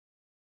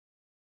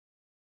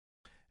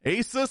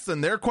 Asus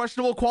and their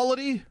questionable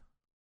quality?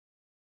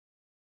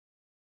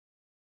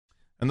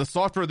 And the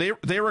software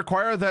they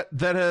require that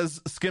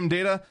has skim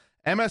data,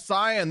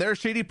 MSI and their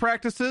shady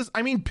practices.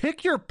 I mean,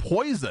 pick your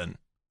poison.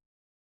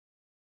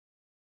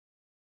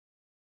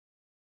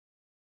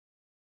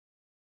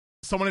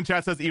 Someone in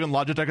chat says even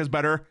Logitech is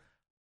better.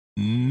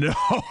 No.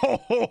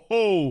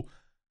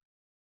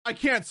 I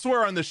can't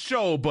swear on the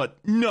show, but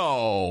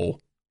no.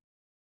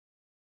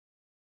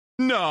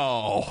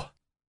 No.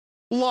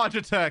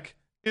 Logitech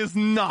is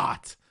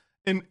not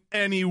in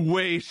any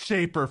way,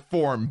 shape, or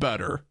form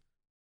better.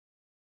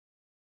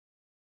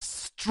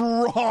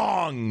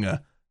 Strong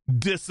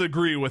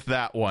disagree with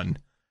that one.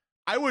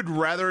 I would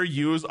rather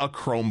use a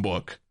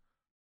Chromebook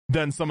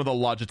than some of the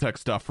Logitech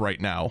stuff right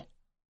now.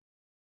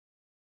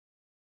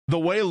 The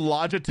way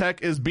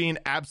Logitech is being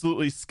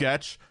absolutely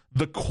sketch,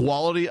 the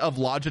quality of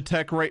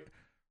Logitech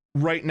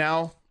right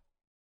now,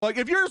 like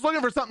if you're just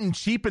looking for something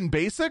cheap and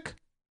basic,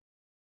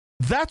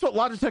 that's what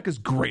Logitech is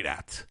great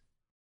at.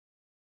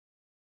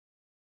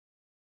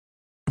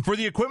 For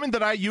the equipment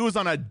that I use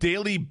on a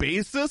daily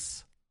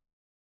basis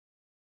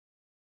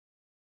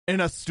in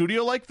a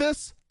studio like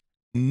this,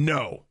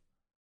 no.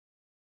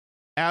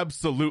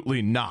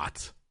 Absolutely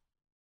not.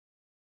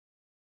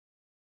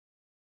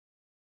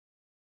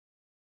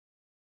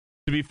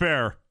 To be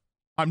fair,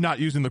 I'm not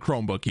using the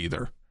Chromebook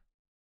either.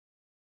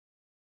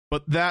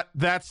 But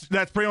that's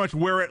pretty much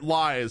where it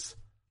lies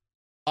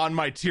on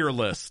my tier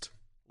list.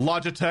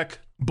 Logitech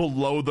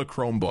below the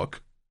Chromebook.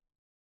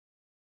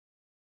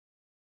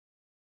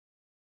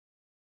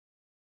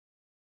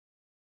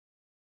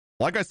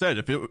 Like I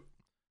said,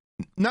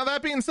 now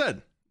that being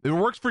said, if it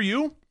works for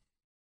you,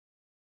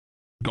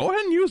 go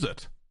ahead and use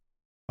it.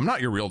 I'm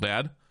not your real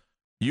dad.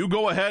 You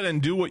go ahead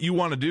and do what you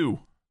want to do.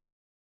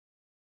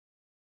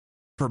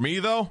 For me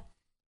though,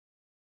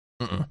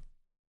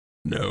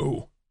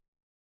 no.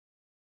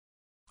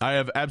 I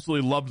have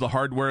absolutely loved the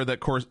hardware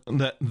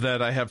that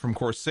I have from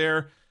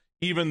Corsair,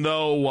 even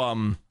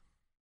though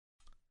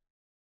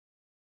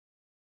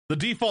the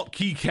default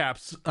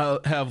keycaps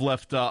have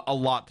left a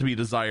lot to be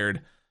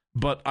desired,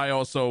 but I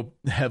also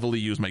heavily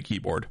use my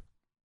keyboard.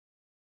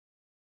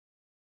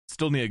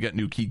 Still need to get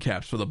new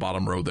keycaps for the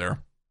bottom row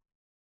there.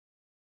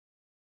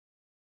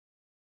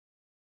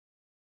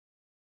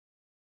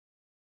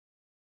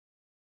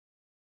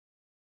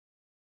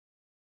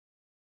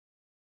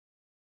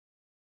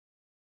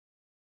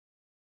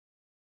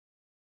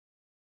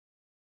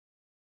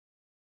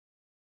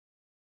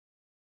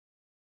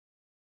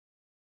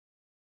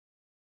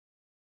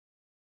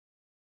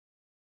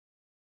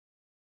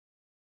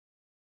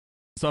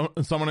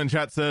 Someone in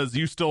chat says,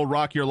 you still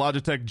rock your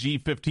Logitech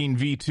G15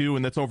 V2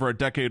 and that's over a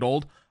decade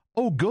old.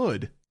 Oh,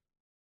 good.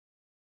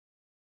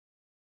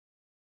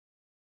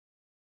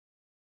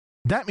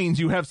 That means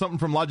you have something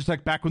from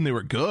Logitech back when they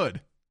were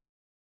good.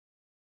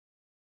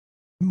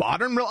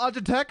 Modern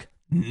Logitech?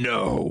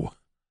 No.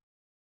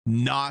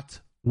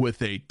 Not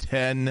with a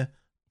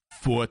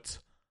 10-foot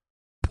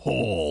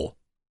pole.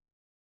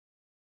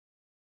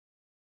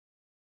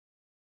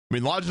 I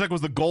mean, Logitech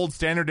was the gold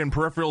standard in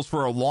peripherals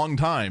for a long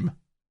time.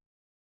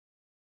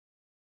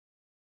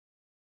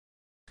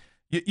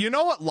 You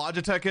know what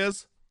Logitech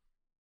is?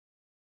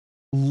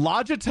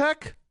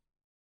 Logitech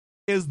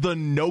is the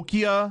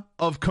Nokia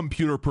of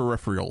computer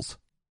peripherals.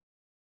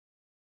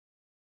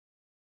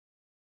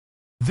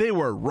 They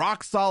were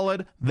rock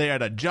solid. They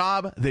had a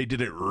job. They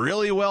did it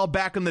really well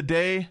back in the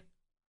day.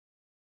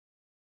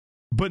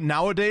 But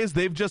nowadays,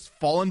 they've just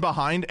fallen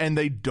behind and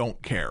they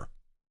don't care.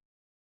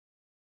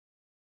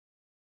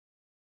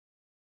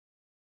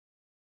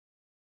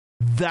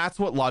 That's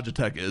what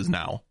Logitech is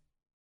now.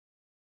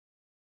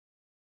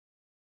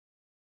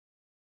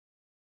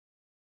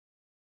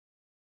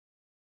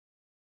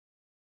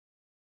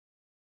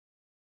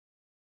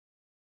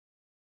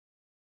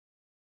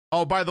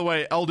 Oh, by the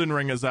way, Elden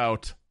Ring is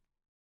out.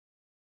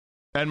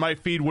 And my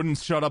feed wouldn't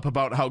shut up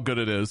about how good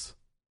it is.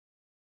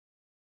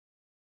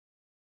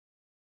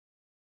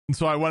 And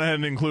so I went ahead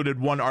and included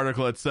one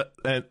article that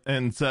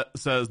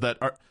says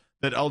that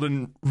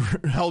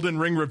Elden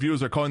Ring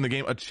reviews are calling the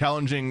game a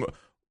challenging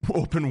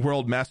open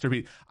world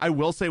masterpiece. I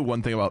will say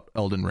one thing about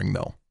Elden Ring,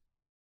 though.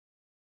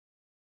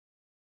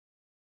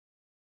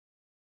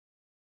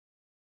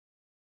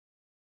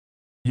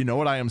 You know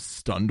what I am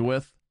stunned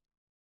with?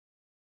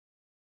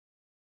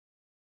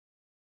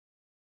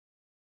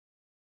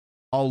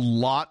 A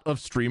lot of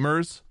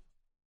streamers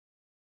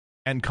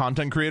and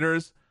content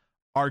creators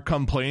are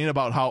complaining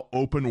about how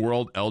open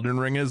world Elden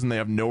Ring is and they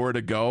have nowhere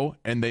to go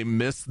and they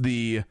miss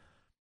the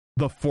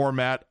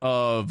format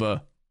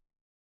of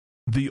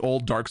the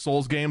old Dark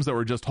Souls games that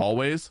were just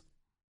hallways.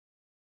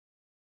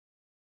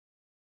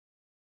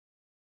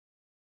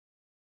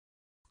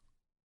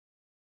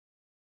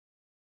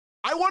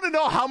 I want to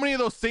know how many of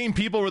those same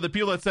people were the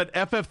people that said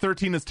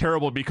FF13 is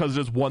terrible because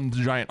there's one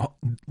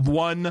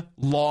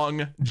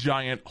long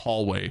giant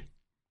hallway.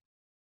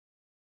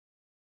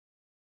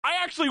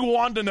 I actually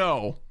want to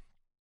know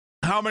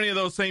how many of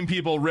those same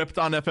people ripped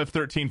on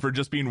FF13 for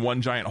just being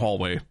one giant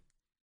hallway.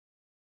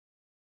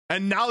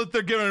 And now that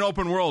they're given an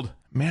open world,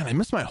 man, I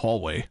miss my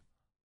hallway.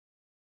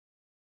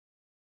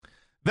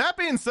 That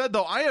being said,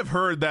 though, I have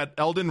heard that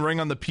Elden Ring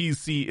on the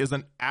PC is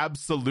an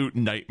absolute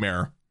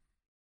nightmare.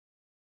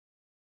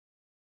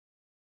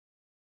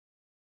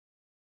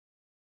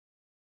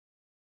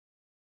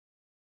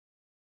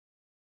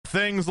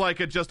 Things like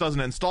it just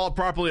doesn't install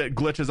properly, it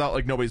glitches out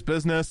like nobody's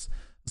business.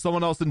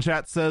 Someone else in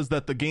chat says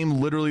that the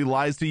game literally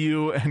lies to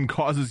you and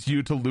causes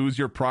you to lose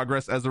your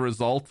progress as a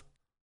result.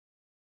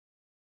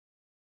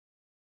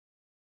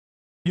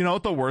 You know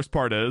what the worst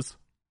part is?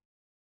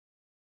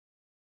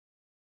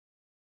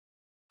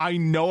 I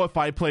know if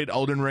I played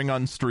Elden Ring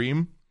on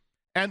stream,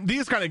 and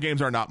these kind of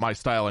games are not my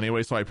style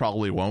anyway, so I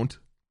probably won't.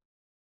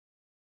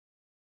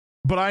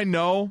 But I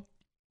know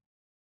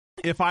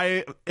if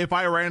I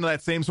ran into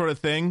that same sort of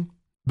thing,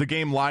 the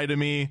game lied to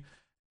me,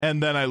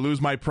 and then I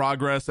lose my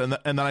progress, and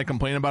then I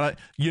complain about it.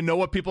 You know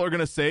what people are going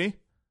to say?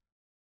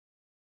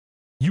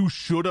 You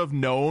should have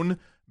known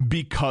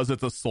because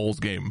it's a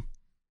Souls game.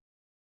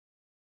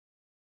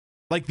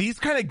 Like, these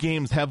kind of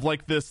games have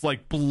like this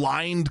like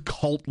blind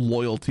cult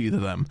loyalty to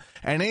them.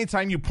 And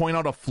anytime you point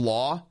out a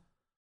flaw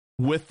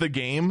with the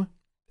game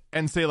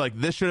and say like,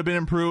 this should have been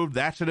improved,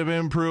 that should have been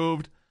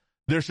improved,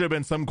 there should have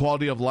been some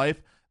quality of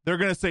life, they're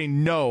going to say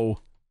no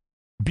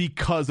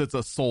because it's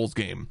a Souls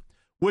game,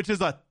 which is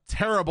a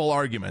terrible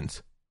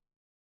argument.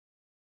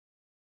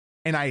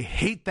 And I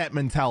hate that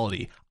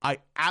mentality. I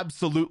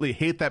absolutely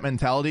hate that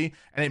mentality,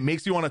 and it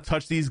makes you want to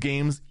touch these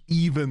games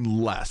even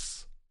less.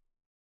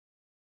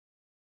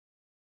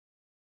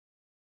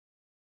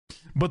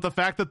 But the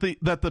fact that the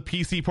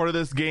PC part of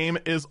this game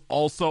is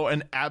also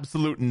an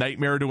absolute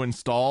nightmare to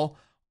install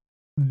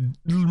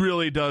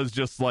really does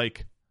just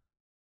like,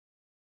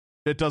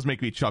 it does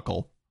make me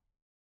chuckle.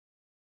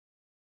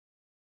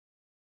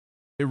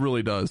 It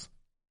really does.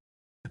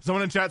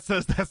 Someone in chat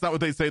says that's not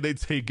what they say. They'd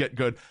say get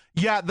good.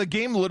 Yeah, the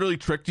game literally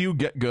tricked you.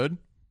 Get good.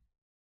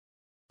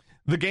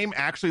 The game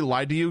actually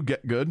lied to you.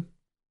 Get good.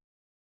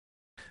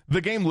 The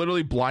game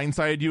literally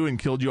blindsided you and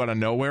killed you out of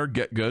nowhere.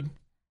 Get good.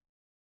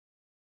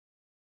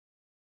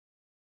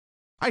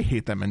 I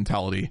hate that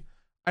mentality.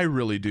 I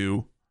really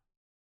do.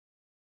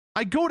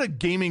 I go to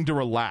gaming to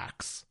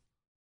relax,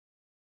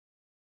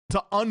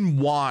 to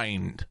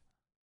unwind.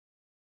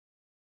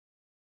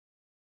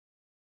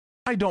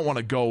 I don't want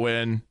to go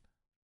in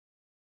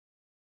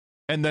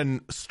and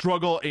then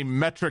struggle a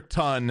metric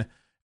ton,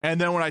 and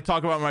then when I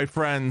talk about my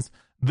friends,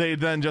 they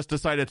then just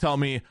decide to tell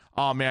me,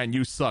 oh man,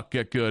 you suck,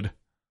 get good.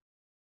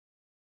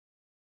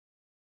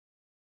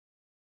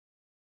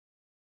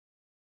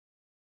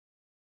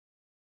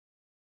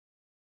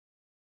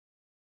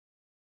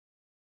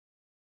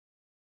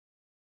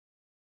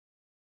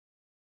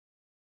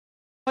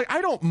 Like,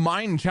 I don't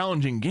mind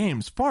challenging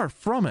games, far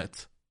from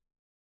it.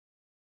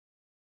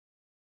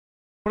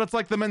 But it's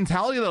like the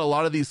mentality that a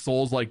lot of these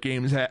Souls-like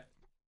games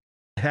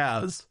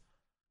has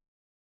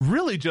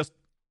really just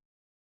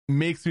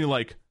makes me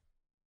like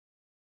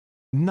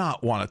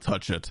not want to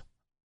touch it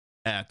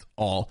at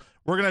all.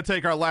 We're going to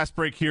take our last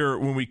break here.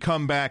 When we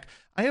come back,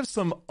 I have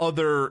some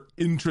other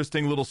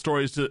interesting little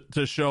stories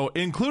to show,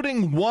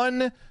 including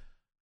one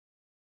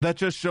that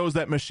just shows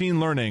that machine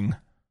learning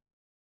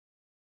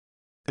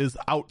is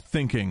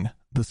outthinking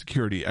the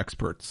security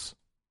experts.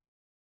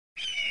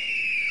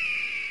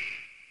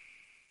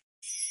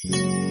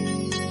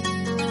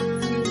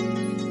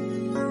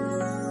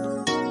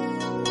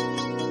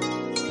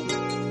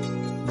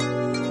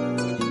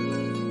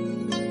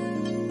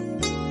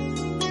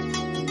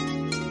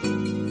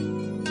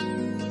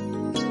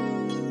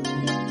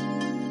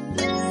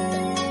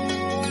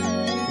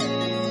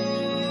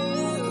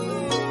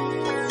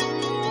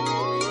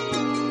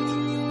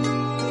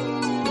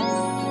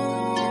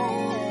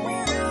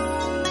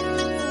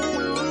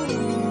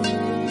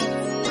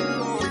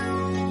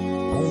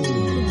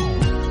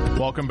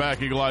 Welcome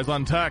back, Eagle Eyes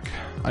on Tech.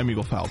 I'm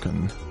Eagle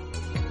Falcon.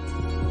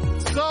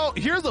 So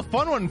here's a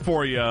fun one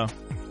for you.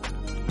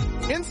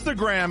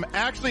 Instagram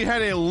actually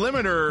had a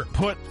limiter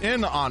put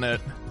in on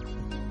it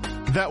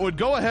that would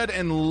go ahead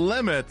and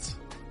limit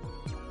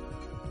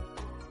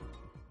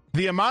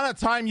the amount of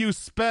time you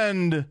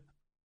spend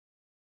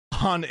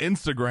on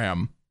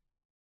Instagram.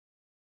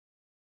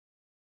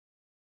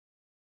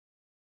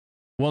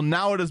 Well,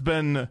 now it has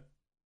been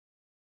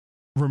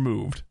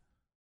removed.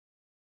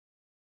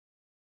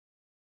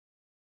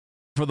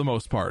 For the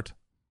most part.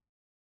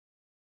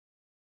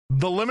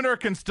 The limiter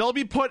can still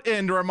be put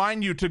in to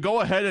remind you to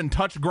go ahead and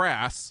touch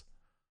grass,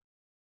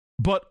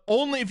 but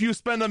only if you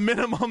spend a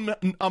minimum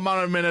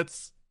amount of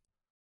minutes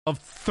of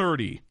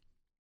 30.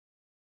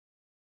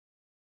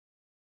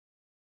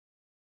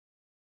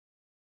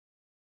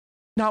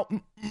 Now,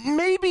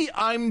 maybe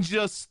I'm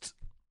just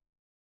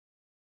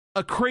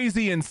a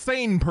crazy,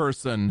 insane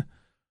person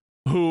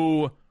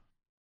who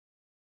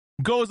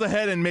goes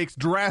ahead and makes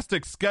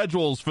drastic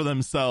schedules for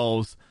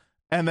themselves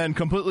and then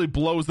completely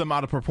blows them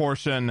out of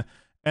proportion,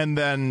 and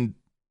then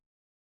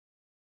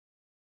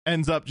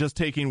ends up just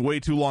taking way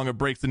too long of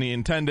breaks than he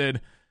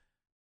intended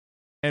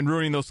and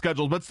ruining those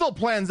schedules, but still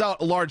plans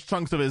out large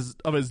chunks of his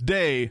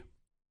day.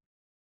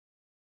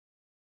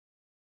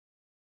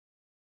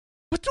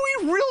 But do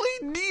we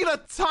really need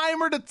a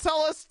timer to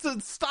tell us to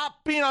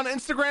stop being on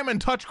Instagram and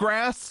touch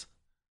grass?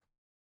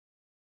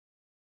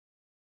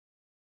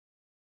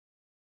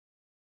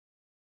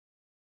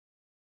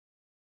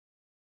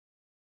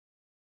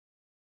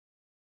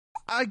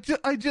 I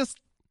just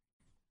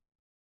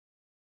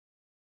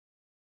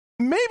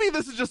maybe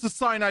this is just a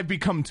sign I've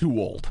become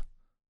too old.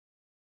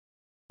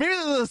 Maybe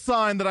this is a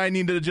sign that I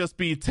need to just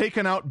be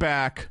taken out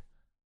back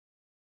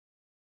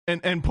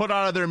and put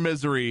out of their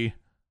misery.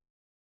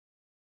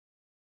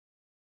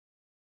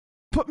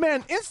 But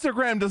man,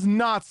 Instagram does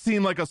not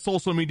seem like a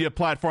social media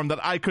platform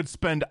that I could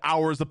spend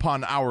hours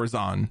upon hours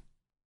on.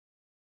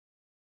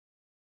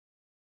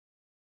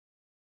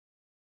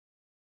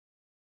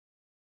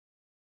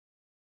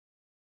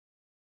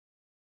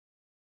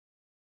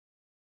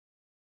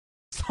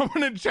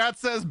 Someone in chat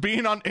says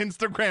being on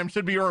Instagram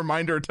should be a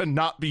reminder to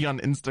not be on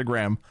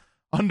Instagram.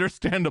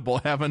 Understandable.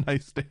 Have a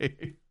nice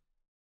day.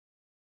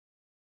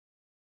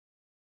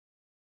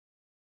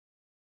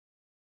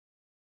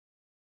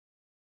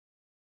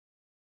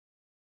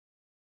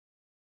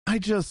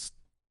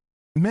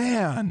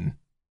 Man.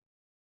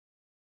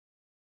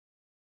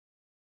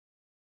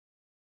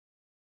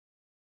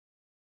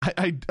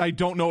 I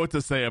don't know what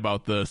to say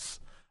about this.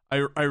 I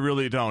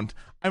really don't.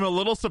 I'm a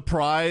little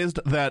surprised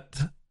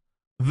that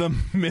the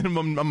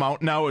minimum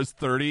amount now is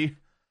 30.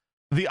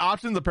 The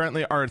options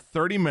apparently are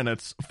 30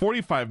 minutes,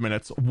 45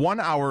 minutes, 1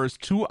 hour,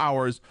 2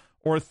 hours,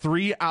 or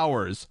 3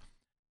 hours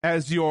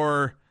as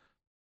your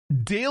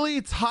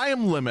daily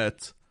time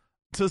limit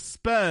to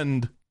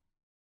spend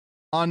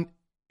on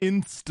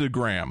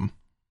Instagram.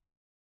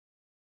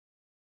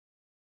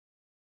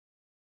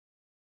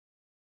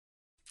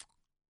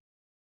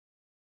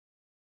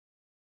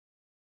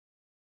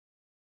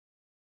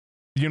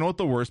 You know what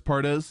the worst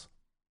part is?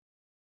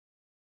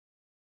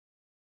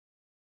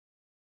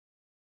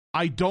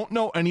 I don't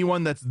know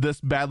anyone that's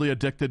this badly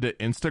addicted to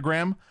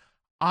Instagram.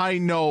 I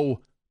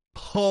know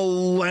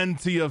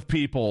plenty of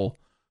people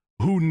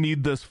who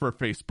need this for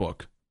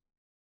Facebook.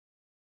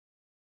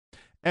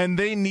 And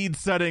they need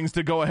settings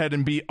to go ahead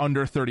and be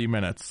under 30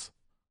 minutes.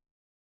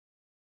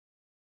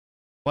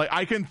 Like,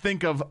 I can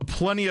think of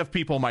plenty of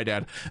people, my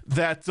dad,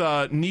 that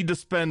need to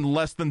spend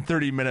less than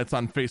 30 minutes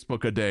on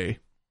Facebook a day.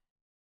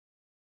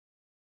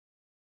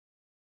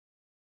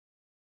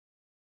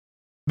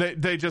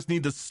 They just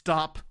need to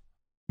stop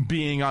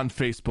being on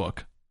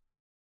Facebook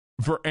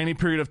for any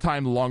period of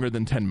time longer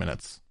than 10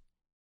 minutes.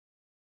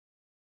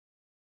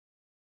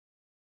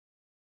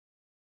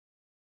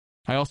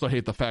 I still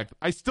hate the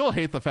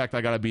fact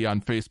I gotta be on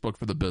Facebook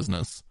for the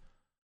business.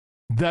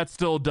 That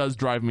still does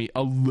drive me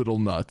a little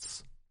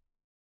nuts.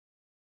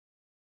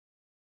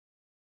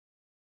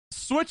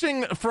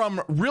 switching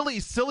from really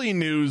silly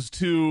news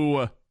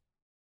to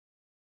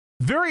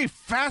very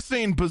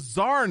fascinating,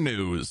 bizarre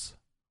news.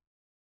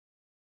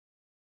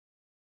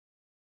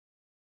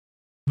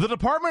 The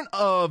Department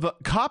of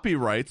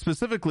Copyright,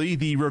 specifically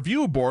the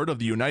Review Board of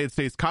the United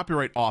States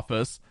Copyright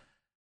Office,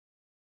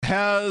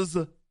 has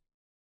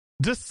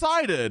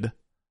decided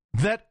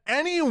that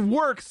any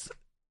works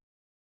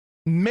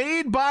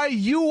made by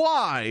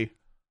AI,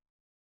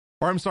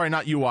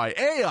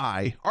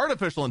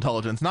 artificial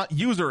intelligence, not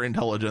user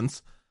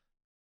intelligence,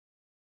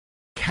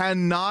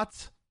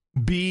 cannot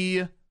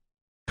be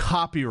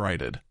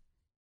copyrighted.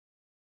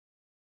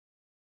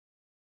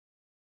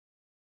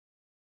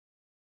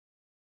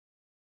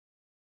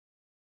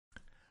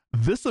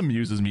 This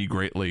amuses me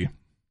greatly.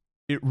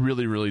 It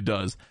really, really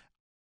does.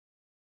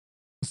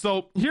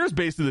 So here's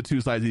basically the two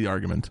sides of the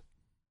argument.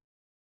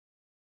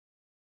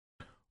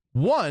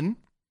 One,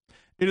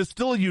 it is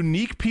still a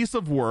unique piece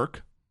of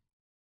work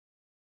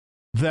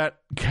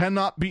that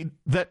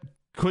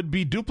could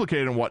be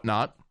duplicated and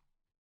whatnot.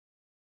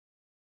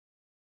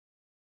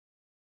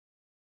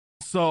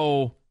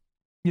 So,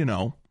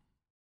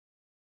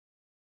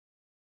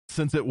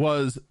 since it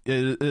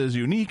is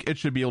unique, it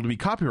should be able to be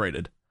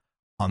copyrighted.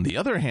 On the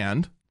other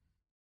hand,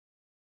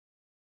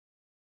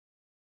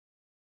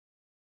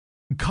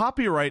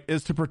 copyright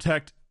is to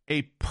protect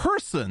a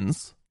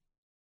person's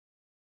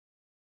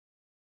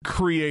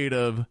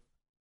creative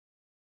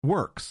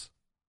works.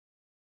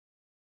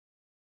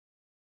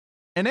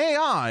 An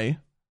AI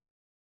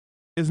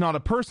is not a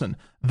person.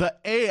 The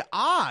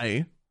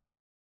AI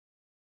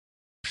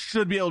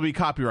should be able to be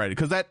copyrighted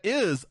because that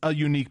is a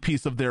unique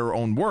piece of their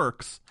own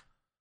works,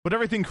 but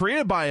everything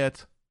created by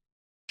it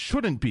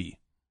shouldn't be.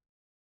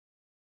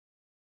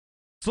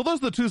 So those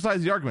are the two sides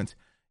of the argument.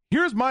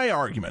 Here's my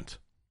argument.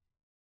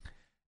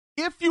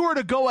 If you were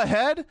to go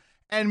ahead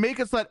and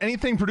make it so that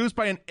anything produced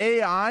by an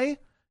AI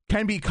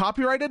can be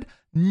copyrighted,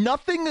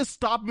 nothing is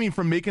stopping me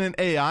from making an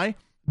AI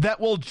that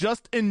will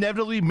just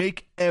inevitably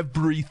make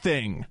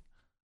everything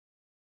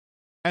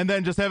and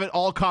then just have it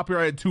all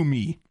copyrighted to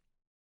me.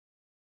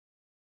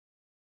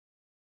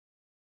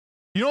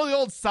 You know the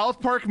old South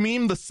Park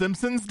meme, The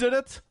Simpsons did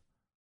it?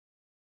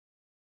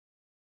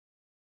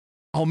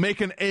 I'll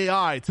make an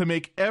AI to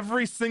make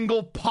every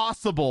single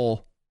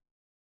possible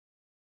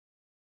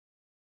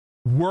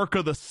work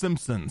of The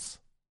Simpsons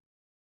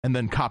and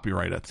then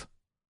copyright it.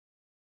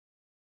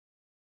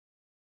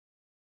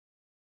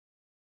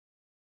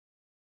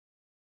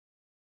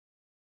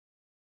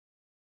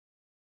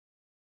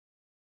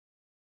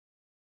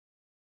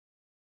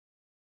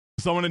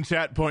 Someone in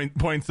chat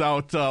points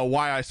out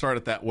why I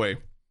started that way.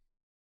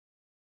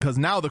 Because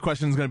now the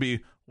question is going to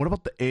be, what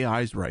about the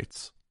AI's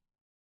rights?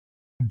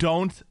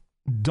 Don't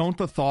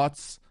the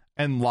thoughts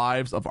and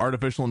lives of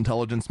artificial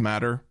intelligence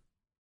matter?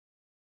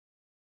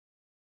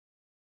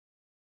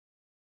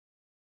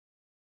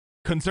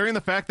 Considering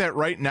the fact that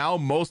right now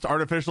most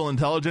artificial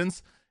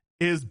intelligence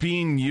is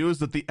being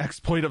used at the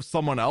exploit of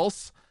someone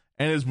else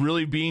and is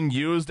really being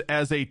used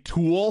as a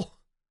tool.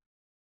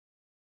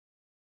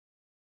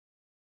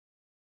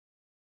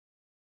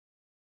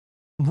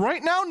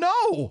 Right now,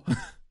 no.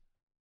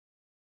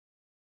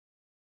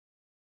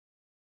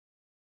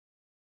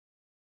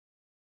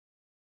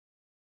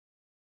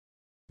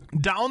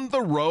 Down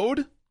the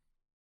road,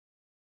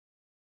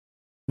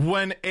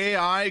 when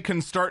AI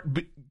can start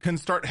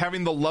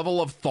having the level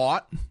of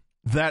thought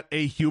that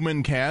a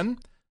human can,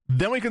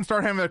 then we can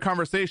start having a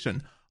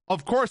conversation.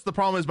 Of course, the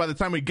problem is by the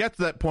time we get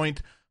to that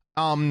point,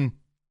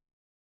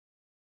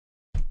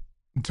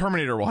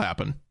 Terminator will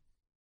happen.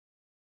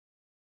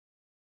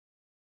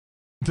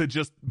 To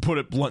just put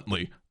it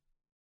bluntly,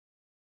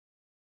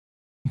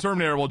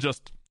 Terminator will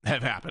just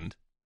have happened,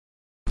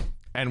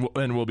 and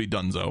we'll be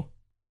donezo.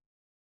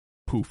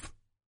 Poof.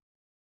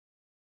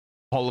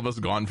 All of us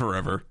gone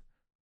forever.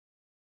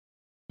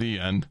 The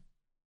end.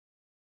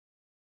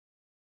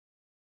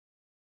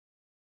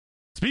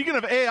 Speaking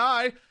of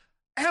AI,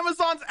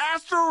 Amazon's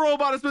Astro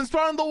Robot has been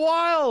spotted in the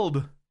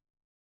wild.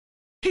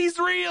 He's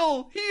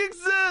real. He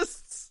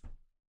exists.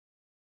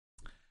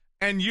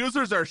 And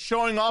users are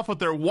showing off with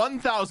their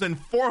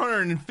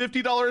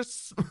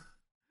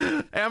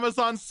 $1,450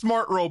 Amazon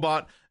Smart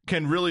Robot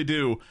can really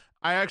do.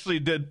 I actually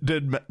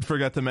did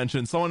forget to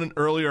mention, someone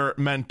earlier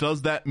meant,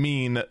 does that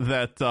mean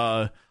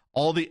that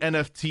all the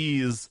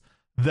NFTs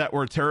that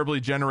were terribly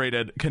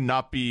generated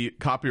cannot be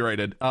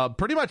copyrighted?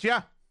 Pretty much,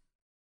 yeah.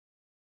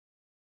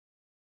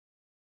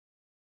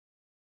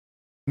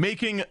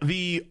 Making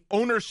the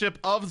ownership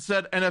of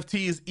said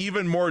NFTs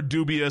even more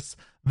dubious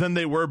than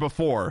they were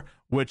before,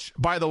 which,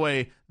 by the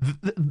way,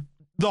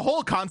 the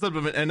whole concept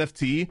of an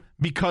NFT,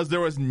 because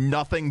there was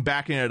nothing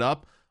backing it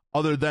up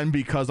other than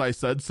because I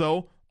said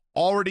so,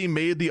 already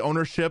made the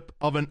ownership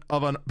of a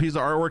piece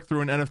of artwork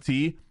through an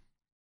NFT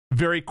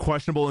very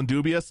questionable and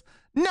dubious.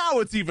 Now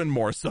it's even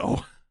more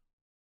so.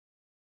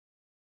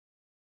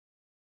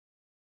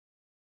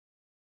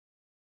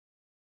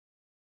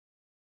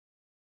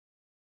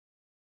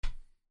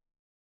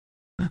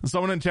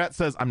 Someone in chat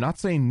says, I'm not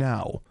saying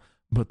now,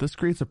 but this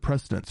creates a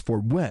precedence for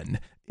when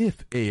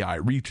if AI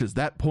reaches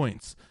that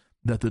point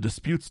that the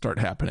disputes start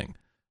happening.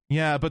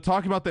 Yeah, but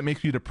talking about that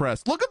makes me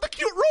depressed. Look at the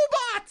cute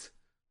robot!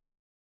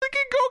 They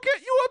can go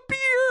get you a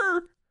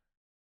beer!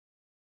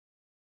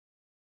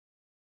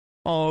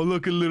 Oh,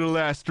 look at little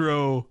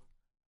Astro.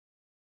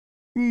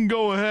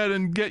 Go ahead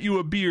and get you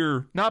a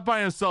beer. Not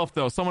by himself,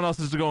 though. Someone else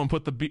has to go and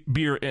put the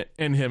beer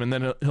in him, and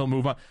then he'll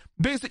move on.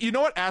 Basically, you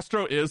know what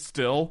Astro is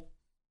still?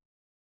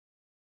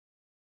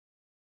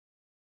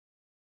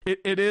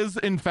 It is,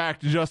 in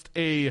fact, just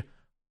a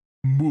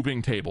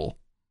moving table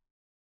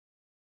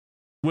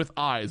with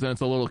eyes, and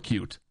it's a little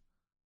cute.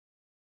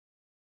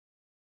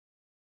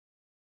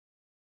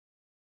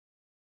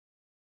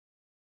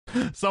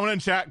 Someone in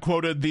chat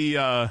quoted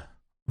the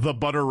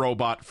butter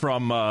robot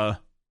from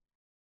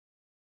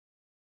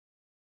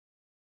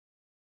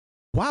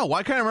wow,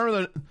 why can't I remember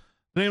the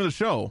name of the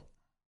show?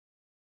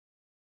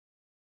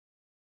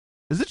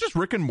 Is it just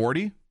Rick and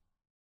Morty?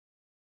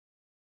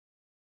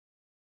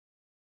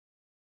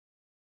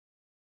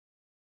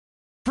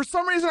 For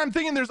some reason I'm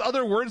thinking there's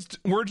other words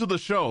of the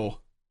show.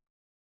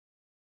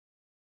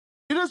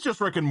 It is just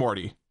Rick and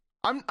Morty.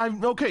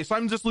 I'm okay, so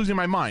I'm just losing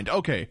my mind.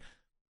 Okay.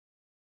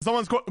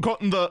 Someone's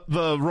quoting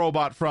the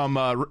robot from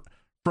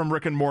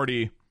Rick and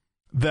Morty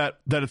that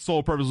its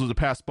sole purpose was to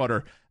pass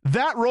butter.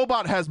 That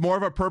robot has more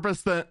of a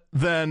purpose than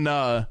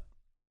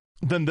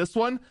this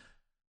one,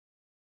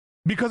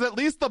 because at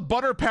least the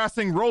butter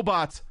passing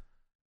robot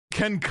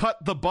can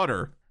cut the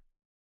butter.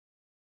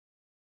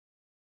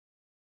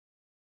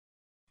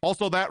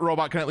 Also, that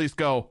robot can at least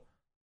go,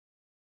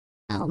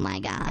 oh my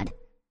god.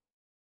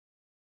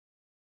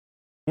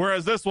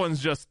 Whereas this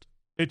one's just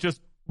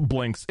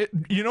blinks.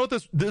 You know what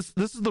this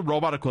is the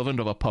robot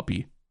equivalent of a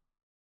puppy.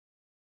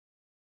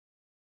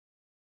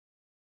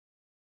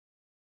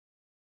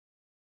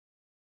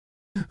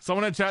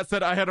 Someone in chat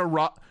said I had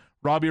a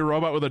Robbie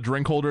robot with a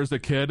drink holder as a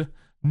kid.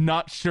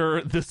 Not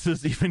sure this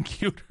is even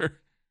cuter.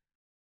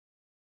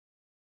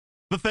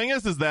 The thing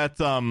is that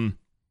how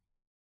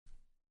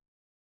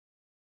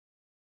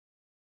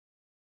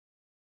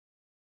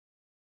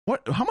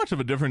much of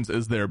a difference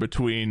is there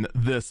between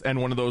this and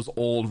one of those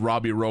old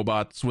Robbie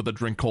robots with a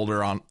drink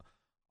holder on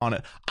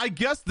it? I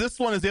guess this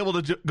one is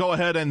able to go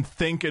ahead and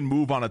think and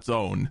move on its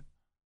own.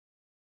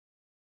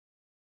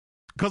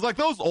 Because like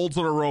those old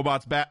sort of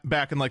robots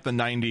back in like the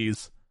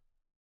 90s,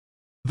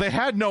 they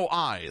had no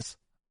eyes.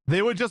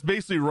 They would just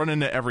basically run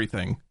into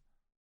everything.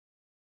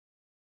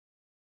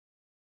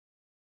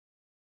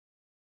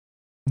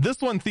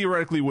 This one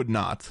theoretically would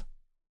not.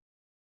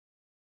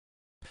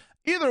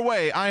 Either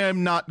way, I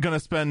am not going to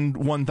spend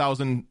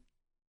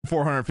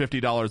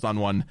 $1,450 on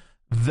one.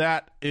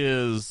 That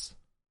is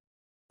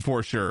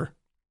for sure.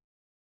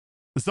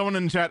 Someone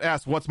in the chat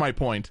asked, what's my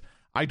point?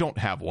 I don't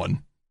have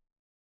one.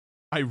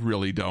 I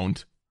really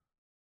don't.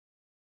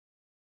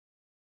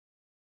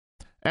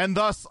 And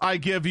thus, I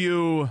give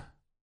you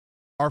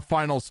our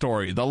final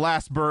story. The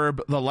last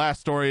burb, the last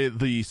story,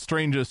 the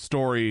strangest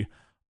story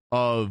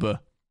of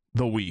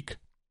the week.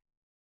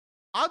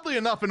 Oddly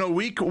enough, in a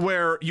week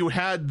where you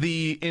had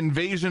the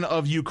invasion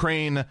of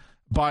Ukraine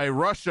by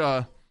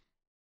Russia,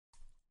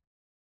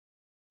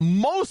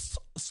 most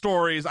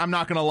stories, I'm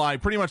not going to lie,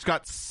 pretty much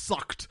got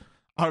sucked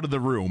out of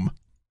the room.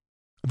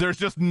 There's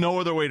just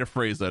no other way to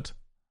phrase it.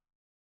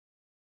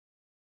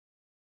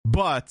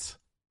 But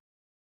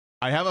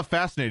I have a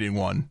fascinating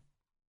one.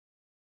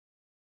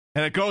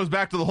 And it goes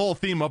back to the whole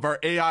theme of our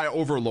AI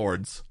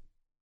overlords.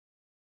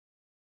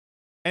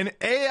 An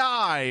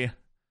AI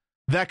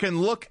that can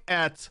look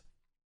at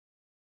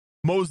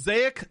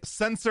mosaic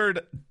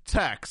censored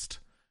text,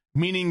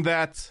 meaning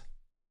that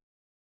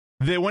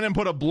they went and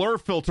put a blur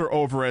filter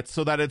over it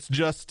so that it's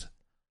just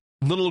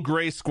little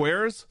gray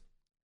squares,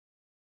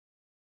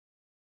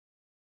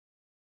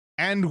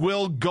 and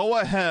will go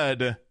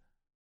ahead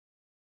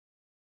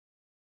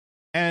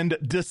and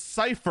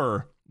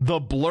decipher the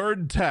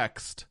blurred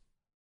text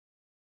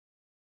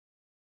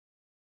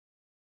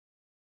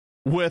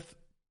with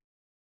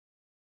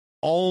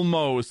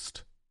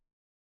almost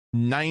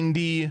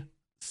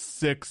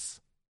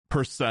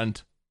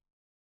 96%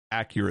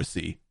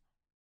 accuracy.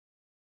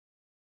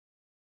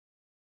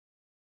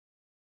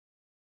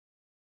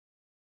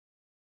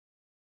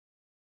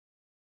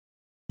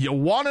 You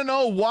want to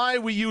know why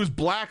we use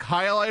black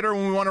highlighter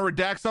when we want to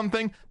redact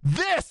something?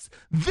 This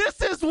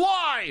is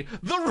why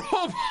the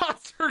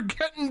robots are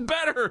getting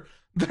better.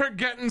 They're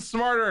getting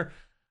smarter.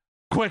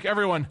 Quick,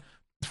 everyone,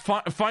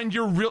 find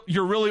your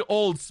really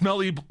old,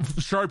 smelly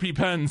Sharpie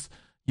pens.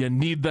 You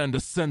need them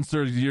to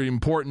censor your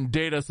important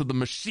data so the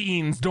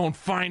machines don't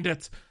find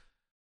it.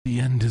 The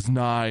end is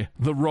nigh.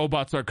 The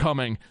robots are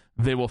coming.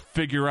 They will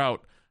figure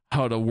out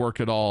how to work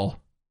it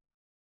all.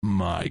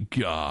 My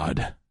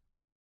God.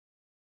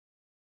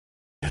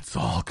 It's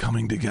all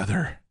coming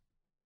together.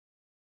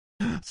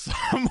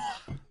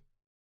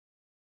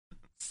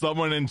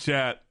 Someone in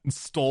chat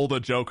stole the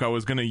joke I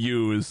was going to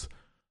use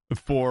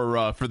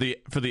for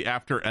the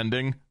after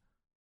ending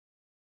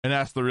and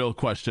asked the real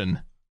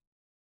question.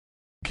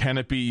 Can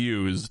it be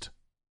used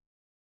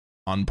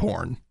on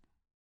porn?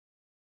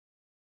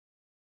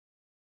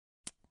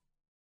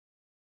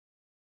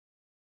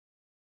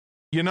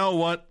 you know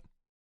what?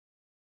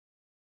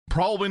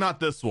 Probably not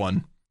this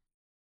one,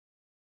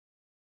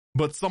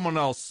 but someone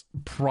else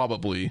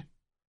probably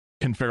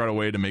can figure out a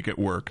way to make it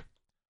work.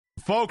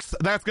 Folks,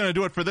 that's going to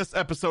do it for this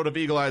episode of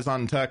Eagle Eyes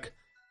on Tech.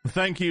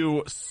 Thank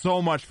you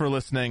so much for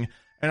listening,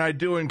 and I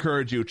do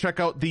encourage you, check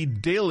out the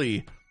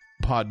daily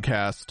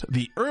podcast,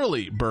 the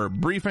Early Burb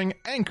Briefing,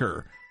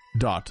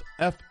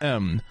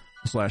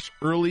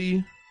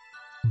 anchor.fm/early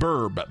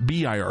burb,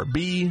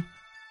 B-I-R-B,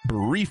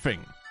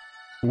 briefing,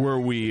 where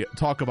we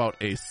talk about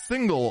a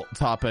single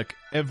topic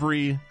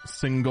every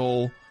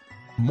single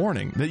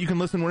morning that you can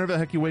listen whenever the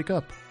heck you wake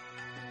up.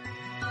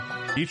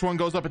 Each one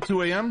goes up at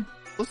 2 a.m.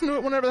 Listen to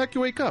it whenever the heck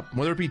you wake up,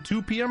 whether it be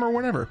 2 p.m. or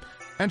whenever.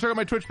 And check out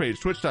my Twitch page,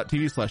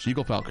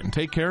 twitch.tv/EagleFalcon.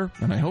 Take care,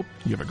 and I hope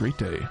you have a great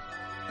day.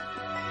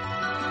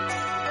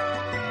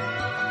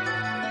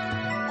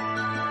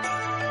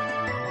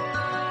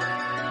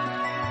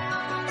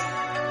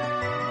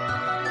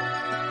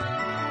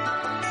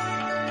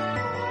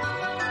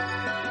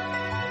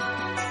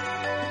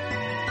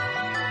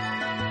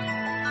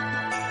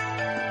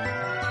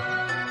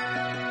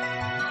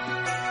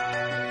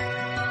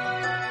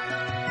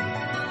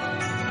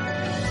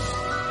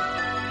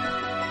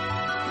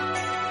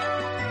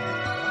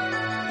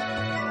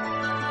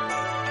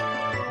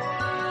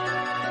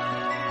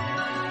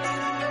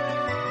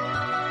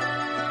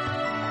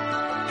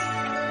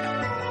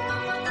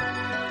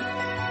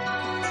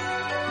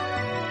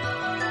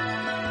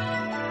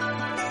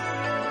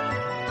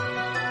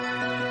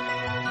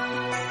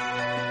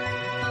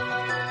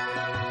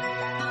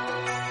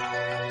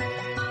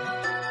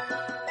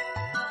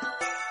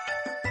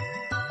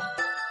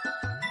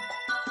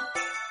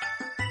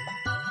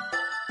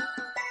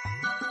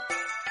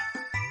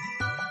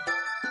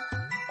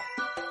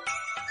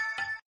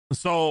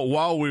 So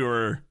while we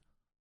were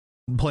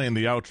playing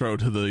the outro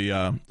to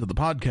the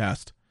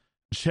podcast,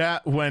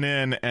 chat went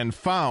in and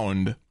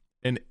found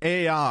an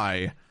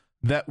AI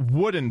that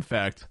would in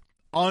fact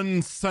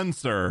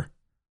censored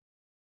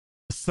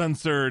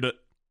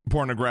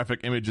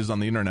pornographic images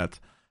on the internet.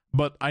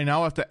 But I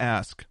now have to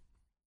ask,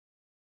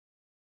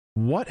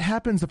 what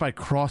happens if I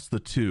cross the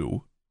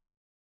two?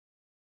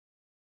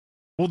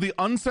 Will the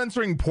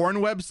uncensoring porn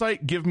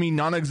website give me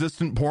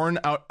non-existent porn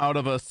out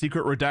of a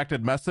secret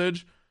redacted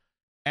message?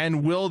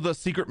 And will the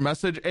secret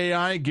message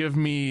AI give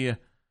me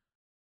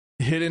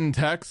hidden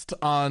text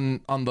on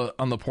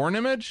the porn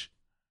image?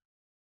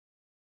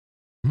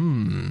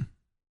 More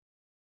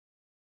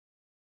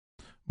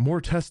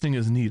testing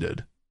is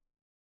needed.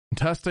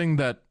 Testing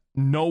that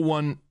no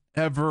one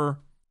ever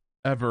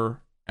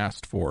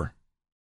asked for.